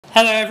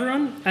Hello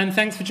everyone, and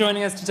thanks for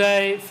joining us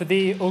today for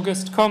the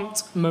Auguste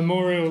Comte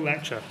Memorial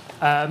Lecture.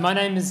 My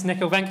name is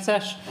Nikhil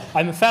Venkatesh.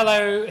 I'm a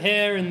fellow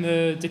here in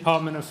the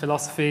Department of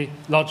Philosophy,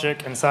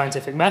 Logic and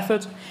Scientific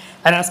Method,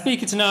 and our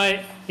speaker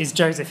tonight is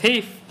Joseph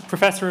Heath,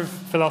 Professor of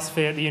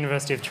Philosophy at the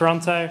University of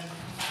Toronto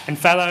and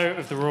Fellow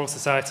of the Royal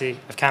Society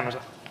of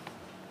Canada.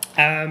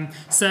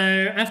 So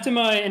after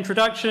my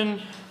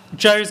introduction,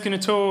 Joe's going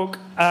to talk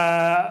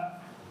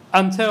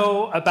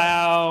until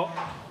about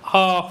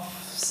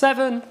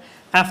 7:30,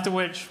 after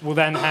which we'll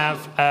then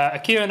have a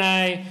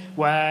Q&A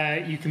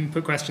where you can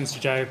put questions to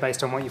Joe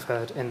based on what you've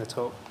heard in the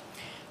talk.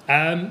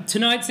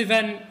 Tonight's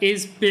event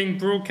is being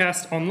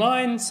broadcast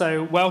online,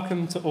 so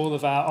welcome to all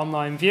of our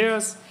online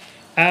viewers.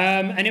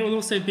 And it will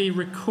also be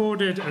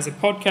recorded as a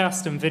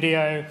podcast and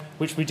video,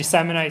 which we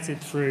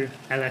disseminated through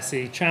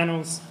LSE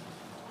channels.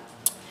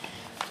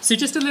 So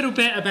just a little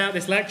bit about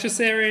this lecture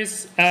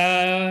series.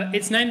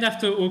 It's named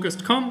after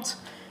Auguste Comte,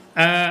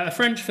 a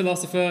French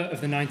philosopher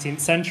of the 19th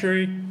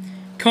century.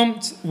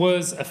 Comte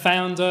was a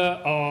founder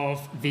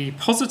of the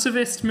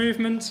positivist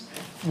movement,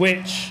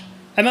 which,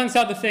 amongst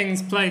other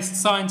things, placed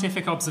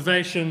scientific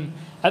observation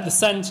at the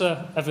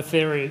centre of a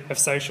theory of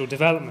social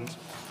development.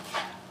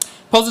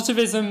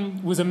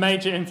 Positivism was a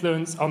major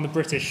influence on the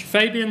British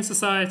Fabian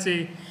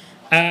Society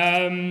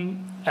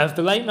of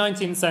the late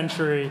 19th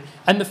century,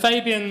 and the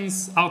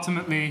Fabians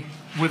ultimately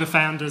were the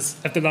founders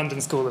of the London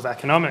School of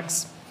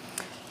Economics.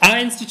 Our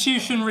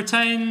institution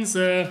retains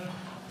a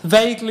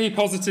vaguely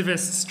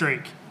positivist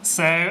streak.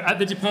 So at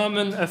the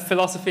Department of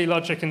Philosophy,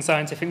 Logic and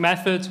Scientific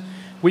Method,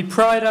 we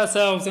pride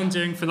ourselves on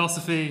doing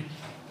philosophy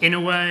in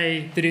a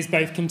way that is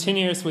both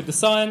continuous with the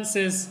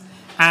sciences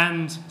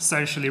and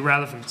socially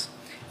relevant.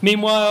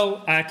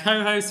 Meanwhile, our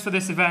co-host for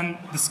this event,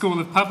 the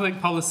School of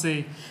Public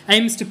Policy,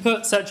 aims to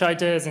put such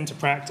ideas into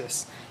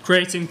practice,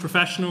 creating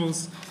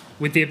professionals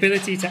with the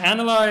ability to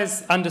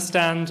analyse,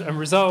 understand and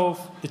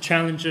resolve the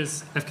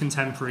challenges of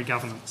contemporary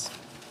governance.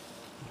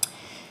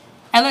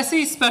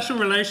 LSE's special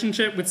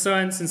relationship with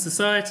science and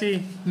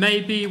society may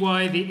be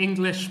why the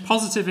English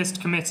Positivist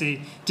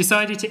Committee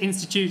decided to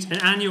institute an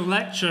annual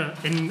lecture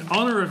in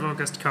honour of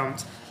Auguste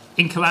Comte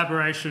in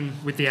collaboration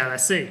with the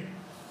LSE.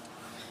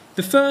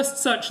 The first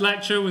such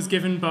lecture was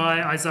given by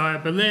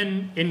Isaiah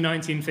Berlin in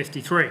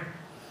 1953.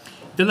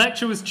 The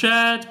lecture was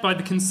chaired by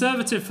the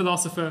conservative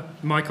philosopher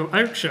Michael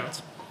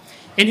Oakeshott.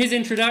 In his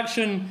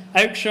introduction,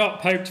 Oakeshott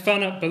poked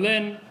fun at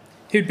Berlin,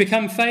 who'd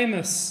become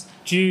famous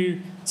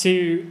due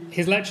to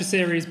his lecture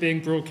series being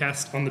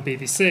broadcast on the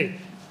BBC.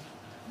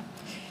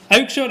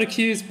 Oakeshott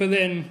accused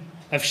Berlin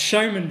of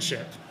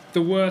showmanship,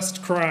 the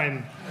worst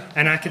crime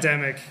an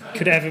academic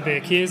could ever be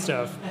accused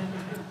of.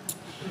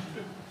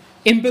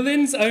 In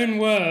Berlin's own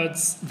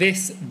words,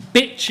 this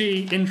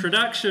bitchy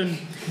introduction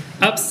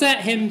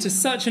upset him to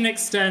such an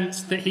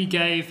extent that he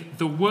gave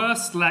the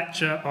worst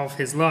lecture of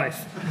his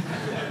life.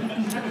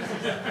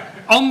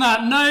 On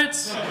that note,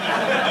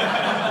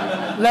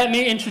 let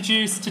me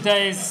introduce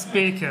today's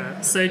speaker.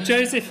 So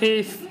Joseph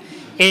Heath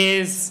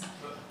is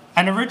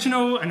an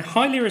original and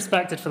highly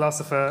respected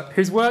philosopher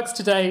whose works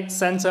to date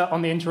centre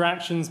on the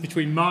interactions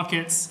between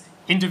markets,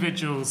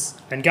 individuals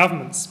and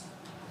governments.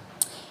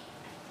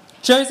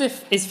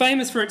 Joseph is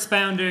famous for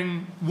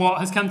expounding what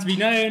has come to be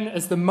known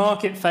as the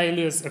market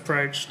failures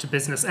approach to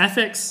business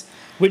ethics,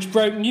 which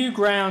broke new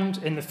ground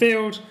in the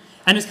field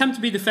and has come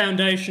to be the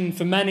foundation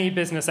for many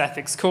business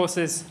ethics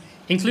courses,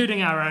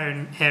 including our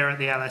own here at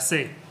the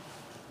LSE.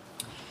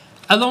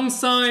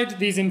 Alongside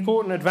these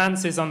important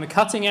advances on the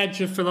cutting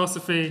edge of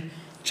philosophy,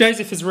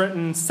 Joseph has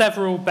written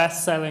several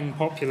best-selling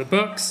popular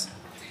books.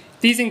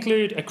 These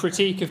include a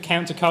critique of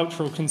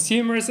countercultural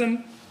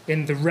consumerism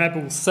in The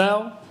Rebel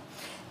Cell,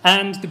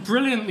 and the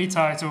brilliantly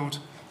titled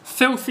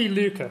Filthy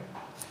Lucre,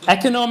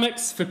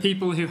 Economics for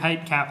People Who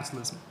Hate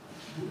Capitalism.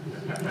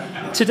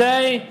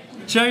 Today,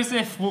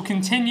 Joseph will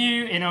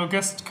continue in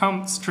Auguste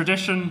Comte's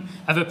tradition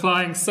of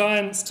applying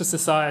science to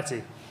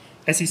society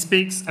as he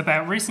speaks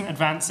about recent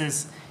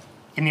advances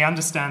in the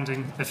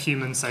understanding of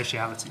human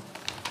sociality.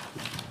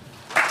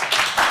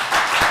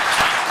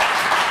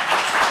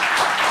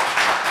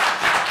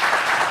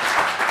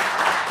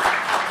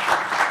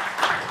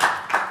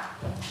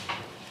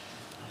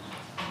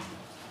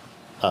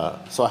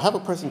 So I have a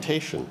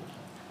presentation,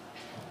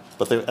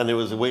 and there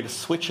was a way to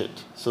switch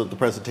it so that the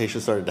presentation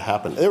started to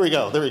happen. There we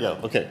go,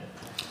 okay.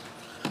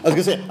 I was going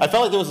to say, I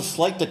felt like there was a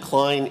slight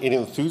decline in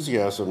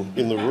enthusiasm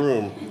in the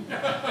room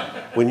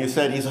when you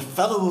said he's a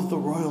fellow of the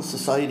Royal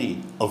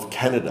Society of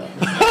Canada.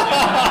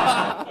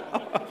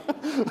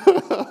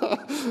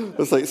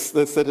 It's like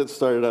that sentence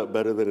started out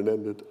better than it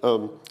ended.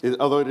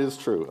 Although it is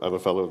true, I'm a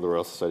fellow of the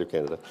Royal Society of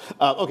Canada.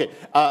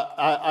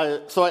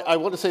 So I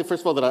want to say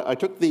first of all that I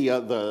took the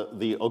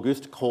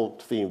Auguste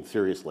Comte theme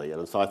seriously,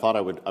 and so I thought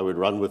I would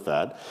run with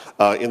that.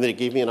 And then it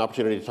gave me an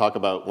opportunity to talk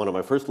about one of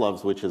my first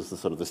loves, which is the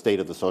sort of the state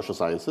of the social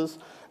sciences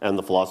and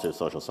the philosophy of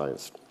social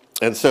science.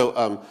 And so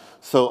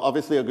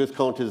obviously Auguste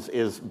Comte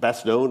is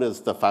best known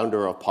as the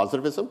founder of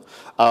positivism,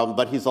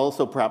 but he's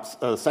also perhaps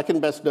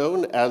second best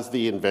known as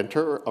the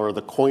inventor or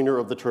the coiner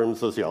of the term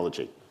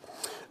sociology.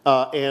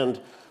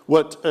 And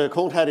What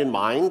Comte had in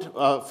mind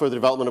for the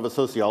development of a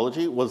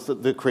sociology was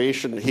that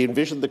he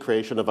envisioned the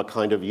creation of a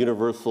kind of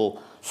universal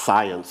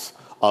science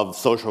of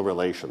social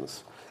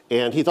relations.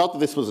 And he thought that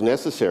this was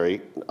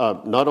necessary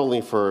not only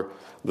for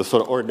the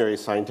sort of ordinary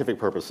scientific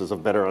purposes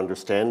of better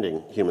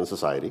understanding human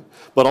society,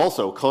 but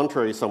also,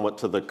 contrary somewhat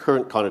to the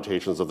current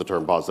connotations of the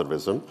term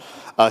positivism,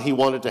 he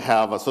wanted to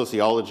have a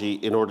sociology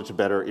in order to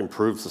better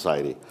improve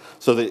society.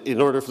 So that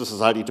in order for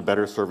society to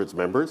better serve its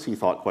members, he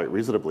thought quite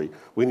reasonably,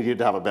 we needed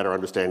to have a better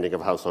understanding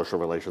of how social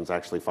relations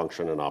actually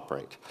function and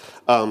operate.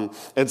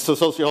 And so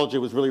sociology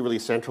was really, really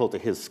central to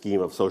his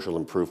scheme of social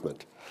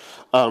improvement.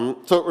 So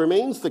it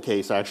remains the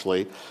case,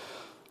 actually,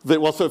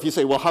 well, so if you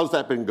say, well, how's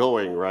that been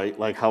going, right?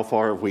 Like, how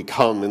far have we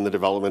come in the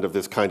development of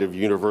this kind of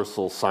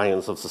universal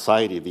science of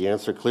society? The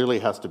answer clearly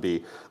has to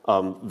be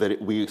that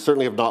we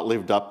certainly have not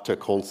lived up to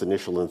Comte's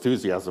initial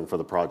enthusiasm for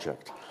the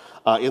project.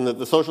 In that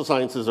the social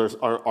sciences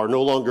are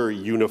no longer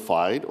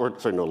unified, or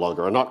sorry,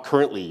 are not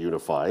currently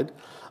unified.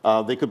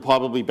 They could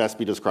probably best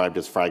be described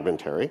as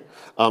fragmentary.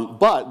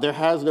 But there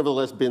has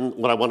nevertheless been,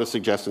 what I want to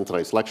suggest in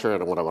tonight's lecture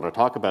and what I want to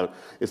talk about,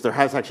 is there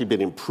has actually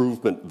been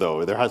improvement,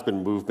 though. There has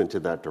been movement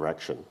in that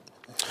direction.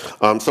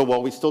 So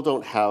while we still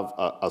don't have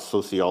a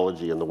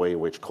sociology in the way in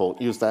which Comte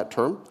used that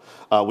term,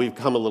 we've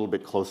come a little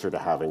bit closer to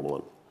having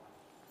one.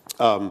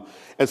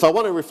 And so I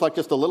want to reflect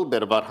just a little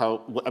bit about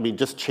how,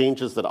 just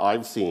changes that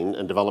I've seen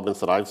and developments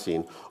that I've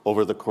seen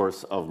over the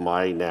course of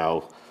my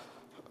now,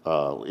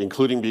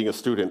 including being a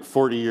student,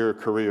 40-year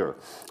career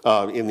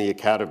in the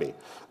academy.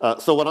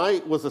 So when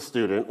I was a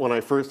student, when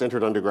I first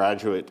entered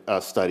undergraduate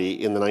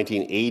study in the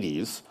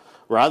 1980s,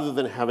 rather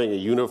than having a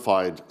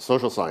unified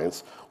social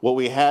science, what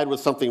we had was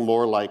something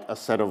more like a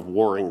set of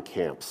warring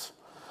camps.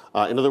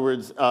 In other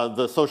words,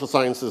 the social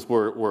sciences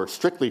were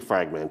strictly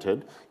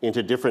fragmented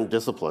into different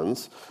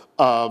disciplines.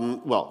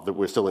 Well,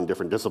 we're still in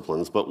different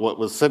disciplines, but what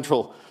was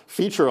central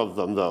feature of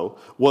them, though,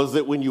 was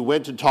that when you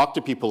went to talk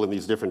to people in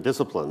these different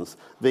disciplines,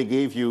 they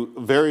gave you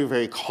very,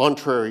 very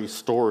contrary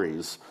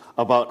stories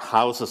about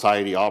how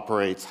society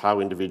operates, how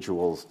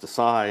individuals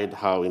decide,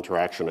 how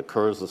interaction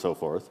occurs, and so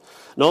forth.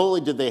 Not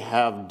only did they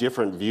have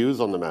different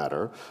views on the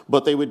matter,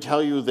 but they would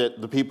tell you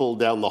that the people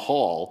down the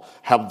hall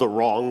have the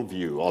wrong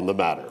view on the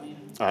matter.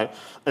 Right?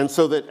 And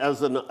so that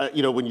as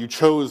when you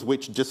chose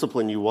which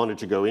discipline you wanted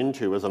to go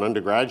into as an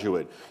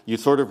undergraduate, you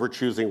sort of were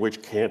choosing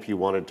which camp you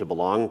wanted to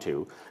belong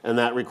to, and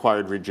that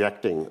required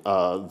rejecting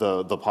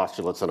the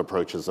postulates and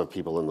approaches of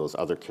people in those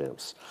other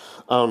camps.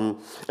 And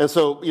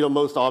so,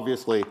 most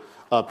obviously,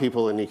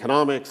 people in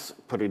economics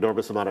put an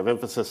enormous amount of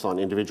emphasis on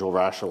individual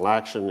rational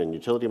action and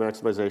utility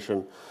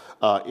maximization.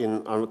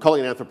 I'm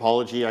calling it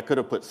anthropology. I could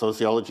have put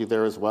sociology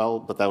there as well,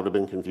 but that would have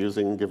been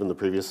confusing given the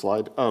previous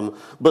slide.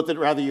 But that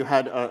rather you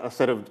had a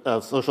set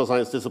of social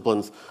science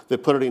disciplines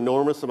that put an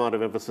enormous amount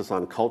of emphasis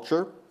on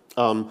culture,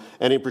 and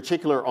in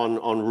particular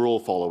on rule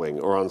following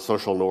or on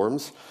social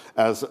norms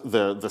as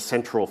the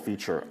central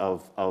feature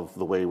of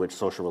the way in which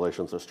social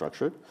relations are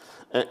structured.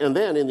 And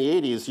then in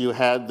the 80s, you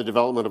had the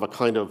development of a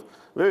kind of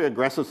very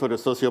aggressive sort of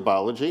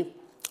sociobiology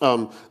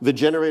that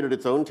generated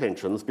its own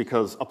tensions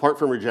because apart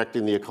from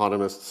rejecting the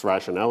economists'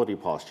 rationality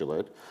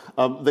postulate,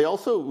 they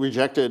also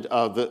rejected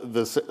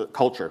the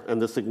culture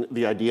and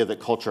the idea that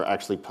culture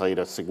actually played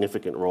a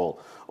significant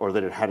role or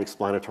that it had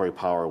explanatory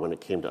power when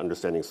it came to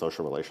understanding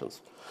social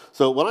relations.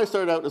 So when I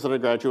started out as an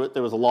undergraduate,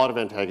 there was a lot of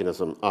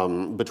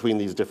antagonism between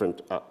these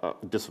different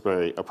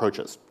disciplinary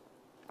approaches.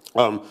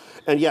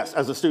 And yes,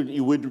 as a student,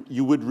 you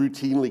would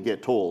routinely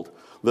get told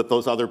that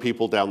those other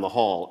people down the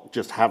hall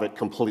just have it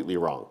completely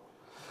wrong.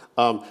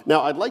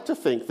 Now, I'd like to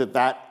think that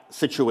that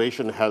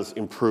situation has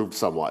improved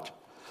somewhat.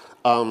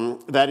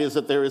 That is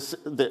that there is,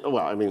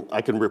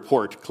 I can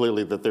report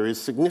clearly that there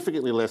is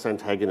significantly less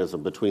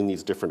antagonism between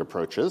these different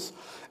approaches,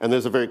 and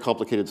there's a very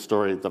complicated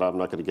story that I'm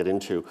not going to get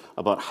into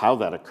about how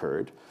that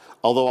occurred,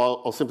 although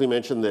I'll simply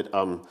mention that,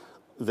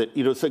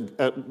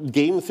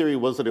 game theory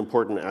was an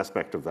important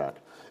aspect of that.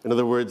 In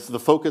other words, the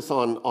focus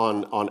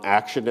on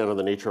action and on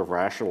the nature of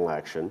rational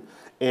action,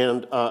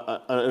 and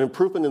an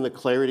improvement in the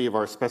clarity of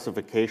our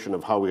specification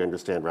of how we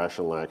understand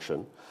rational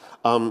action,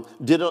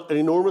 did an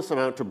enormous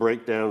amount to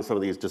break down some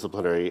of these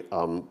disciplinary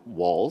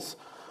walls,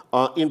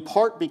 in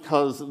part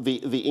because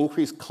the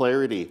increased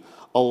clarity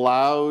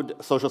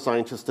allowed social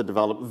scientists to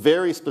develop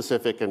very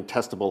specific and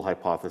testable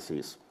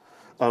hypotheses.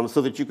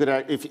 So that you could,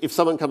 if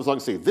someone comes along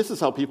and says, this is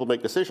how people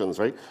make decisions,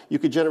 right? You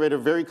could generate a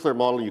very clear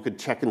model. You could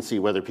check and see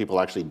whether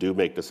people actually do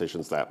make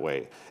decisions that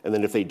way. And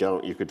then if they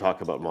don't, you could talk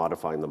about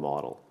modifying the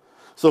model.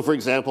 So for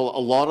example, a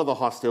lot of the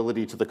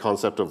hostility to the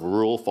concept of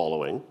rule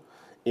following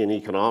in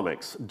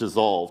economics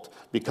dissolved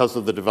because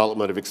of the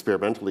development of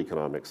experimental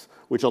economics,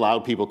 which allowed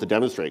people to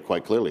demonstrate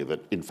quite clearly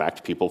that, in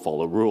fact, people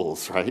follow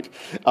rules, right?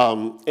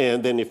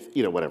 And then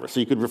whatever.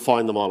 So you could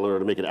refine the model in order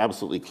to make it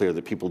absolutely clear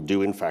that people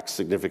do, in fact,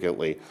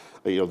 significantly,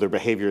 their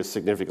behavior is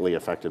significantly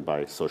affected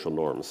by social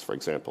norms, for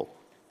example.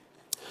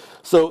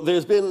 So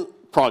there's been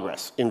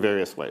progress in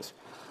various ways.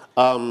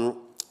 So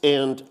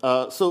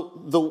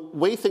the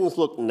way things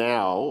look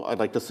now, I'd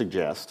like to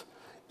suggest,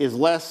 is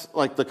less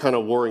like the kind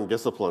of warring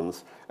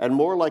disciplines and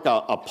more like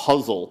a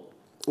puzzle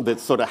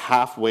that's sort of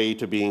halfway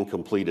to being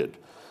completed.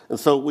 And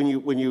so when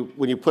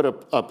you put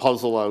a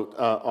puzzle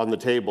out on the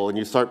table and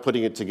you start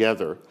putting it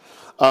together,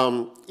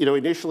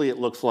 initially it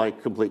looks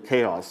like complete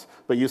chaos,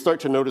 but you start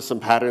to notice some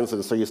patterns,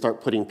 and so you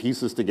start putting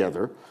pieces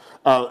together,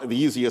 the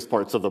easiest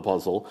parts of the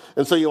puzzle.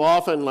 And so you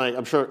often, like,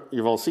 I'm sure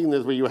you've all seen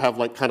this, where you have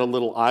like kind of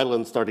little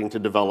islands starting to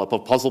develop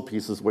of puzzle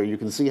pieces where you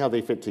can see how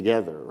they fit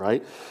together,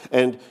 right?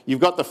 And you've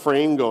got the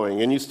frame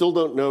going, and you still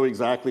don't know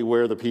exactly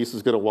where the piece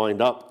is going to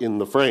wind up in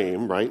the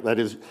frame, right? That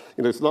is,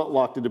 it's not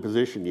locked into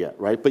position yet,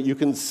 right? But you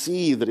can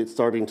see that it's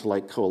starting to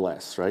like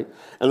coalesce, right?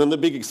 And then the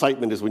big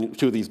excitement is when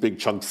two of these big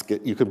chunks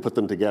you can put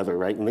them together,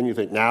 right? And then you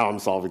think, now I'm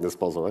solving this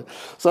puzzle, right?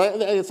 So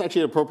it's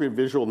actually an appropriate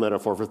visual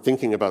metaphor for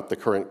thinking about the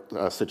current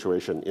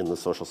situation in the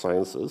social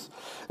sciences.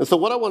 And so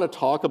what I want to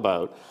talk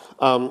about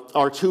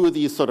are two of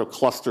these sort of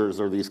clusters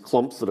or these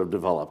clumps that have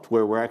developed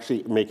where we're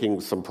actually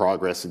making some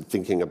progress in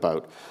thinking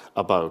about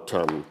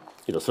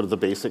sort of the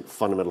basic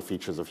fundamental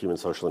features of human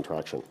social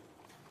interaction.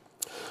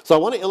 So I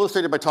want to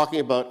illustrate it by talking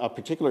about a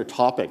particular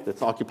topic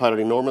that's occupied an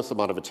enormous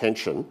amount of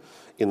attention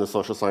in the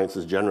social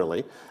sciences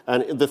generally.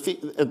 And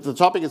the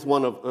topic is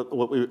one of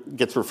what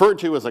gets referred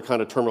to as a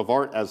kind of term of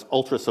art as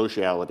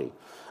ultra-sociality.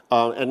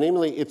 And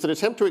namely, it's an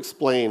attempt to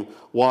explain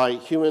why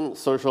human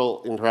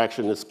social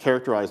interaction is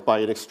characterized by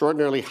an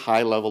extraordinarily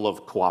high level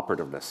of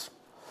cooperativeness.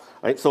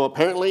 Right? So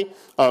apparently,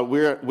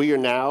 we are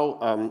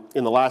now,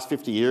 in the last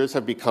 50 years,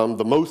 have become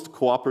the most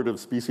cooperative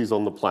species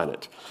on the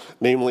planet.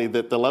 Namely,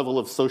 that the level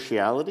of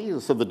sociality,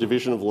 so the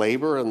division of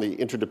labor and the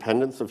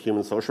interdependence of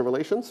human social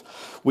relations,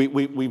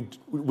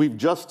 we've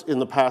just, in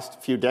the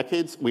past few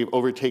decades, we've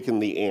overtaken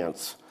the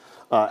ants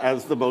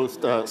as the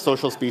most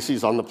social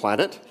species on the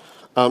planet.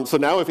 So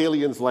now if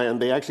aliens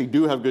land, they actually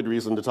do have good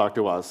reason to talk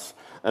to us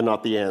and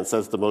not the ants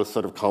as the most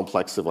sort of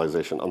complex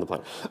civilization on the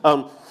planet.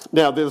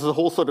 Now, there's a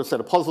whole sort of set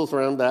of puzzles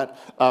around that,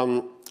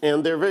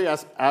 and there are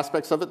various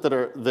aspects of it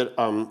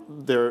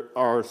there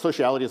are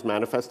socialities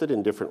manifested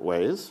in different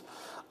ways.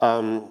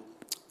 So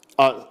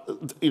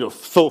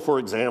for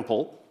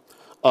example,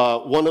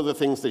 one of the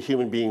things that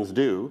human beings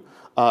do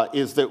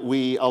is that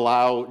we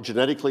allow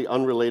genetically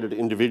unrelated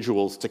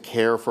individuals to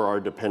care for our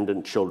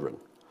dependent children.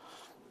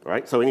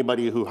 Right? So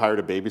anybody who hired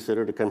a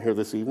babysitter to come here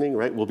this evening,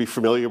 right, will be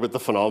familiar with the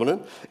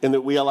phenomenon in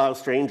that we allow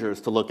strangers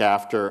to look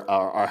after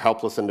our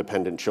helpless and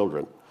dependent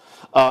children.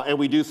 And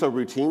we do so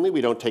routinely.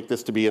 We don't take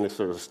this to be an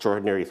sort of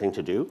extraordinary thing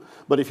to do.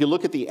 But if you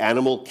look at the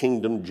animal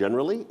kingdom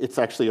generally, it's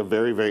actually a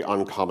very, very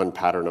uncommon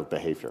pattern of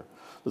behavior.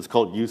 It's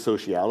called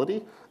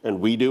eusociality, and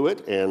we do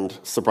it, and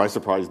surprise,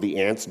 surprise, the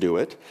ants do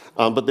it.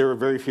 But there are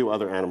very few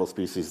other animal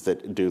species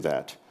that do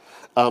that.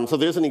 So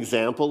there's an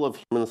example of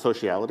human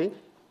sociality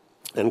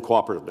and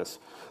cooperativeness.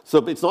 So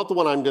it's not the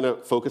one I'm going to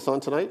focus on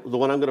tonight. The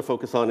one I'm going to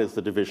focus on is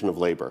the division of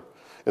labor.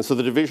 And so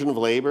the division of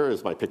labor,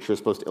 as my picture is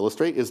supposed to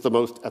illustrate, is the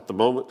most, at the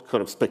moment, kind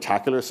of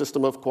spectacular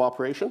system of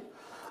cooperation,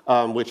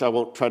 which I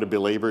won't try to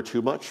belabor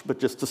too much, but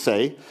just to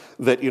say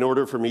that in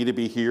order for me to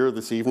be here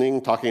this evening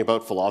talking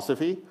about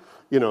philosophy,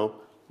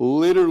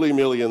 literally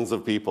millions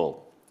of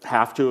people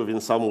have to have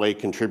in some way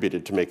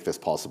contributed to make this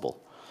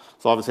possible.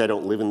 So obviously I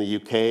don't live in the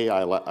UK.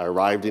 I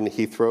arrived in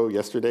Heathrow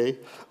yesterday.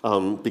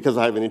 Because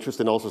I have an interest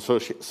in also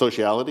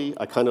sociality,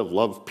 I kind of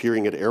love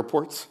peering at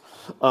airports.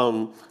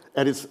 And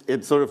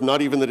it's sort of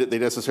not even that they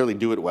necessarily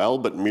do it well,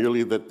 but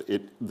merely that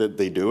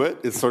they do it.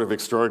 It's sort of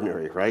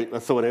extraordinary,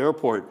 right? So an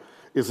airport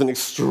is an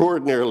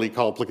extraordinarily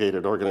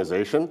complicated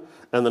organization,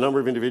 and the number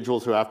of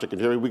individuals who have to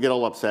contribute, we get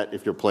all upset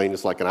if your plane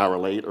is like an hour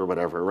late or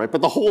whatever, right?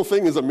 But the whole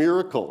thing is a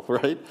miracle,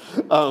 right?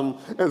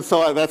 And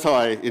so that's how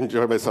I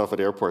enjoy myself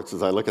at airports,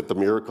 is I look at the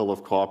miracle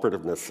of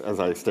cooperativeness as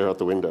I stare out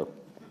the window.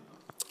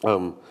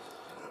 All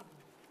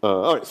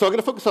right, so I'm going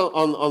to focus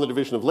on the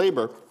division of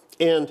labor,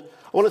 and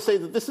I want to say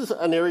that this is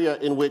an area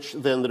in which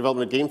then the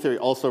development of game theory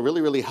also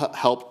really, really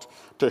helped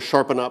to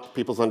sharpen up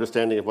people's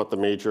understanding of what the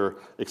major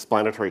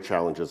explanatory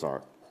challenges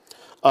are.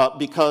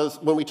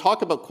 Because when we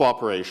talk about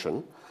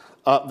cooperation,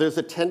 there's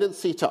a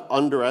tendency to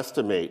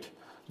underestimate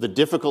the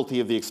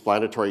difficulty of the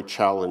explanatory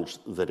challenge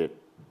that it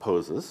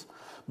poses,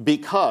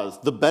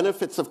 because the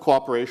benefits of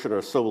cooperation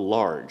are so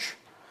large,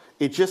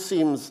 it just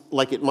seems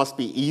like it must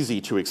be easy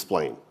to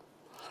explain,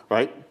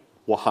 right?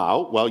 Well,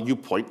 how? Well, you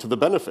point to the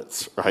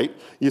benefits, right?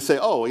 You say,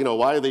 oh,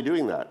 why are they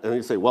doing that? And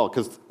you say, well,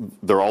 because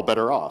they're all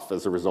better off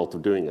as a result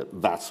of doing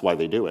it. That's why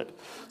they do it.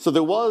 So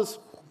there was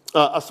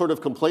a sort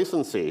of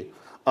complacency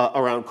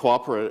around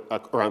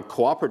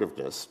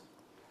cooperativeness,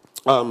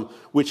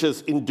 which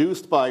is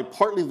induced by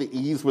partly the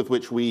ease with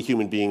which we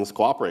human beings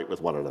cooperate with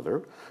one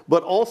another,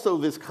 but also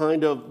this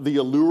kind of the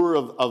allure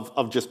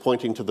of just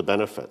pointing to the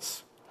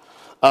benefits.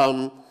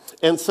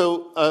 And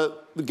so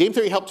the game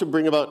theory helped to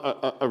bring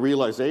about a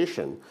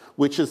realization,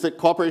 which is that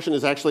cooperation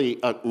is actually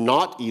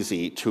not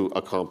easy to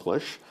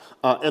accomplish,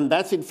 and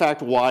that's in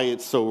fact why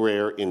it's so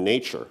rare in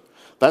nature.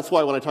 That's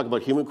why when I talk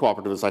about human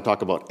cooperativeness, I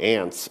talk about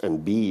ants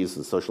and bees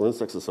and social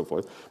insects and so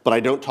forth, but I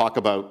don't talk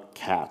about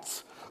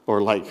cats.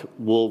 or like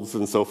wolves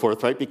and so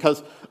forth, right?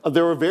 Because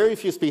there are very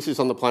few species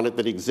on the planet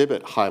that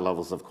exhibit high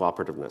levels of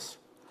cooperativeness.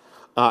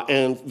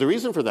 And the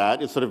reason for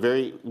that is sort of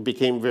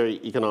became very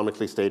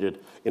economically stated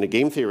in a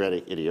game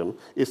theoretic idiom,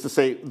 is to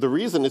say the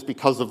reason is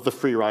because of the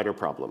free rider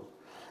problem.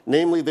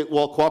 Namely that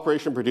while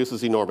cooperation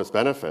produces enormous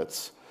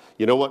benefits,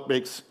 you know what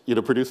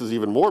produces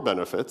even more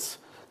benefits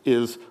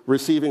is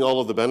receiving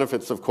all of the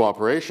benefits of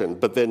cooperation,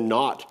 but then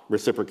not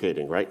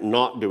reciprocating, right?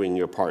 Not doing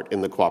your part in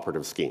the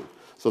cooperative scheme.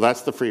 So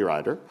that's the free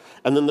rider.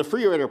 And then the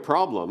free rider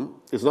problem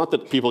is not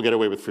that people get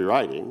away with free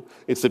riding,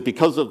 it's that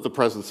because of the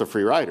presence of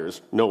free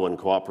riders, no one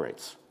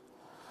cooperates.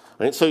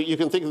 Right? So you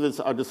can think of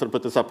this, I'll just sort of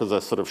put this up as a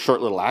sort of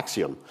short little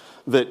axiom,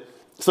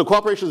 so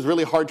cooperation is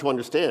really hard to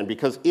understand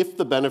because if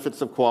the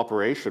benefits of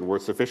cooperation were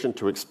sufficient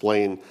to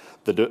explain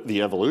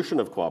the evolution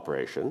of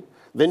cooperation,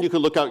 then you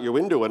could look out your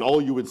window and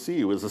all you would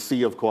see was a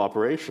sea of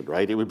cooperation,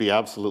 right? It would be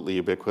absolutely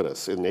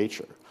ubiquitous in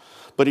nature.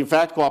 But in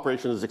fact,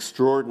 cooperation is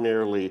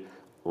extraordinarily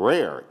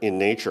rare in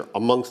nature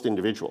amongst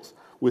individuals.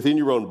 Within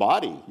your own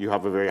body, you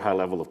have a very high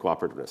level of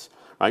cooperativeness,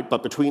 right?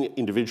 But between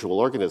individual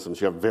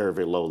organisms, you have very,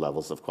 very low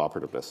levels of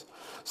cooperativeness.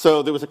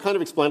 So there was a kind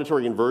of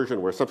explanatory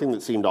inversion where something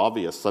that seemed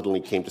obvious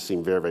suddenly came to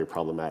seem very, very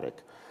problematic.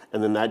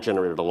 And then that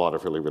generated a lot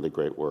of really, really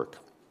great work.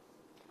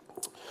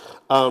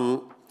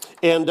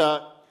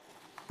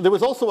 There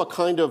was also a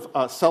kind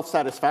of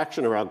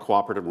self-satisfaction around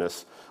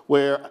cooperativeness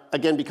where,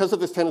 again, because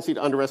of this tendency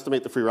to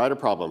underestimate the free rider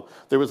problem,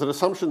 there was an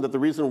assumption that the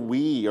reason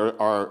we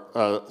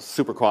are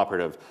super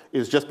cooperative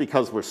is just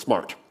because we're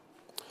smart.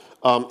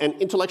 And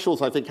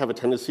intellectuals, I think, have a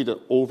tendency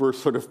to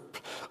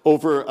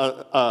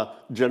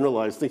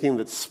generalize, thinking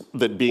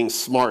that being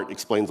smart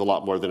explains a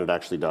lot more than it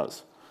actually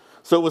does.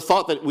 So it was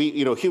thought that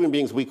human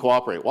beings, we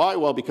cooperate. Why?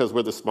 Well, because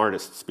we're the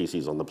smartest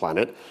species on the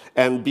planet.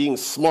 And being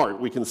smart,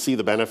 we can see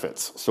the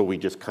benefits. So we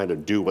just kind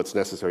of do what's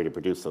necessary to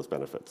produce those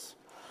benefits.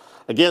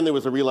 Again, there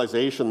was a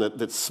realization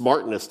that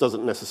smartness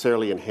doesn't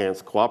necessarily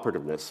enhance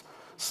cooperativeness.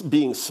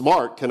 Being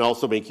smart can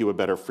also make you a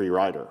better free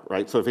rider,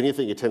 right? So if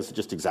anything, it tends to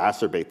just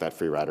exacerbate that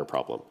free rider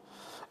problem.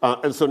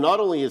 And so not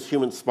only is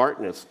human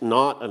smartness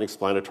not an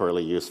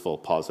explanatorily useful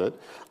posit,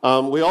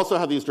 we also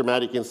have these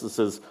dramatic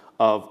instances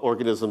of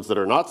organisms that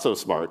are not so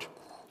smart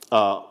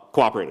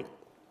cooperating.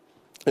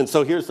 And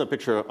so here's a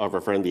picture of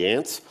our friend the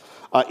ants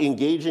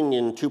engaging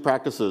in two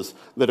practices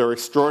that are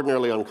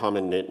extraordinarily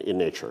uncommon in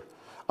nature.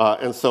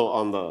 And so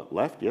on the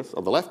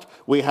left,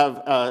 we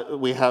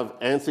have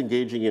ants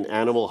engaging in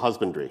animal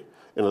husbandry.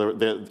 In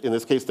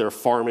this case, they're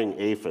farming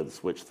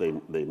aphids, which they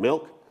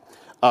milk.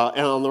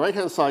 And on the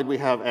right-hand side, we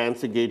have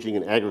ants engaging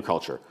in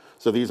agriculture.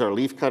 So these are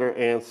leafcutter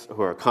ants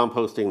who are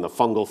composting the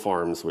fungal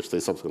farms, which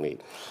they subsequently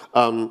eat.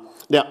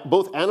 Now,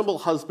 both animal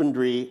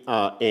husbandry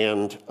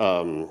and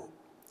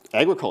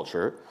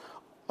agriculture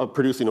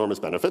produce enormous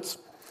benefits.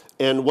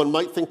 And one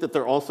might think that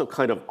they're also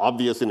kind of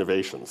obvious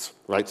innovations,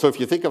 right? So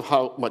if you think of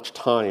how much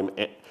time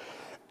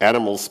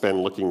animals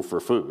spend looking for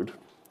food,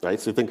 right?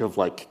 So think of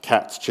like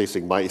cats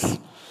chasing mice.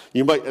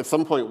 You might at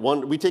some point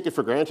wonder, we take it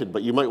for granted,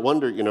 but you might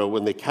wonder,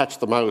 when they catch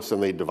the mouse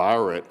and they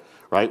devour it,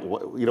 right?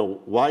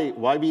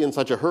 Why be in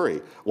such a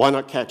hurry? Why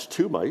not catch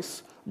two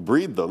mice,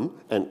 breed them,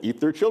 and eat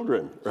their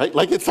children, right?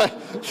 Like it's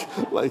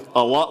like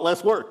a lot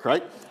less work,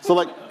 right? So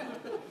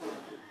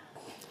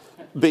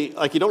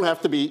you don't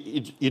have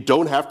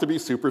to be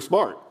super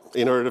smart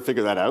in order to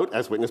figure that out,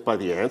 as witnessed by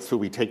the ants, who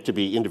we take to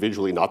be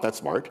individually not that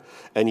smart,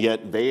 and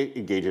yet they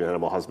engage in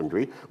animal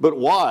husbandry. But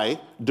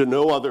why do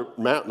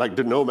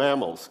no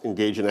mammals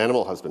engage in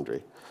animal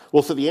husbandry?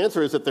 Well, so the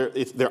answer is that they're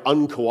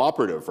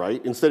uncooperative,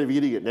 right? Instead of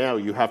eating it now,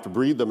 you have to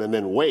breed them and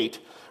then wait,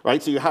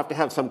 right? So you have to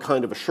have some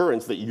kind of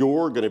assurance that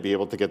you're going to be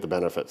able to get the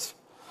benefits,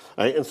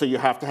 right? And so you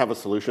have to have a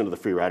solution to the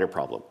free rider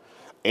problem.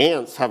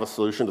 Ants have a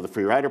solution to the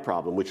free rider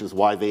problem, which is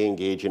why they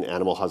engage in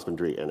animal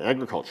husbandry and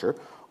agriculture.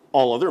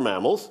 All other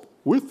mammals,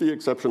 with the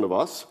exception of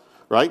us,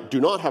 right,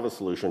 do not have a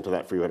solution to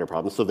that free rider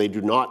problem, so they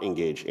do not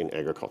engage in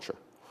agriculture,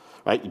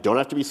 right? You don't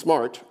have to be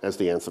smart, as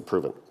the ants have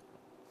proven.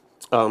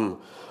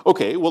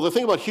 Okay, well, the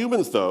thing about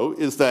humans, though,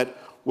 is that,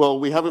 well,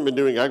 we haven't been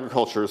doing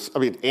agriculture. I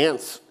mean,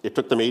 ants, it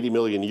took them 80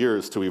 million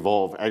years to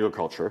evolve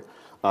agriculture,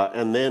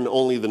 and then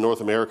only the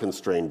North American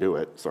strain do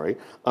it, sorry.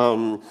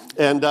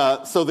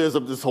 So there's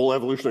this whole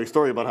evolutionary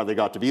story about how they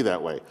got to be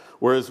that way.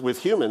 Whereas with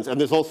humans, and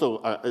there's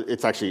also,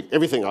 it's actually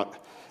everything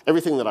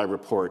that I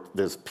report,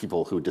 there's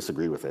people who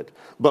disagree with it.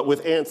 But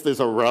with ants, there's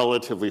a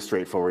relatively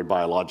straightforward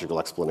biological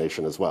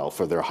explanation as well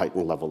for their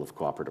heightened level of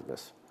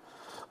cooperativeness.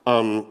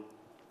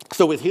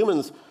 So with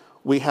humans,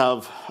 we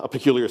have a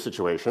peculiar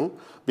situation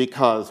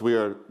because we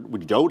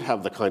don't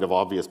have the kind of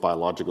obvious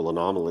biological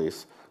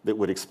anomalies that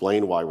would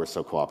explain why we're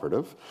so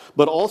cooperative.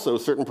 But also,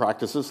 certain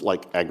practices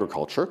like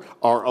agriculture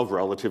are of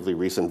relatively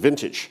recent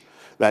vintage.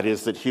 That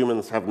is, that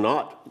humans have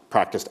not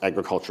practiced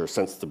agriculture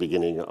since the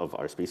beginning of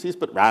our species,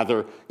 but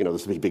rather,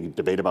 there's a big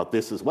debate about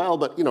this as well,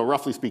 but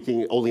roughly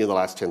speaking, only in the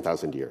last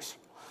 10,000 years.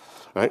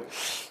 Right?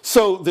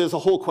 So there's a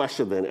whole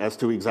question then as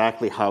to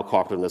exactly how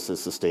cooperativeness is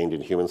sustained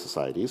in human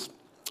societies.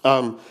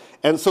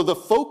 And so the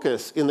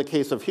focus in the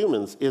case of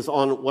humans is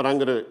on what I'm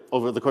going to,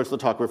 over the course of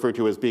the talk, refer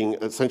to as being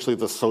essentially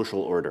the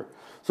social order.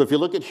 So if you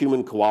look at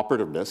human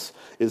cooperativeness,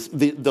 is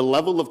the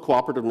level of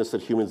cooperativeness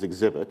that humans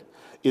exhibit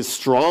is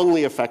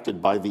strongly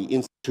affected by the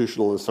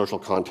institutional and social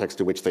context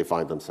in which they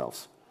find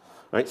themselves.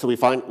 Right? So we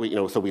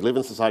live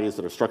in societies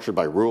that are structured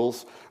by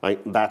rules, right?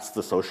 That's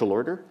the social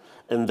order,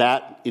 and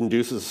that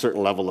induces a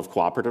certain level of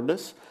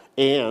cooperativeness,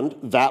 and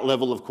that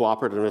level of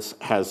cooperativeness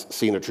has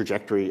seen a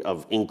trajectory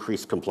of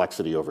increased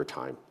complexity over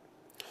time.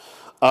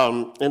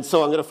 And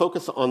so I'm going to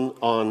focus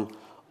on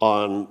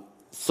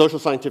social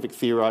scientific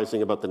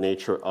theorizing about the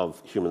nature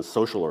of human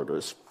social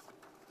orders.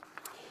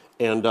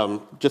 And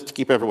just to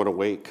keep everyone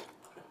awake,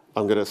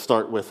 I'm going to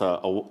start with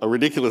a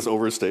ridiculous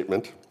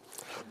overstatement.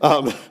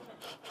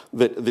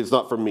 That's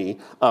not from me.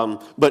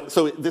 But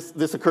so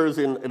this occurs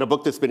in a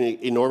book that's been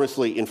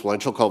enormously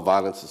influential called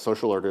Violence and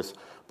Social Orders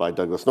by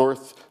Douglas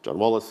North, John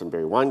Wallace, and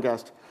Barry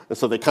Weingast. And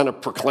so they kind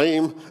of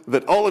proclaim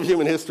that all of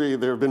human history,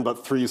 there have been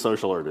but 3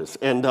 social orders.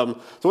 And so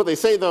what they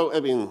say, though, I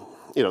mean,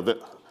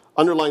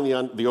 underlying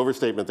the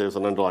overstatement, there's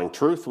an underlying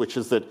truth, which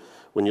is that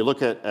when you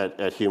look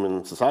at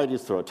human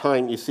societies throughout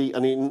time, you see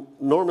an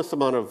enormous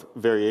amount of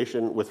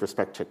variation with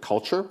respect to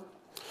culture.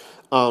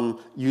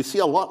 You see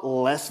a lot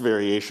less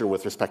variation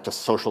with respect to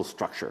social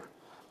structure.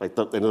 Like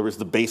in other words,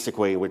 the basic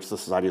way in which the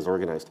society is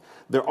organized.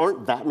 There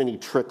aren't that many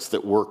tricks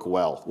that work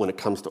well when it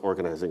comes to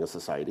organizing a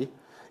society.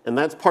 And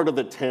that's part of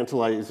the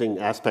tantalizing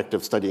aspect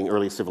of studying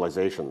early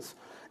civilizations,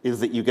 is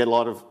that you get a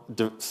lot of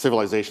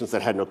civilizations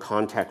that had no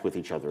contact with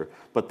each other,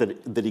 but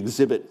that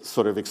exhibit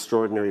sort of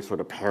extraordinary sort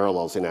of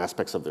parallels in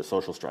aspects of their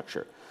social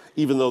structure.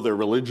 Even though their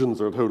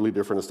religions are totally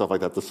different and stuff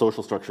like that, the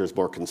social structure is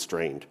more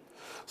constrained.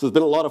 So there's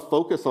been a lot of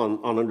focus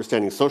on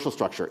understanding social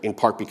structure, in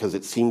part because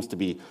it seems to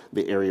be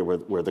the area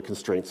where the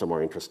constraints are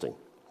more interesting.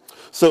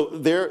 So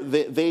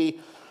they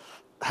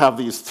have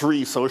these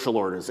 3 social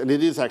orders, and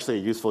it is actually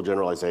a useful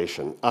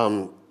generalization.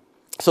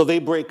 So they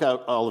break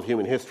out all of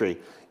human history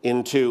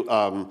into,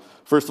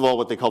 first of all,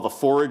 what they call the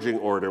foraging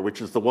order,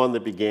 which is the one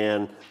that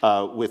began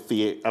with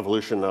the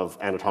evolution of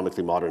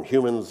anatomically modern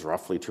humans,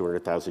 roughly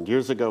 200,000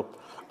 years ago,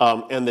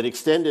 and that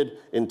extended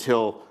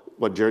until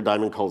what Jared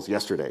Diamond calls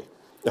yesterday.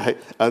 Right?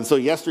 And so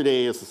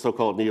yesterday is the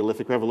so-called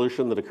Neolithic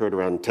Revolution that occurred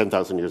around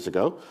 10,000 years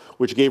ago,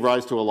 which gave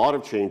rise to a lot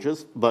of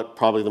changes, but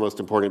probably the most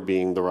important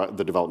being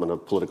the development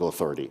of political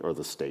authority, or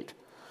the state.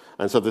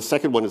 And so the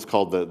second one is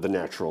called the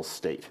natural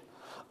state.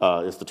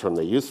 Is the term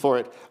they use for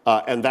it,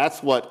 and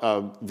that's what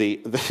and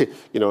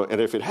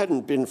if it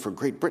hadn't been for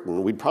Great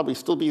Britain, we'd probably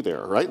still be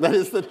there, right? That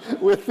is that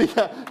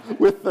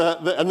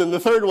and then the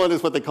third one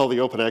is what they call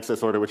the open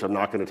access order, which I'm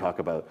not going to talk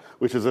about,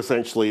 which is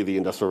essentially the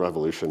Industrial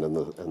Revolution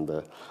and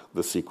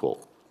the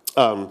sequel.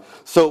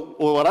 So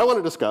what I want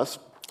to discuss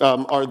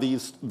are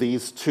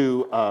these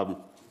 2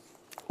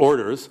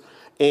 orders.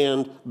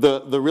 And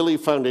the really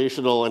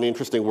foundational and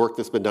interesting work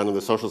that's been done in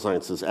the social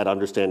sciences at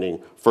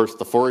understanding, first,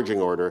 the foraging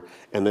order,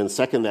 and then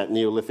second, that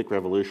Neolithic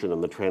Revolution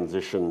and the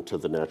transition to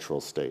the natural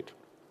state.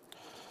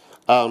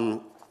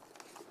 So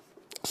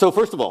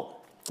first of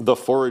all, the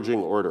foraging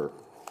order.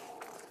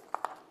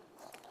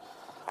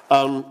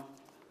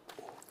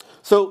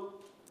 So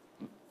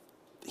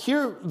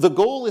here, the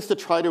goal is to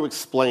try to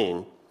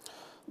explain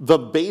the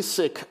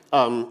basic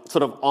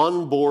sort of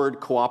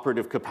onboard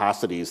cooperative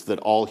capacities that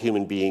all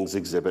human beings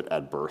exhibit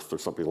at birth or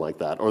something like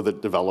that, or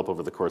that develop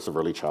over the course of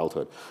early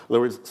childhood. In other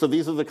words, so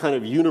these are the kind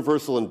of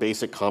universal and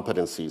basic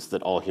competencies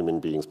that all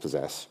human beings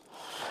possess.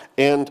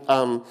 And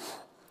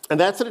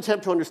that's an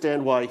attempt to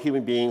understand why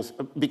human beings,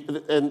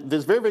 and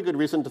there's very, very good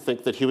reason to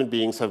think that human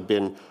beings have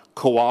been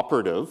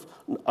cooperative,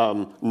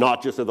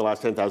 not just in the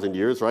last 10,000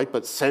 years, right,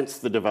 but since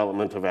the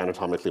development of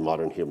anatomically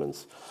modern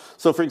humans.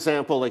 So for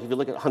example, like if you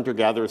look at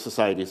hunter-gatherer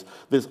societies,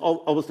 there's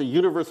almost a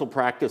universal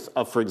practice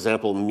of, for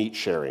example, meat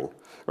sharing,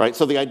 right?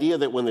 So the idea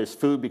that when there's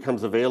food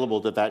becomes available,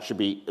 that there should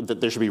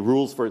be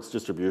rules for its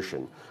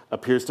distribution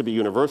appears to be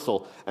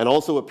universal, and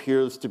also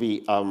appears to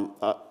be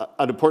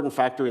an important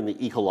factor in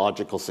the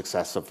ecological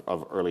success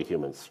of early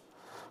humans,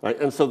 right?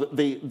 And so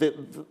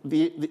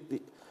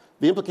the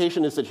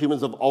implication is that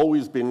humans have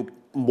always been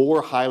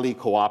more highly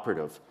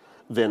cooperative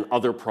than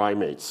other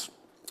primates.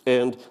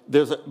 And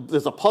there's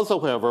a puzzle,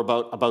 however,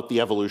 about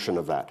the evolution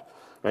of that,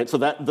 right? So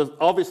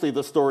obviously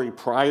the story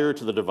prior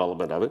to the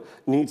development of it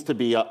needs to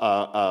be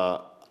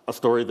a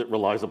story that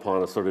relies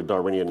upon a sort of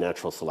Darwinian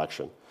natural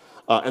selection.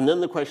 And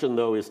then the question,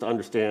 though, is to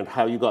understand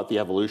how you got the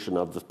evolution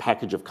of the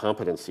package of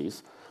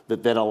competencies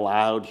that then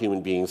allowed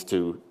human beings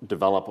to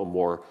develop a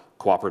more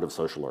cooperative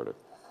social order.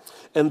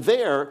 And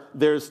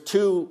there's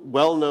 2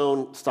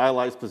 well-known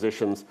stylized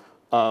positions,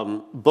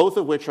 both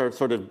of which are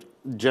sort of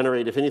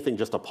generate, if anything,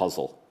 just a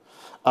puzzle.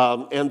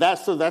 And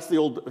that's the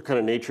old kind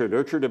of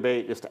nature-nurture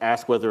debate, is to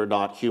ask whether or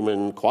not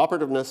human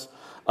cooperativeness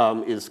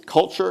is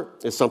culture,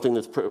 is something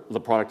that's the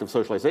product of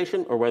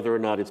socialization, or whether or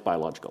not it's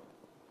biological.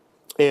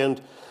 And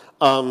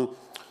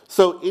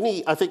so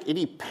I think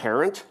any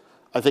parent,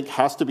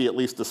 has to be at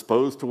least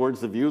disposed towards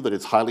the view that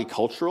it's highly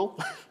cultural,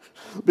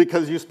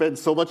 because you spend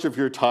so much of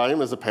your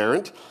time as a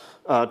parent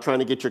trying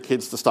to get your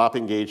kids to stop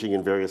engaging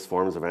in various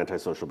forms of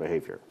antisocial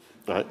behavior.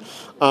 Right?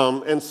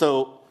 And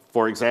so,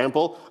 for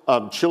example,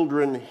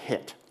 children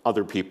hit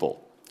other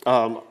people.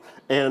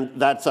 And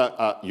that's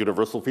a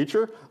universal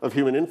feature of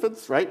human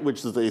infants, right?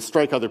 Which is they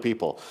strike other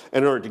people.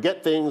 And in order to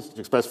get things,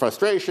 to express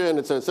frustration,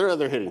 et cetera,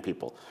 they're hitting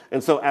people.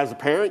 And so as a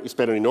parent, you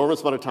spend an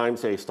enormous amount of time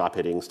saying, stop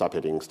hitting, stop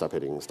hitting, stop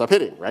hitting, stop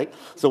hitting, right?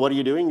 So what are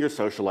you doing? You're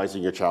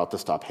socializing your child to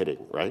stop hitting,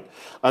 right?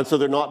 And so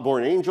they're not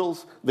born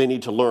angels. They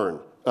need to learn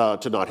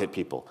to not hit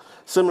people.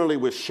 Similarly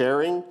with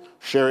sharing,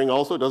 sharing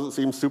also doesn't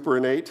seem super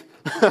innate.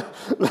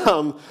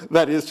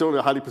 That is,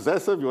 children are highly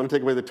possessive. You want to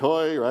take away the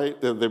toy, right?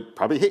 They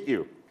probably hit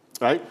you.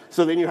 Right?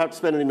 So then you have to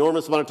spend an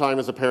enormous amount of time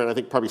as a parent. I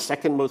think probably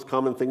second most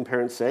common thing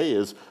parents say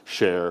is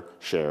share,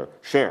 share,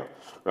 share,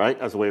 right?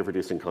 As a way of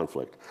reducing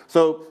conflict.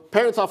 So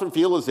parents often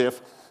feel as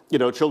if, you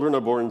know, children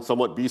are born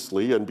somewhat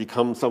beastly and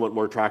become somewhat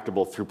more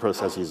tractable through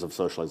processes of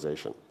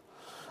socialization.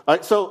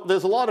 Right? So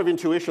there's a lot of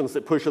intuitions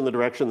that push in the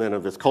direction then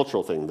of this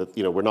cultural thing that,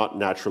 you know, we're not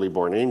naturally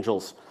born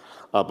angels,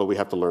 but we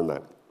have to learn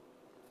that.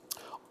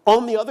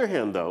 On the other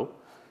hand, though,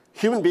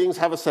 human beings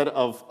have a set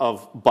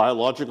of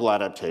biological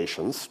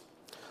adaptations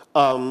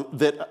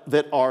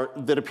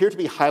that appear to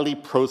be highly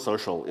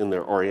pro-social in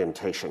their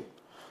orientation.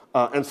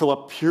 And so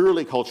a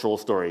purely cultural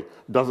story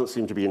doesn't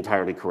seem to be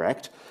entirely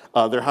correct.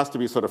 There has to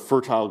be sort of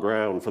fertile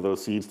ground for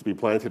those seeds to be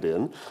planted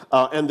in.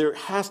 And there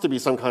has to be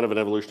some kind of an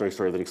evolutionary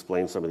story that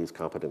explains some of these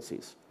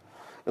competencies.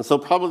 And so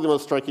probably the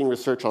most striking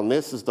research on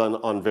this is done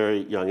on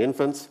very young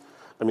infants.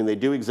 I mean, they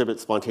do exhibit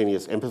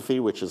spontaneous empathy,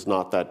 which is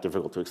not that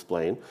difficult to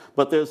explain.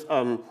 But there's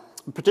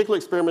particular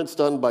experiments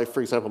done by,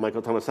 for example,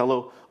 Michael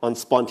Tomasello on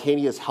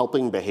spontaneous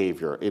helping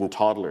behavior in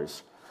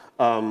toddlers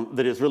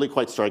that is really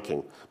quite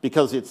striking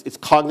because it's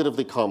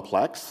cognitively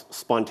complex,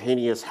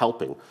 spontaneous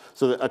helping.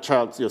 So that a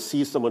child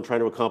sees someone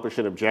trying to accomplish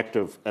an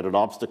objective at an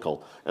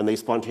obstacle and they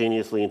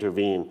spontaneously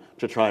intervene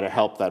to try to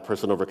help that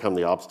person overcome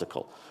the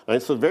obstacle.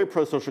 Right? So very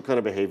pro-social kind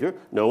of behavior.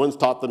 No one's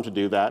taught them to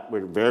do that.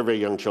 We're very, very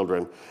young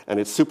children and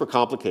it's super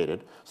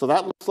complicated. So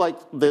that looks like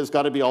there's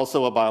got to be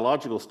also a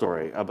biological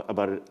story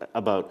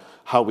about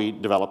how we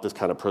develop this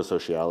kind of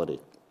pro-sociality.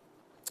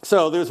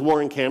 So there's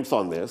warring camps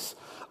on this.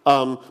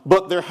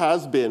 But there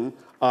has been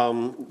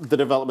the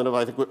development of,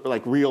 I think,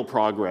 like real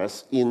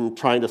progress in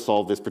trying to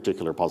solve this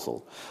particular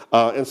puzzle.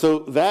 And so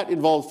that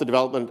involves the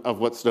development of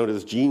what's known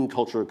as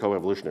gene-culture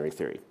coevolutionary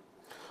theory.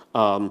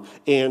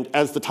 And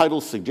as the title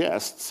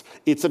suggests,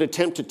 it's an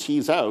attempt to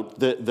tease out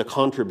the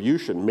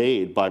contribution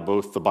made by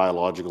both the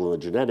biological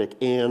and the genetic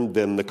and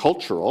then the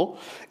cultural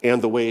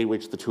and the way in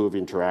which the two have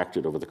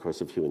interacted over the course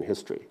of human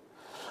history.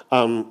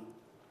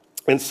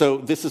 And so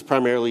this is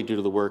primarily due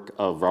to the work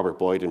of Robert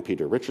Boyd and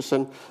Peter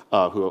Richardson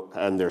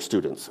and their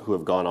students who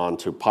have gone on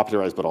to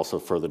popularize but also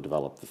further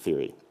develop the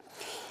theory.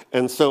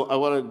 And so I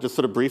want to just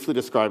sort of briefly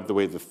describe the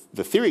way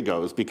the theory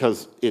goes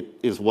because it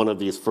is one of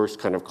these first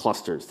kind of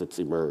clusters that's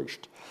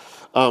emerged.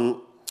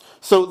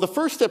 So the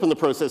first step in the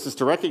process is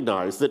to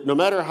recognize that no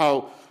matter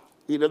how,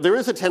 you know, there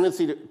is a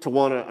tendency to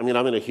want to, I mean,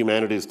 I'm in a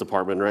humanities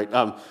department, right,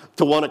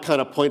 to want to kind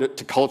of point it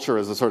to culture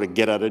as a sort of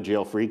get out of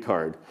jail free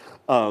card.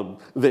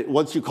 That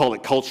once you call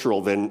it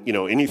cultural, then, you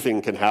know,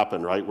 anything can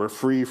happen, right? We're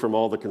free from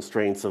all the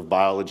constraints of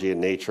biology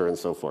and nature and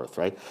so forth,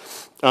 right?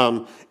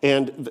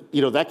 And,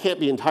 you know, that can't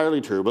be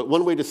entirely true, but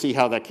one way to see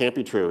how that can't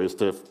be true is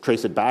to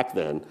trace it back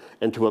then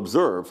and to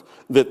observe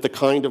that the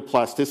kind of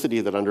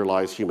plasticity that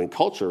underlies human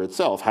culture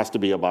itself has to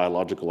be a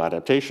biological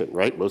adaptation,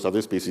 right? Most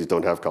other species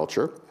don't have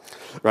culture,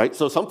 right?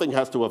 So something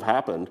has to have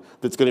happened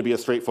that's going to be a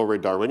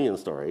straightforward Darwinian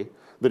story,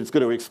 but it's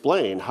going to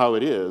explain how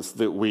it is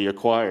that we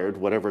acquired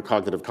whatever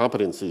cognitive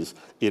competencies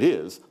it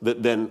is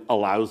that then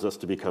allows us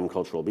to become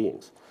cultural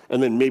beings.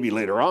 And then maybe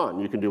later on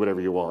you can do whatever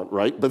you want,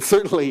 right? But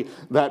certainly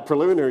that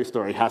preliminary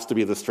story has to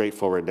be the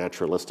straightforward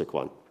naturalistic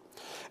one.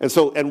 And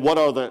so, and what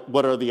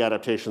are the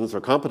adaptations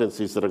or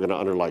competencies that are going to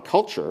underlie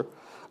culture?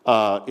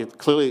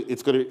 Clearly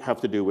it's going to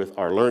have to do with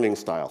our learning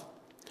style.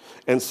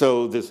 And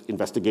so this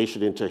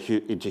investigation into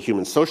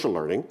human social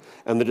learning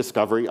and the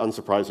discovery,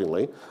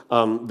 unsurprisingly,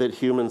 that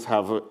humans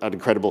have an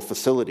incredible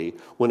facility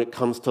when it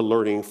comes to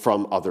learning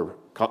from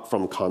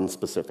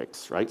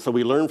conspecifics, right? So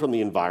we learn from the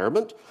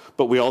environment,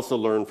 but we also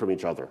learn from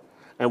each other.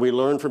 And we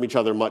learn from each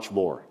other much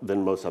more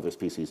than most other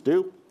species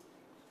do.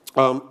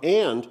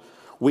 And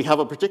we have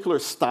a particular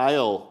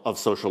style of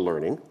social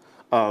learning,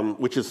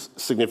 which is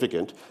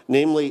significant,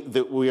 namely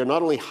that we are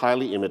not only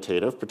highly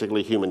imitative,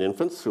 particularly human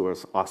infants, who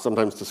are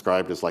sometimes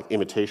described as like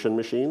imitation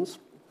machines,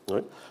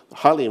 right?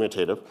 Highly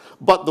imitative,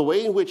 but the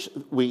way in which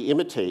we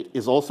imitate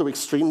is also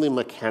extremely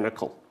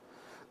mechanical.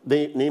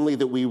 Namely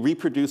that we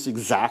reproduce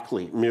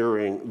exactly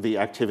mirroring the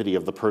activity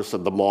of the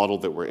person, the model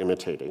that we're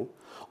imitating,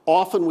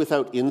 often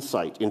without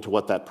insight into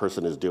what that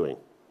person is doing.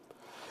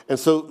 And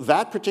so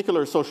that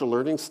particular social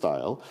learning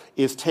style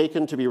is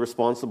taken to be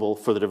responsible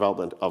for the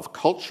development of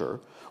culture,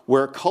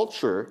 where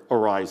culture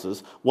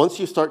arises once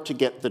you start to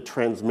get the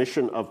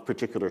transmission of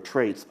particular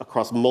traits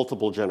across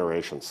multiple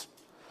generations.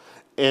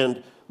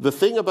 And The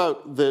thing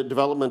about the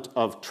development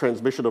of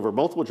transmission over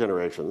multiple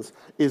generations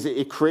is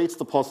it creates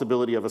the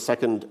possibility of a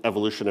second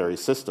evolutionary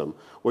system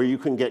where you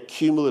can get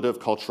cumulative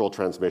cultural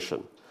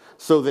transmission.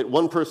 So that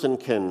one person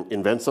can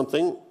invent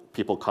something,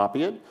 people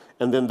copy it,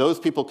 and then those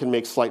people can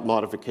make slight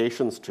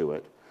modifications to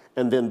it.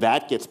 And then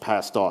that gets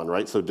passed on,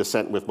 right? So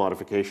descent with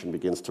modification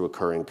begins to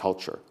occur in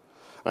culture.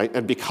 Right?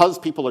 And because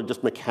people are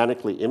just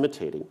mechanically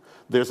imitating,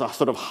 there's a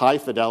sort of high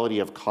fidelity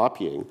of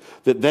copying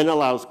that then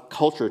allows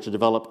culture to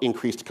develop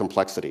increased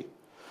complexity.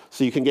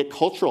 So you can get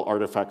cultural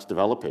artifacts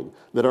developing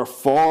that are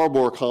far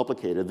more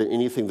complicated than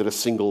anything that a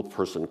single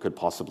person could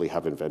possibly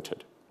have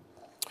invented.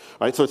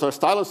 Right? So it's our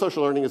style of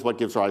social learning is what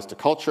gives rise to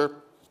culture.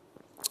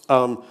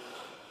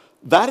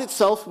 That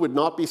itself would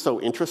not be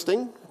so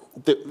interesting.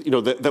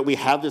 That we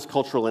have this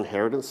cultural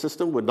inheritance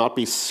system would not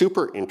be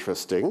super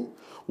interesting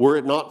were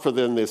it not for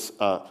then this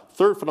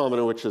third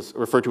phenomenon, which is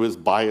referred to as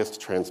biased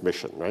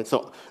transmission, right?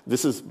 So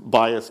this is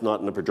bias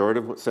not in a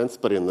pejorative sense,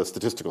 but in the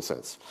statistical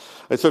sense.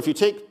 And so if you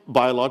take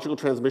biological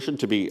transmission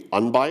to be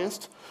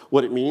unbiased,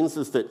 what it means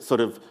is that sort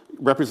of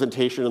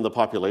representation in the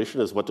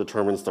population is what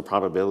determines the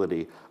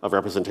probability of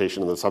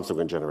representation in the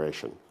subsequent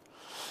generation.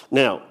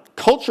 Now,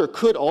 culture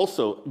could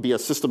also be a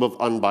system of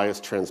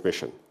unbiased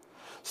transmission.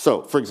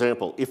 So, for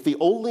example, if the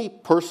only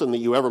person that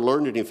you ever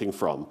learned anything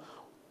from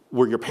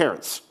were your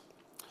parents,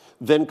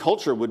 then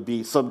culture would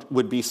be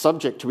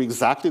subject to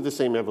exactly the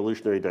same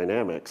evolutionary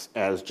dynamics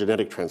as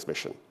genetic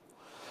transmission.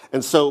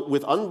 And so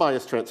with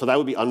unbiased, so that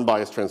would be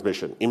unbiased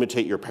transmission,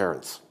 imitate your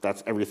parents.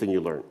 That's everything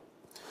you learn.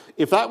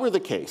 If that were the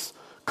case,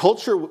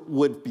 culture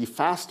would be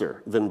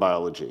faster than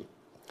biology,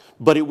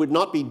 but it would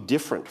not be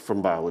different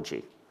from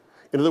biology.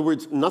 In other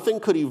words, nothing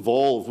could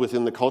evolve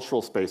within the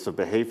cultural space of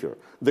behavior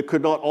that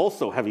could not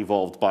also have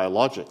evolved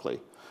biologically,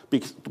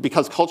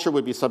 because culture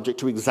would be subject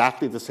to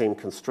exactly the same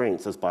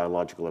constraints as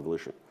biological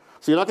evolution.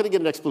 So you're not going to get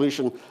an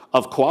explanation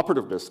of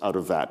cooperativeness out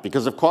of that,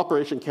 because if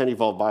cooperation can't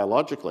evolve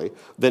biologically,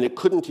 then it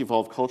couldn't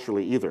evolve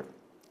culturally either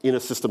in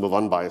a system of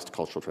unbiased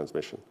cultural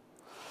transmission.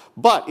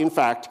 But in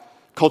fact,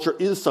 culture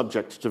is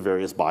subject to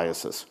various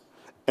biases.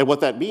 And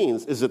what that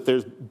means is that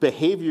there's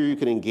behavior you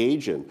can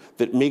engage in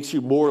that makes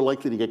you more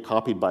likely to get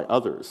copied by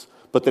others,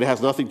 but that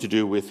has nothing to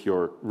do with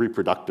your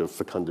reproductive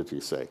fecundity,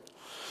 say.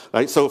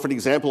 Right? So for an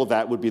example of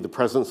that would be the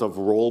presence of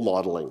role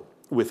modeling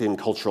within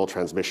cultural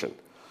transmission.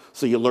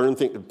 So you learn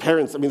things,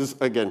 parents, I mean, this,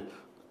 again,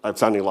 I'm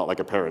sounding a lot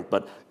like a parent,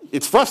 but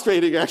it's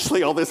frustrating,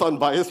 actually, all this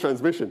unbiased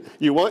transmission.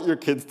 You want your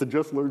kids to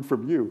just learn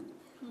from you.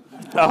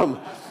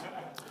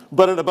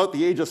 But at about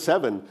the age of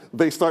 7,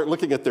 they start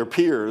looking at their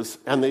peers,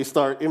 and they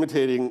start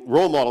imitating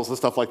role models and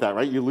stuff like that,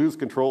 right? You lose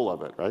control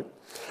of it, right?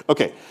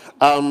 Okay.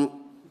 And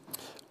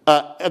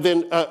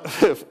then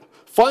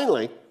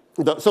finally,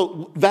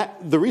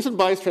 the reason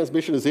biased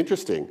transmission is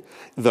interesting,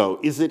 though,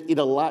 is that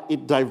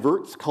it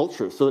diverts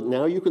culture so that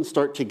now you can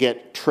start to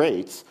get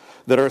traits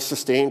that are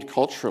sustained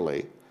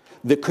culturally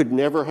that could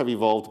never have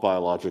evolved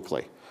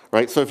biologically,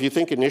 right? So if you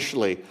think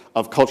initially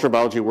of culture and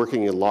biology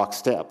working in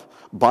lockstep,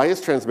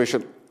 biased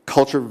transmission,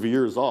 culture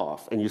veers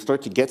off, and you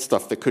start to get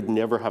stuff that could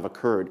never have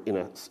occurred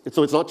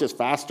so it's not just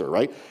faster,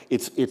 right?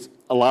 It's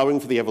allowing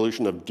for the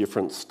evolution of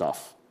different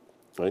stuff,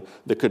 right,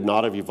 that could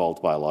not have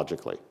evolved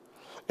biologically.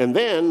 And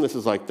then, this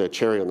is like the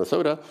cherry on the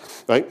soda,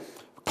 right?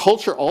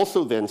 Culture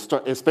also then,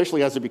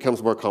 especially as it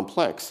becomes more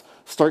complex,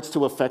 starts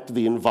to affect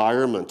the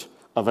environment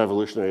of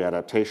evolutionary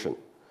adaptation.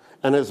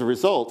 And as a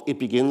result, it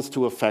begins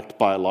to affect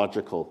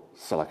biological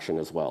selection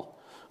as well,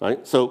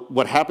 right? So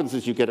what happens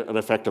is you get an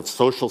effect of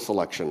social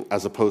selection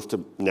as opposed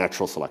to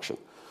natural selection.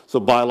 So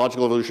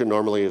biological evolution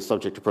normally is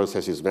subject to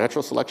processes of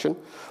natural selection.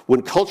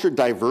 When culture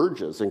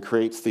diverges and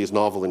creates these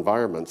novel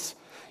environments,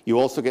 you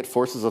also get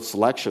forces of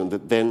selection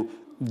that then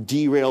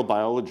derail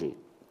biology,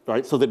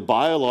 right? So that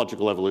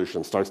biological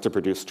evolution starts to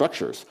produce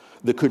structures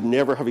that could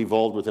never have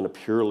evolved within a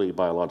purely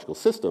biological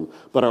system,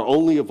 but are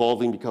only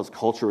evolving because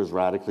culture has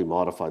radically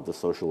modified the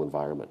social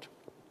environment.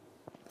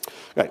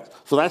 Right,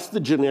 so that's the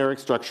generic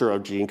structure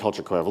of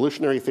gene-culture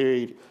coevolutionary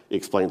theory. It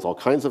explains all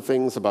kinds of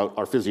things about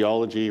our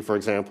physiology, for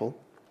example.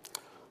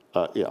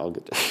 Yeah, I'll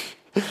get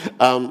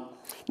to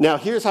now,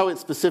 here's how it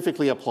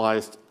specifically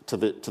applies to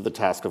the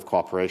task of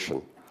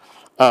cooperation.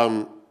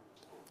 Oh,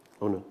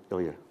 no. Oh,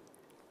 yeah.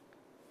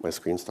 My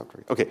screen stopped.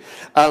 Okay.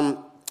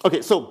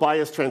 Okay, so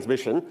bias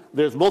transmission.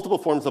 There's multiple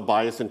forms of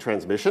bias in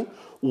transmission.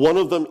 One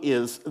of them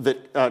is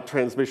that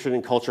transmission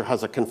in culture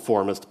has a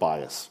conformist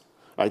bias.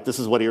 Right? This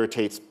is what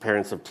irritates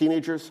parents of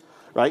teenagers,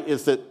 right?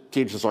 Is that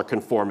teenagers are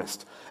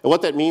conformist. And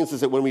what that means is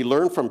that when we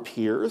learn from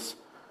peers,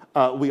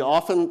 we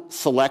often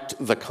select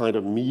the kind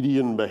of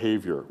median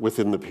behavior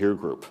within the peer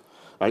group.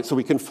 Right? So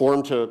we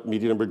conform to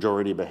median and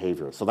majority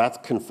behavior. So that's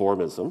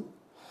conformism.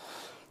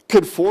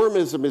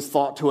 Conformism is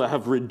thought to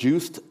have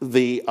reduced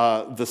the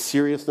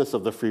seriousness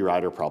of the free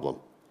rider problem,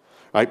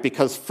 right?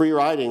 Because free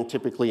riding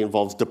typically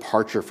involves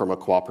departure from a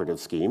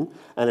cooperative scheme,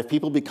 and if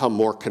people become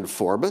more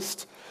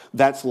conformist,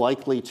 that's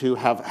likely to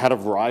have had a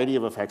variety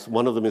of effects.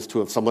 One of them is to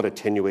have somewhat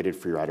attenuated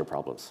free rider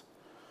problems.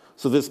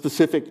 So there's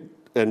specific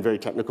and very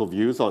technical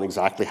views on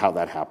exactly how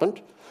that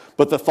happened,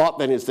 But the thought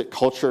then is that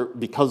culture,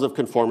 because of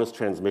conformist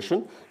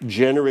transmission,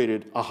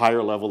 generated a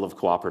higher level of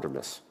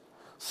cooperativeness.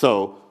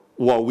 So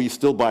while we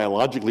still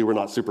biologically were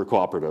not super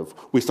cooperative,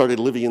 we started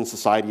living in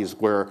societies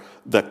where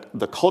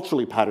the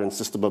culturally patterned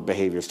system of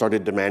behavior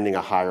started demanding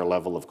a higher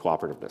level of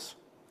cooperativeness.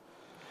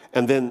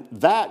 And then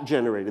that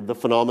generated the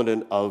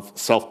phenomenon of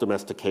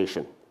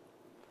self-domestication,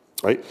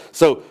 right?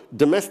 So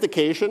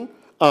domestication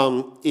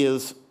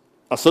is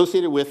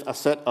associated with a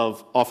set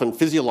of often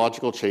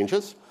physiological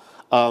changes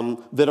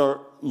that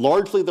are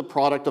largely the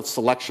product of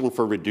selection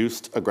for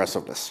reduced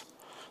aggressiveness.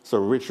 So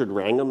Richard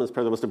Wrangham is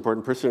probably the most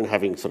important person in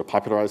having sort of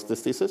popularized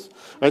this thesis.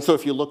 Right? So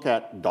if you look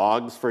at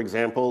dogs, for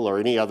example, or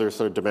any other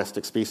sort of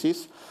domestic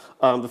species,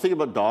 the thing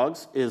about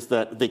dogs is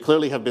that they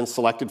clearly have been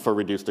selected for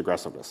reduced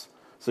aggressiveness.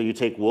 So you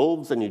take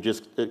wolves and you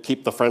just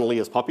keep the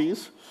friendliest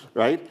puppies,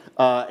 right?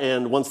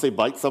 And once they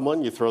bite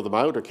someone, you throw them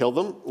out or kill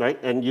them, right?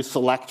 And you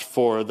select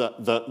for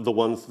the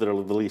ones that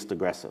are the least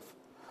aggressive.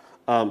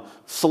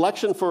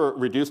 Selection for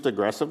reduced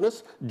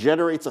aggressiveness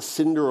generates a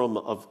syndrome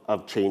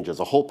of changes,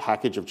 a whole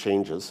package of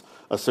changes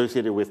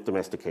associated with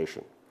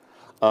domestication.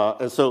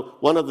 And so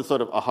one of the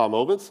sort of aha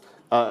moments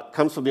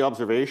comes from the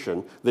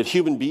observation that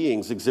human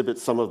beings exhibit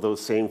some of those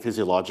same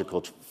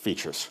physiological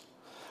features.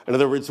 In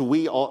other words, you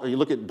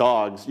look at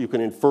dogs, you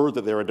can infer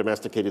that they're a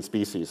domesticated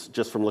species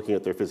just from looking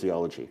at their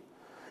physiology.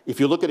 If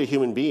you look at a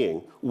human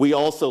being, we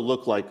also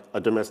look like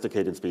a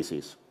domesticated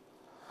species.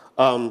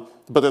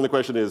 But then the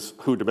question is,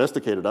 who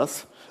domesticated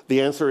us? The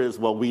answer is,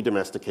 well, we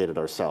domesticated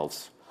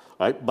ourselves,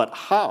 right? But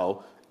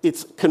how?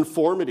 It's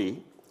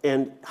conformity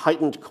and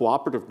heightened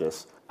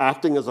cooperativeness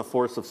acting as a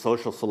force of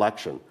social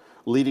selection,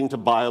 leading to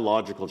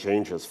biological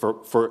changes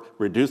for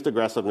reduced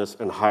aggressiveness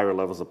and higher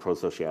levels of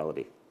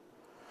prosociality.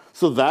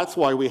 So that's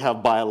why we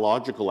have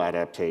biological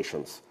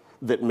adaptations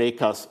that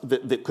make us,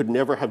 that could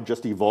never have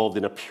just evolved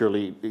in a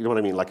purely, you know what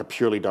I mean, like a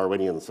purely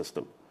Darwinian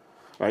system,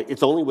 right?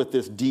 It's only with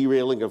this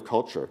derailing of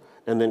culture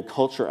and then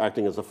culture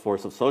acting as a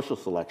force of social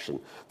selection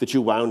that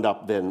you wound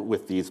up then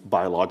with these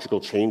biological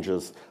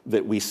changes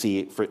that we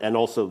see and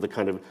also the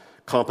kind of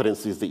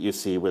competencies that you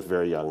see with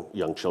very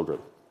young children.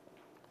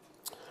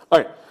 All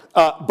right,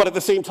 but at the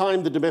same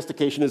time, the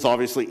domestication is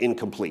obviously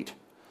incomplete.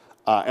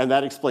 And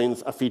that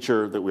explains a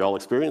feature that we all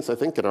experience, I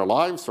think, in our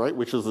lives, right?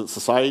 Which is that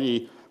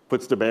society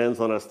puts demands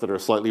on us that are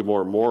slightly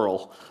more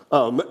moral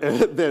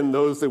than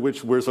those in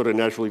which we're sort of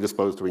naturally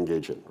disposed to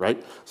engage in,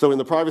 right? So in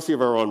the privacy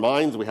of our own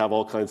minds, we have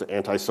all kinds of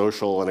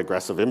antisocial and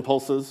aggressive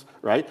impulses,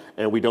 right?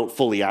 And we don't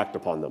fully act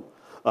upon them.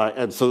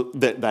 And so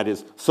that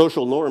is,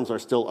 social norms are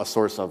still a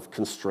source of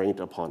constraint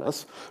upon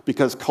us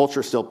because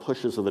culture still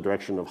pushes in the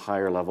direction of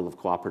higher level of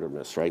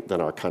cooperativeness, right,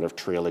 than our kind of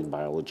trailing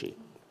biology.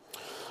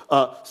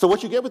 So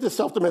what you get with this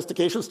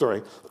self-domestication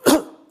story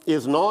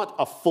is not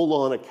a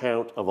full-on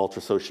account of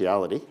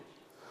ultrasociality.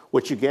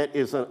 What you get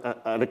is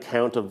an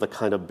account of the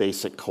kind of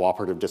basic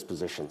cooperative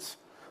dispositions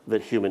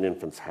that human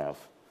infants have.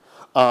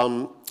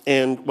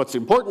 And what's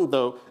important,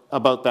 though,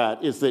 about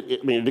that is that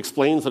it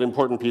explains an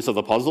important piece of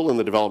the puzzle in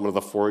the development of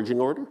the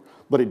foraging order,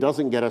 but it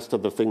doesn't get us to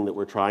the thing that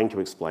we're trying to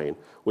explain,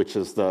 which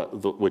is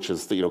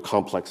the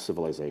complex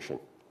civilization.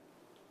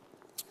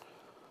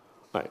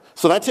 All right.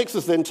 So that takes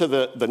us then to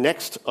the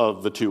next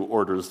of the two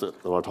orders that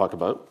I want to talk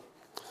about.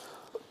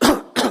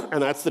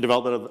 And that's the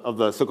development of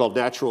the so-called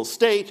natural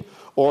state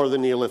or the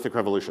Neolithic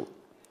Revolution.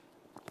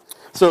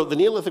 So the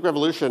Neolithic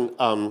Revolution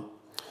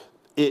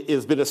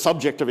has been a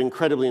subject of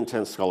incredibly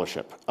intense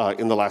scholarship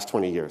in the last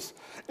 20 years.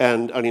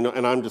 And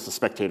I'm just a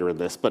spectator in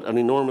this, but an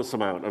enormous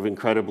amount of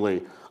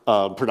incredibly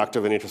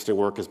productive and interesting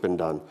work has been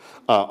done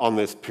on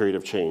this period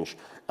of change.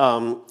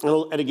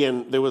 And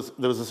again, there was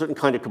a certain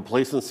kind of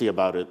complacency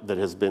about it that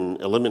has been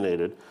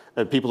eliminated,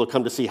 and people have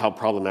come to see how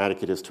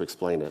problematic it is to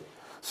explain it.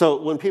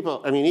 So when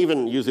people,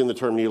 even using the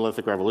term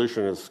Neolithic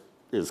Revolution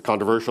is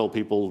controversial.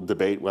 People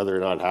debate whether or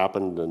not it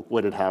happened and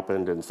when it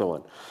happened and so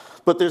on.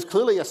 But there's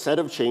clearly a set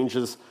of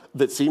changes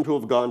that seem to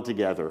have gone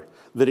together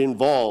that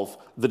involve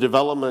the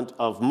development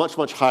of much,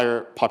 much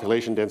higher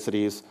population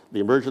densities, the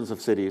emergence of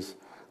cities,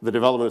 the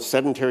development of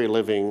sedentary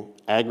living,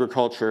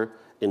 agriculture,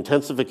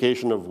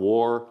 intensification of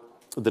war,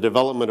 the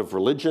development of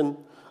religion,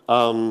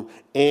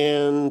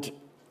 and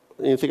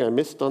anything I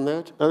missed on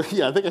that?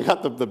 Yeah, I think I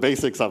got the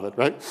basics of it,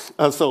 right?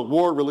 So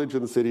war,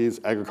 religion, cities,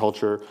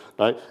 agriculture,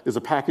 right, is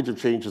a package of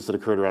changes that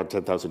occurred around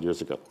 10,000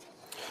 years ago.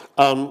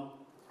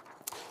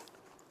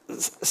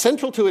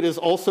 Central to it is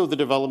also the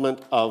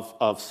development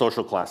of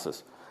social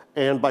classes.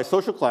 And by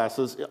social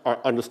classes are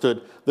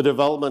understood the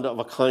development of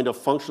a kind of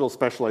functional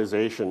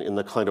specialization in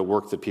the kind of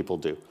work that people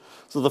do.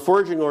 So the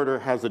foraging order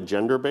has a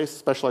gender-based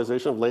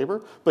specialization of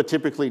labor, but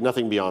typically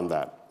nothing beyond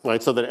that,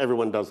 right? So that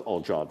everyone does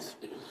all jobs.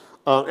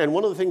 And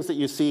one of the things that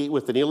you see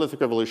with the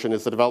Neolithic Revolution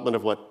is the development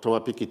of what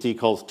Thomas Piketty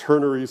calls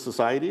ternary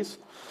societies.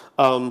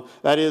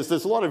 That is,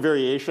 there's a lot of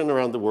variation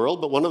around the world,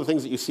 but one of the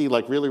things that you see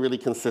like really, really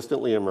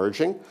consistently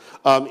emerging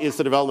is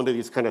the development of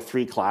these kind of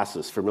three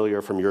classes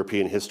familiar from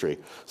European history.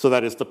 So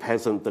that is the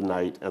peasant, the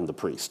knight, and the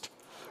priest.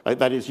 Right?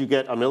 That is, you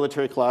get a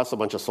military class, a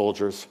bunch of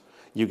soldiers,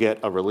 you get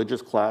a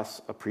religious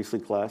class, a priestly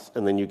class,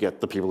 and then you get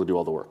the people who do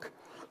all the work.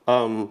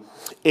 So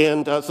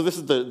this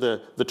is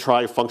the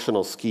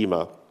tri-functional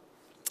schema.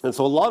 And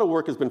so a lot of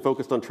work has been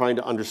focused on trying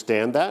to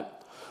understand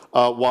that,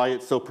 why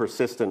it's so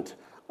persistent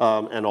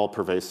and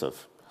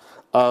all-pervasive.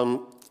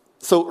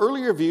 So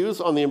earlier views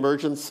on the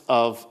emergence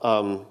of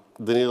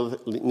the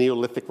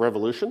Neolithic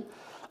Revolution,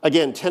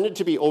 again, tended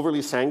to be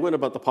overly sanguine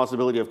about the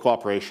possibility of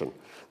cooperation.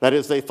 That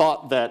is, they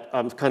thought that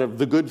kind of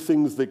the good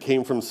things that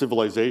came from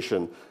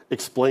civilization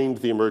explained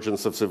the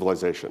emergence of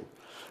civilization.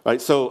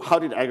 Right? So how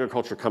did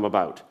agriculture come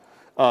about?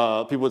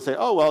 People would say,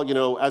 oh, well, you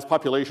know, as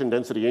population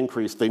density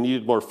increased, they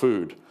needed more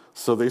food,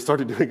 so they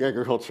started doing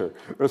agriculture,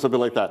 or something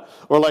like that.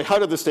 Or like, how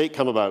did the state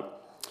come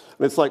about?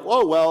 And it's like,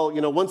 oh, well,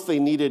 you know, once they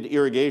needed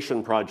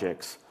irrigation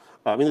projects.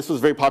 I mean, this was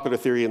a very popular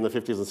theory in the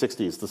 50s and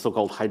 60s, the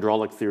so-called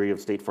hydraulic theory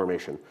of state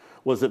formation,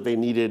 was that they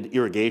needed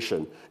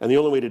irrigation. And the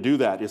only way to do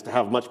that is to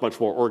have much, much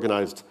more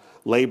organized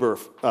labor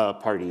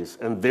parties,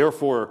 and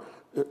therefore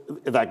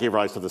that gave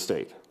rise to the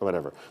state, or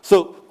whatever.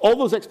 So all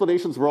those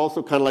explanations were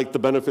also kind of like the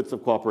benefits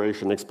of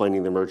cooperation,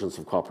 explaining the emergence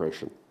of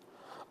cooperation.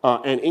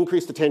 And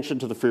increased attention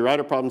to the free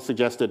rider problem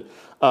suggested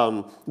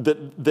that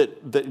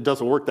it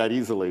doesn't work that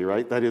easily,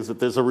 right? That is, that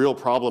there's a real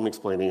problem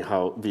explaining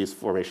how these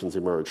formations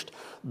emerged.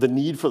 The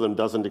need for them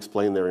doesn't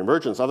explain their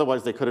emergence.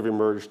 Otherwise, they could have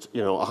emerged,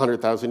 you know,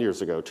 100,000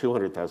 years ago,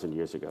 200,000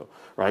 years ago,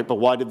 right? But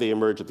why did they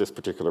emerge at this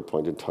particular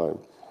point in time?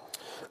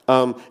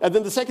 And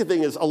then the second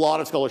thing is a lot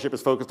of scholarship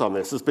is focused on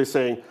this, is by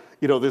saying,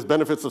 you know, this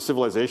benefits of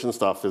civilization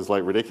stuff is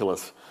like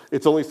ridiculous.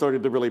 It's only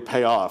started to really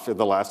pay off in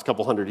the last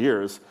couple hundred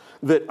years.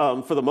 That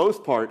for the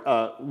most part,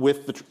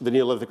 with the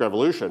Neolithic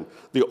Revolution,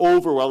 the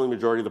overwhelming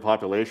majority of the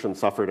population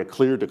suffered a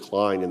clear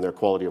decline in their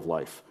quality of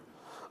life.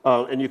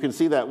 And you can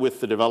see that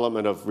with the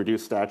development of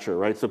reduced stature,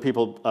 right? So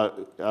people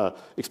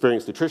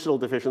experience nutritional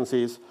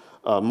deficiencies,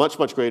 much,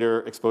 much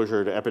greater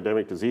exposure to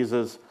epidemic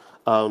diseases,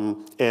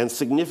 and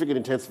significant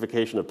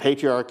intensification of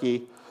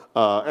patriarchy,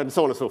 and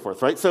so on and so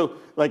forth, right? So,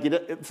 like,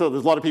 so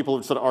there's a lot of people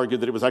who sort of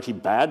argued that it was actually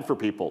bad for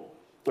people,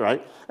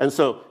 right? And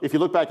so if you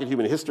look back at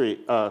human history,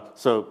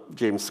 so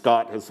James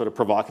Scott has sort of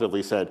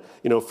provocatively said,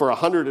 you know, for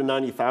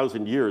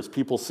 190,000 years,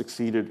 people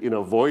succeeded in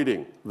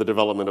avoiding the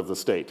development of the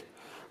state,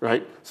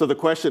 right? So the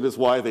question is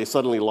why they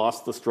suddenly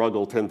lost the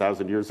struggle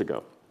 10,000 years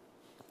ago,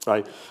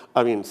 right?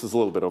 I mean, this is a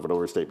little bit of an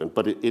overstatement,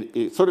 but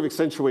it sort of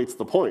accentuates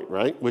the point,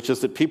 right? Which is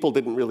that people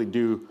didn't really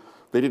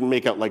they didn't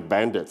make out like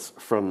bandits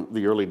from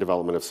the early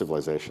development of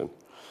civilization.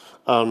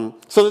 So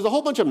there's a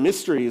whole bunch of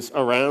mysteries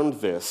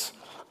around this.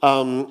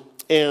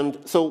 And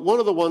so one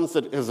of the ones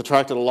that has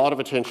attracted a lot of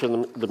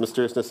attention, the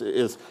mysteriousness,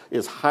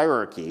 is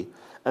hierarchy.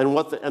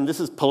 And this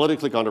is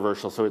politically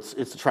controversial, so it's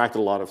attracted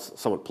a lot of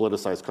somewhat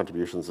politicized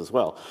contributions as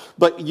well.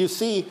 But you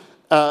see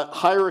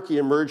hierarchy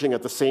emerging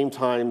at the same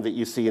time that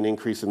you see an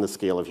increase in the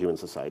scale of human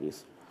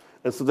societies.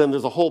 And so then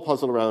there's a whole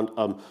puzzle around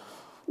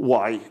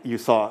why you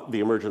saw the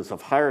emergence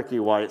of hierarchy,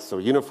 why it's so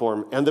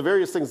uniform, and the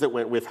various things that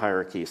went with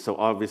hierarchy. So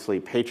obviously,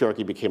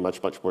 patriarchy became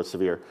much, much more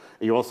severe.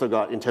 You also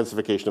got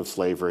intensification of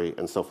slavery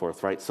and so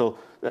forth, right? So,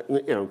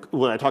 you know,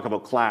 when I talk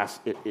about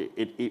class,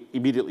 it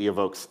immediately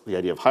evokes the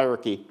idea of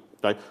hierarchy,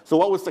 right? So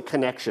what was the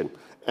connection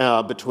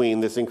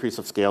between this increase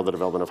of scale, the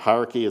development of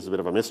hierarchy is a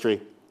bit of a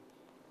mystery.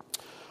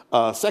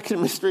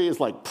 Second mystery is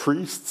like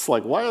priests.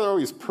 Like, why are there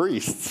always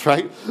priests,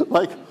 right?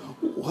 Like,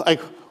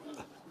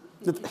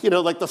 you know,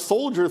 like the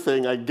soldier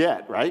thing I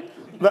get, right?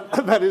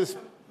 That is,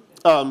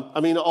 I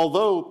mean,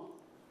 although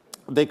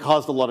they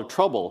caused a lot of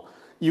trouble,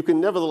 you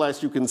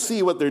can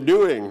see what they're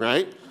doing,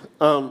 right?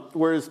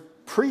 Whereas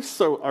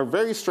priests are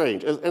very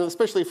strange, and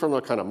especially from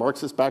a kind of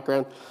Marxist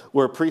background,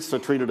 where priests are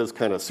treated as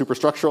kind of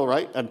superstructural,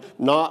 right? And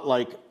not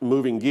like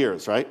moving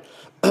gears, right?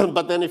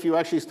 But then if you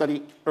actually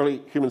study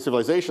early human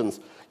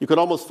civilizations, you could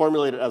almost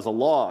formulate it as a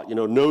law, you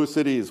know, no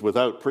cities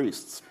without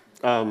priests.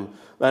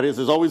 That is,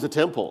 there's always a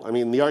temple. I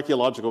mean, the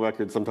archaeological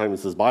record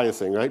sometimes is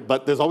biasing, right?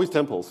 But there's always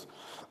temples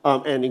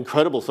and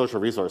incredible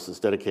social resources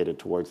dedicated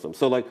towards them.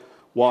 So, like,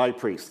 why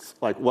priests?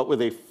 Like, what were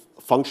they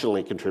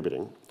functionally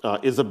contributing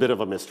is a bit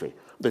of a mystery.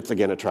 That's,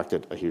 again,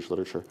 attracted a huge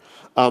literature.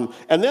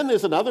 And then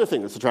there's another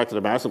thing that's attracted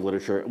a massive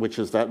literature, which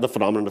is the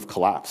phenomenon of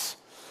collapse,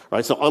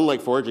 right? So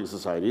unlike foraging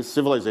societies,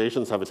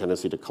 civilizations have a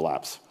tendency to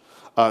collapse.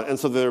 And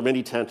so there are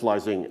many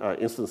tantalizing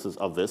instances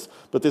of this,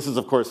 but this is,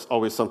 of course,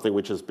 always something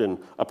which has been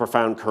a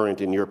profound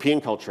current in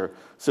European culture,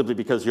 simply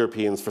because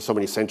Europeans for so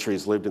many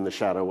centuries lived in the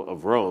shadow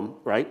of Rome,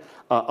 right?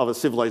 Of a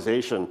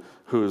civilization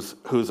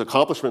whose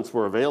accomplishments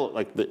were available,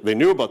 like they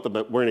knew about them,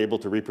 but weren't able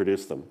to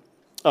reproduce them.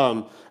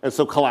 And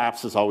so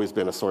collapse has always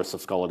been a source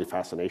of scholarly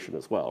fascination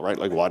as well, right?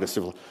 Like, why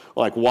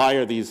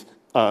are these?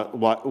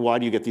 Why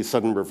do you get these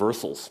sudden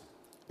reversals?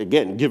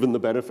 Again, given the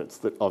benefits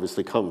that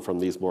obviously come from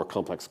these more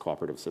complex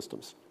cooperative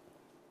systems.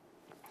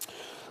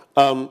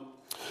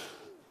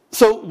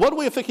 So one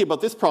way of thinking about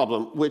this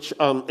problem, which,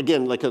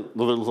 again, like a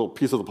little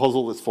piece of the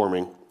puzzle that's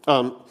forming,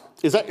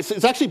 is that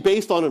it's actually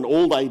based on an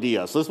old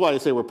idea. So this is why I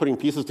say we're putting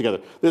pieces together.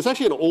 There's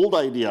actually an old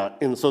idea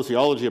in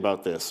sociology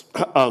about this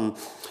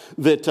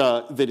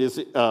that is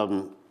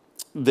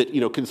that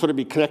can sort of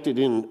be connected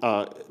in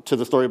to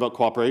the story about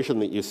cooperation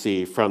that you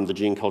see from the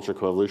gene culture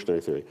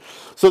coevolutionary theory.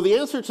 So the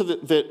answer to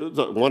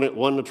the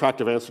one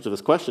attractive answer to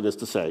this question is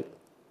to say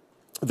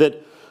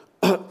that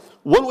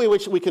one way in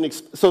which we can,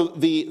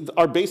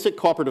 our basic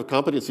cooperative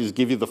competencies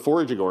give you the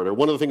foraging order.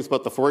 One of the things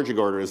about the foraging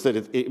order is that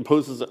it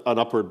imposes an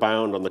upward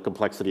bound on the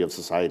complexity of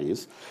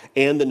societies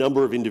and the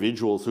number of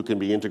individuals who can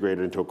be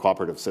integrated into a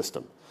cooperative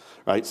system,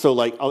 right? So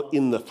like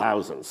in the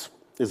thousands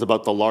is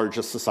about the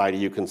largest society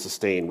you can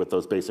sustain with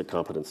those basic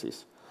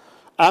competencies.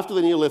 After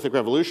the Neolithic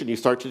Revolution, you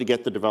start to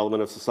get the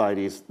development of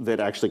societies that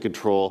actually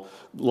control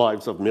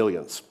lives of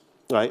millions.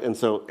 Right? And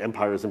so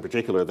empires in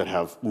particular that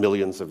have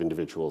millions of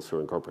individuals who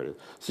are incorporated.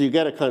 So you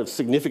get a kind of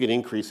significant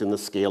increase in the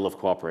scale of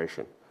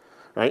cooperation.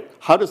 Right?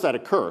 How does that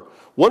occur?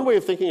 One way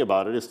of thinking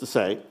about it is to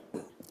say,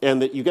 and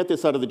that you get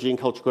this out of the gene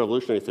culture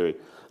coevolutionary theory,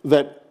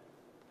 that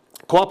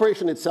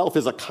cooperation itself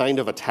is a kind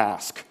of a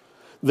task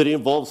that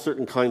involves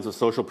certain kinds of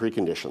social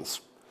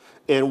preconditions.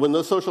 And when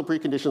those social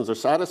preconditions are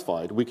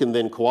satisfied, we can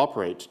then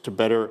cooperate to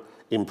better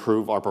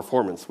improve our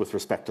performance with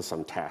respect to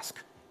some task.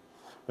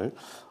 Right?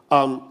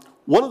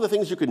 One of the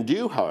things you can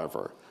do,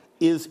 however,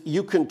 is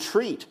you can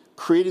treat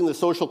creating the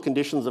social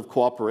conditions of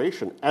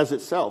cooperation as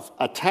itself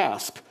a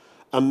task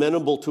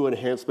amenable to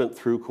enhancement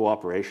through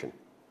cooperation.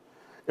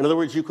 In other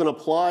words, you can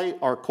apply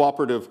our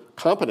cooperative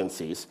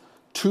competencies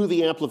to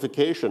the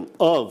amplification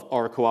of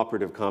our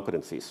cooperative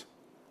competencies.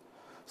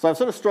 So I've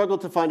sort of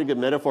struggled to find a good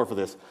metaphor for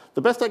this.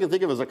 The best I can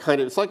think of is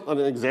it's like an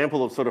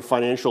example of sort of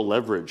financial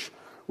leverage,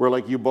 where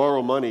like you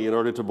borrow money in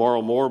order to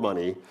borrow more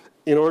money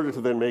in order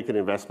to then make an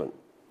investment.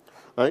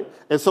 Right?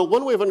 And so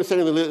one way of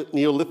understanding the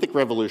Neolithic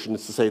Revolution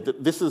is to say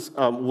that this is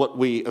what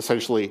we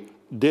essentially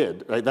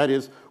did. Right? That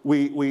is,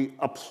 we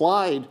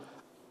applied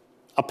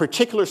a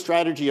particular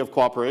strategy of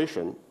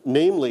cooperation,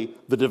 namely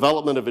the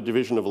development of a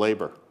division of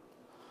labor,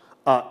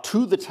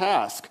 to the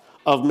task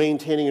of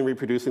maintaining and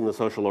reproducing the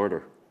social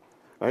order.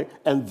 Right?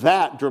 And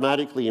that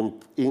dramatically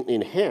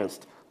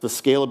enhanced the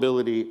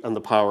scalability and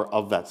the power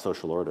of that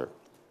social order.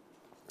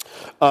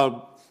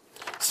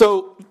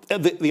 So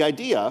the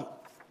idea.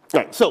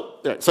 Right,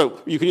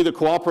 so you can either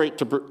cooperate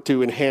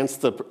to enhance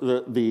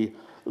the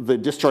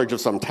discharge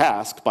of some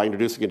task by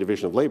introducing a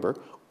division of labor,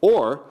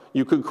 or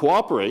you could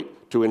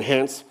cooperate to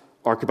enhance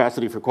our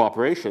capacity for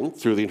cooperation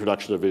through the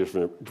introduction of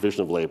a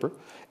division of labor,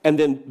 and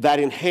then that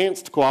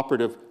enhanced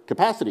cooperative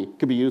capacity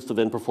could be used to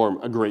then perform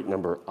a great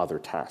number of other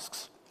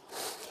tasks.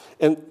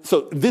 And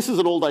so this is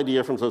an old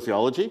idea from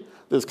sociology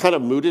that's kind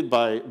of mooted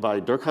by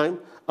Durkheim,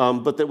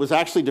 but that was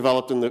actually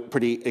developed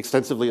pretty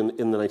extensively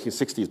in the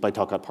 1960s by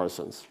Talcott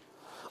Parsons.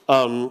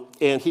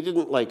 And he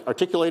didn't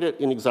articulate it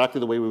in exactly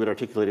the way we would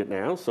articulate it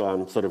now, so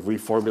I'm sort of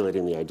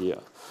reformulating the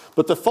idea.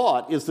 But the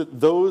thought is that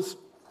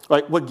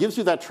what gives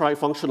you that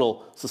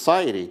trifunctional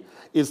society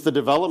is the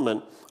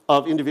development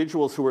of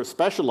individuals who are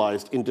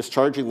specialized in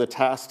discharging the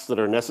tasks that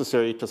are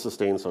necessary to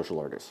sustain social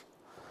orders.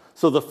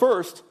 So the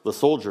first, the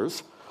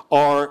soldiers,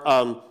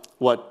 are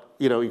what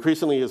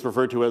increasingly is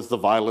referred to as the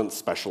violence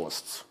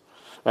specialists.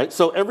 Right?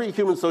 So every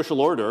human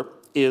social order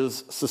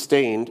is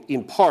sustained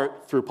in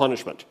part through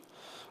punishment.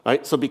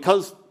 Right? So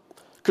because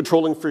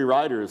controlling free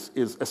riders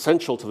is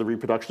essential to the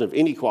reproduction of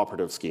any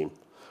cooperative scheme,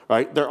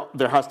 right,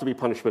 there has to be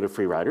punishment of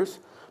free riders.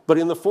 But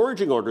in the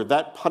foraging order,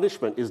 that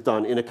punishment is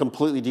done in a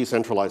completely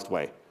decentralized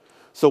way.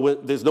 So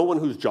there's no one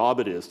whose job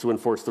it is to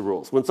enforce the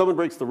rules. When someone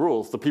breaks the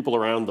rules, the people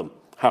around them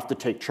have to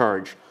take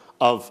charge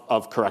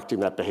of correcting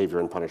that behavior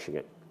and punishing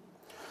it.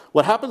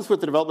 What happens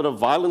with the development of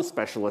violence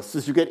specialists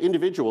is you get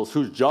individuals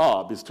whose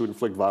job is to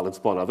inflict violence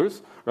upon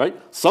others, right?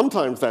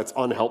 Sometimes that's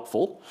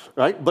unhelpful,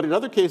 right? But in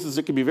other cases,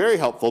 it can be very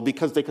helpful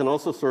because they can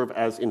also serve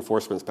as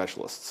enforcement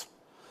specialists.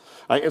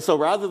 Right? And so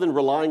rather than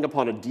relying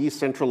upon a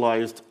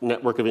decentralized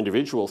network of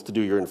individuals to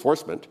do your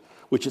enforcement,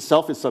 which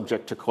itself is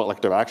subject to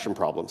collective action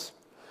problems,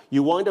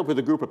 you wind up with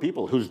a group of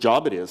people whose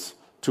job it is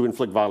to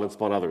inflict violence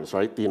upon others,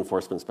 right? The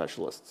enforcement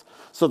specialists.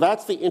 So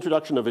that's the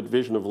introduction of a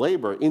division of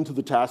labor into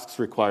the tasks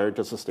required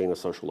to sustain a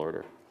social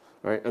order,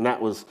 right? And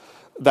that's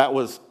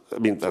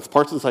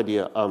Parsons'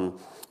 idea,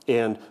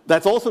 and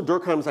that's also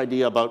Durkheim's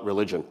idea about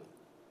religion.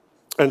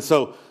 And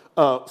so,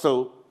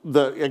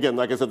 again,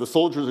 like I said, the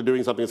soldiers are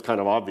doing something that's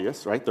kind of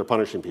obvious, right? They're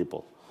punishing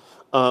people.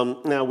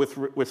 Now, with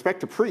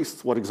respect to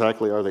priests, what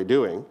exactly are they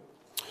doing?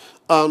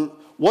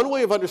 One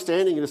way of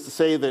understanding it is to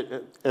say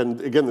that,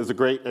 and again, there's a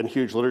great and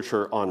huge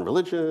literature on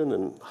religion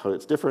and how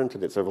it's different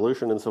and its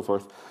evolution and so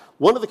forth.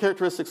 One of the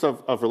characteristics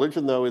of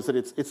religion, though, is that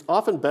it's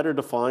often better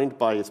defined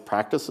by its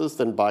practices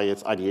than by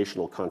its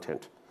ideational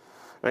content.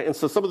 Right? And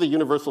so some of the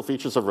universal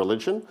features of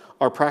religion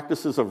are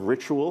practices of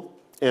ritual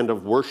and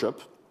of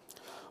worship,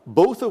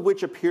 both of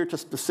which appear to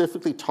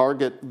specifically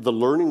target the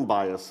learning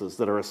biases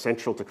that are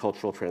essential to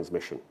cultural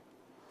transmission.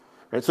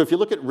 Right? So if you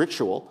look at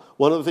ritual,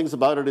 one of the things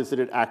about it is that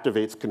it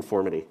activates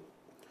conformity.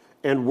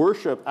 And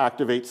worship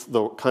activates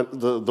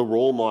the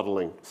role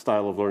modeling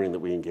style of learning that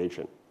we engage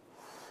in.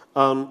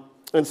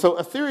 And so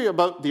a theory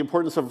about the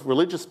importance of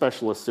religious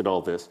specialists in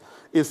all this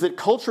is that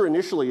culture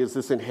initially is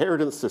this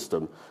inheritance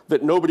system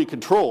that nobody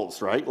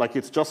controls, right? Like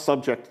it's just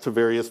subject to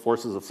various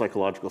forces of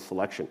psychological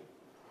selection.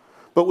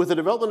 But with the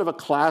development of a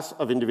class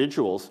of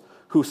individuals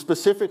who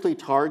specifically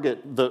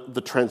target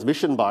the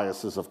transmission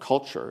biases of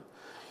culture,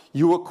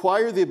 you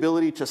acquire the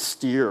ability to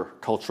steer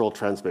cultural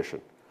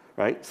transmission,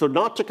 right? So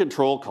not to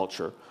control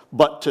culture,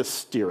 but to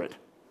steer it,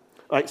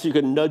 right? So you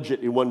can nudge it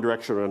in one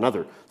direction or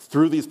another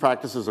through these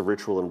practices of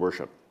ritual and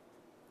worship.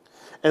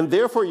 And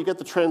therefore, you get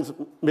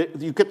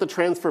the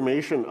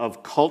transformation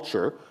of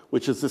culture,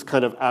 which is this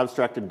kind of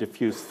abstract and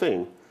diffuse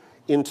thing,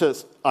 into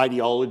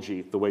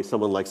ideology, the way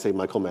someone like, say,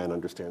 Michael Mann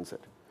understands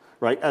it,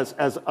 right? As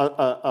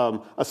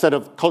a set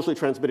of culturally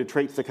transmitted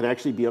traits that can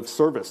actually be of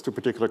service to a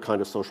particular kind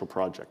of social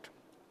project.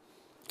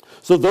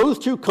 So those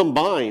two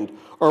combined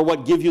are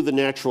what give you the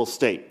natural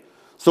state.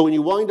 So when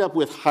you wind up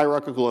with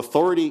hierarchical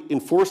authority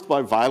enforced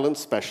by violence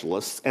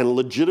specialists and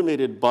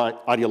legitimated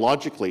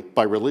ideologically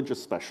by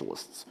religious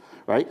specialists,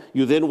 right?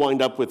 You then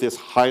wind up with this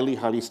highly,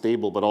 highly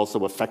stable but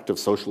also effective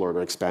social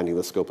order expanding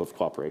the scope of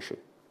cooperation.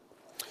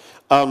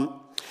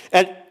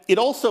 And it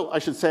also, I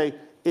should say,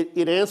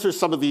 it answers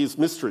some of these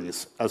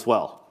mysteries as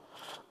well.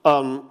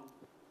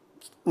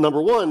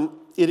 Number one,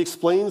 it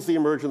explains the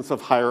emergence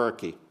of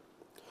hierarchy.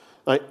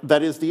 Right?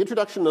 That is, the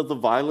introduction of the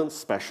violence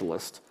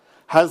specialist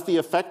has the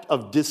effect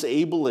of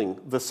disabling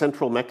the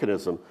central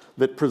mechanism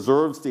that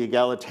preserves the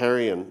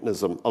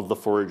egalitarianism of the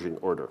foraging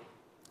order.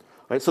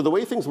 Right? So the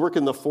way things work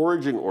in the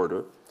foraging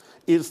order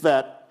is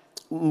that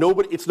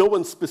it's no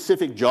one's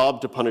specific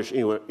job to punish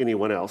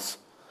anyone else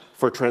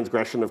for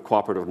transgression of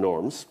cooperative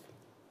norms.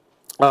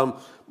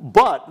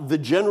 But the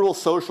general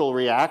social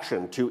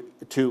reaction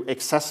to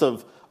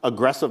excessive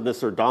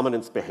aggressiveness or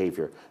dominance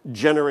behavior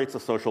generates a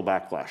social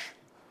backlash.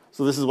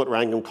 So this is what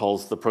Wrangham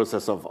calls the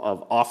process of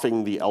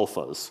offing the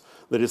alphas,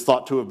 that is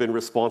thought to have been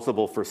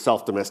responsible for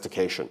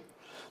self-domestication.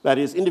 That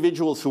is,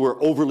 individuals who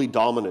are overly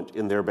dominant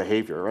in their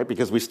behavior, right?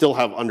 Because we still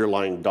have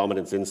underlying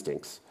dominance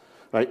instincts,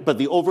 right? But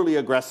the overly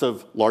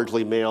aggressive,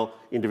 largely male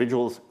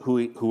individuals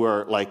who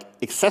are like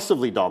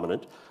excessively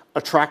dominant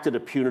attracted a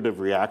punitive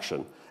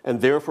reaction. And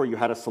therefore, you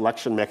had a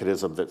selection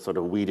mechanism that sort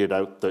of weeded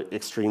out the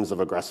extremes of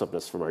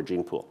aggressiveness from our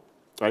gene pool.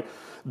 Right?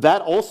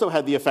 That also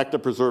had the effect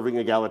of preserving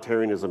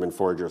egalitarianism in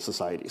forager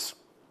societies.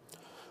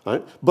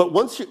 Right? But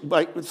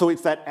so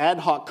it's that ad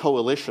hoc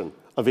coalition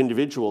of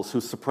individuals who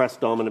suppress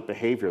dominant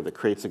behavior that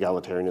creates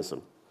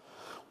egalitarianism.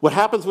 What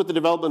happens with the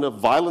development of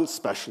violence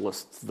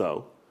specialists,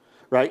 though,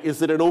 right, is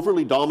that an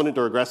overly dominant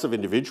or aggressive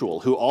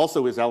individual who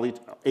also is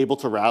able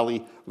to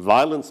rally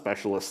violence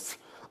specialists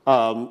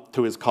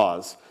to his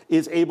cause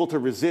is able to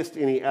resist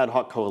any ad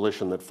hoc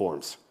coalition that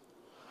forms.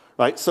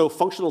 Right? So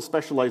functional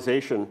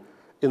specialization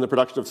in the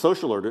production of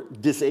social order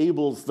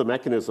disables the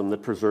mechanism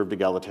that preserved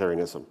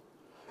egalitarianism.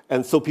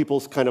 And so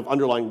people's kind of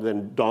underlying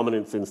then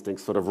dominance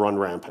instincts sort of run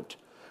rampant,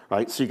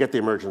 right? So you get the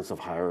emergence of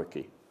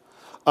hierarchy.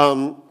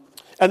 And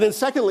then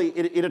secondly,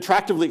 it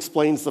attractively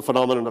explains the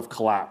phenomenon of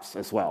collapse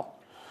as well,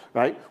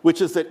 right?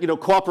 Which is that,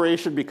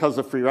 cooperation because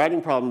of free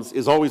riding problems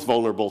is always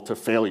vulnerable to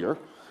failure,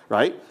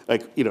 right?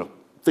 Like,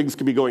 things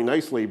can be going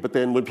nicely, but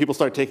then when people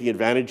start taking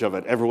advantage of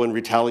it, everyone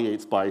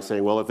retaliates by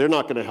saying, well, if they're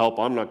not going to help,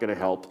 I'm not going to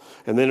help,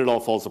 and then it all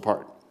falls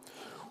apart.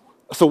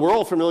 So we're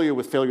all familiar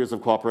with failures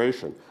of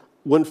cooperation.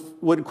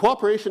 When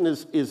cooperation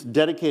is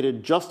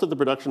dedicated just to the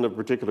production of a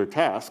particular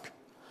task,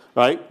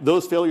 right,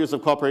 those failures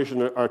of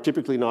cooperation are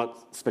typically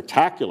not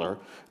spectacular.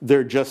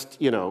 They're just,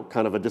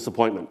 kind of a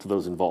disappointment to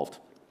those involved.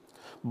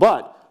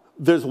 But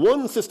there's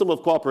one system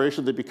of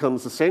cooperation that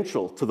becomes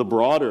essential to the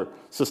broader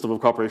system of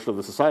cooperation of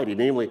the society,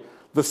 namely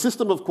the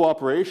system of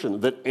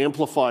cooperation that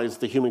amplifies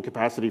the human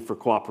capacity for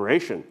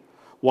cooperation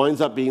winds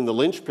up being the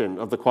linchpin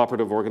of the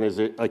cooperative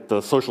organization, like the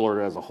social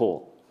order as a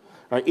whole.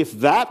 Right? If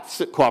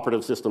that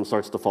cooperative system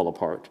starts to fall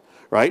apart,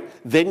 right,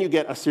 then you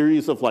get a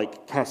series of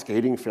like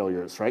cascading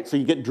failures, right? So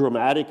you get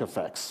dramatic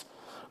effects,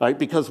 right?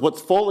 Because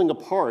what's falling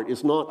apart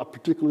is not a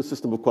particular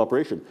system of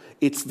cooperation.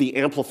 It's the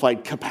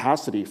amplified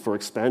capacity for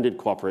expanded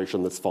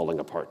cooperation that's falling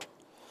apart.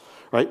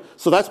 Right?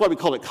 So that's why we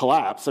call it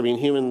collapse. I mean,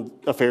 human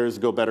affairs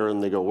go better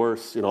and they go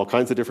worse in all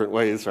kinds of different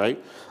ways, right?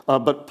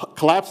 But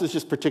collapse is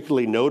just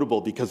particularly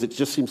notable because it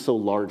just seems so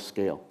large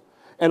scale.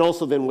 And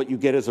also then what you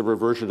get is a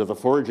reversion to the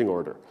foraging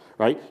order,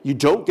 right? You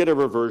don't get a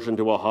reversion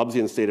to a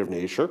Hobbesian state of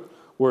nature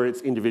where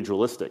it's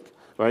individualistic,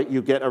 right?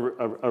 You get a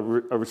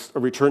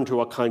return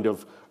to a kind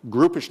of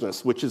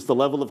groupishness, which is the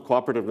level of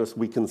cooperativeness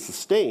we can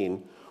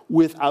sustain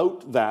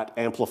without that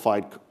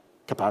amplified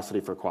capacity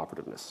for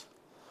cooperativeness.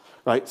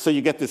 Right? So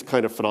you get this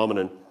kind of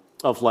phenomenon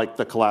of like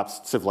the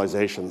collapsed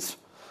civilizations.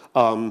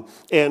 So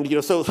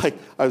like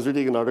I was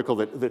reading an article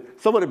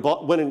that someone had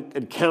went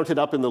and counted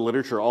up in the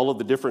literature all of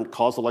the different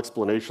causal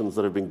explanations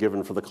that have been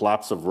given for the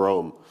collapse of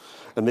Rome.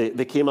 And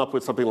they came up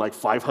with something like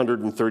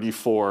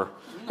 534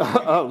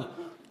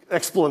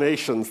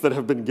 explanations that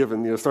have been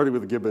given, starting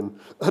with Gibbon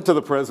to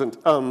the present.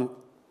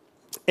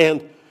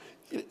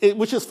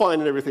 Which is fine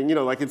and everything,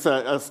 like it's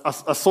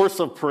a source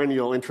of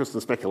perennial interest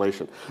and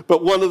speculation.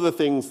 But one of the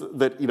things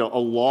that, a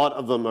lot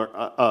of them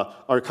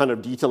are kind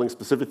of detailing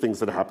specific things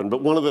that happen.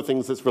 But one of the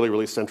things that's really,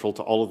 really central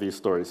to all of these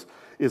stories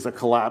is a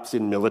collapse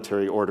in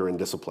military order and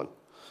discipline,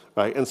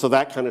 right? And so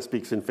that kind of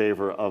speaks in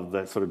favor of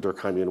the sort of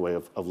Durkheimian way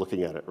of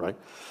looking at it, right?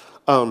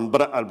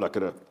 But I'm not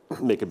going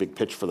to make a big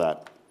pitch for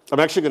that. I'm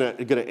actually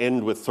going to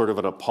end with sort of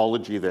an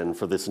apology then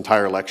for this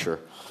entire lecture,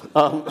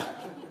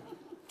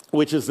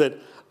 which is that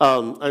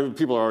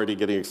people are already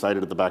getting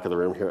excited at the back of the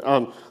room here.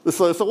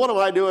 So what am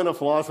I doing, a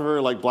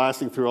philosopher, like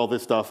blasting through all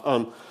this stuff?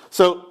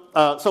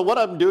 So what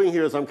I'm doing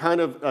here is I'm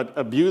kind of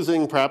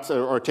abusing perhaps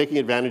or taking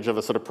advantage of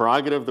a sort of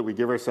prerogative that we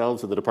give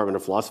ourselves in the Department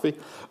of Philosophy.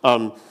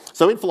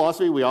 So in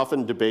philosophy, we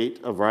often debate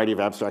a variety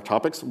of abstract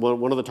topics.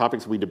 One of the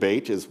topics we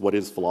debate is what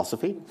is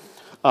philosophy?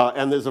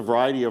 And there's a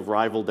variety of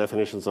rival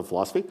definitions of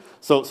philosophy.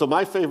 So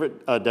my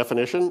favorite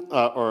definition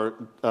or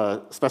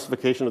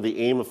specification of the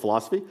aim of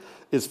philosophy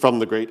is from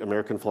the great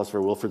American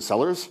philosopher Wilfrid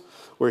Sellars,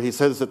 where he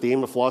says that the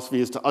aim of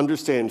philosophy is to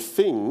understand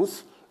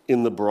things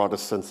in the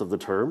broadest sense of the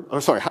term, or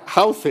sorry,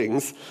 how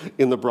things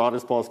in the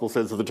broadest possible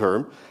sense of the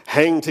term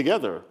hang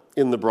together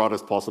in the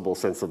broadest possible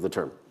sense of the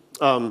term.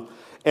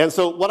 And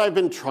so what I've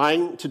been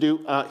trying to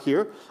do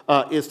here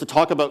is to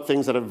talk about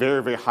things at a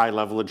very, very high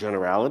level of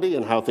generality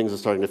and how things are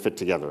starting to fit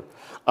together.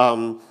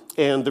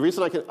 And the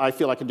reason I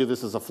feel I can do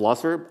this as a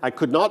philosopher, I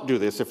could not do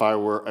this if I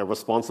were a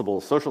responsible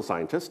social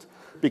scientist,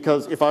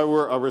 because if I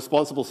were a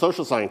responsible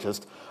social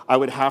scientist, I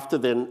would have to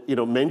then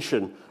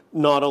mention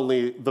not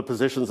only the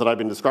positions that I've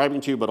been describing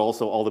to you, but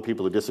also all the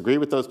people who disagree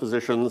with those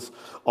positions,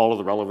 all of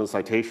the relevant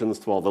citations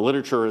to all the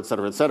literature, et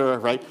cetera,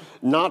 right?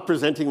 Not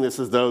presenting this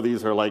as though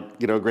these are like,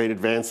 great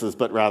advances,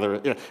 but rather,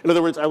 in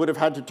other words, I would have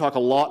had to talk a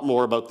lot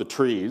more about the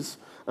trees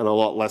and a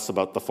lot less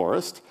about the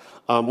forest.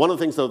 One of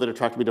the things, though, that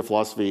attracted me to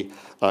philosophy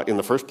in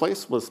the first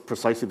place was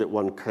precisely that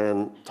one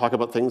can talk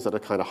about things at a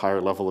kind of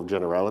higher level of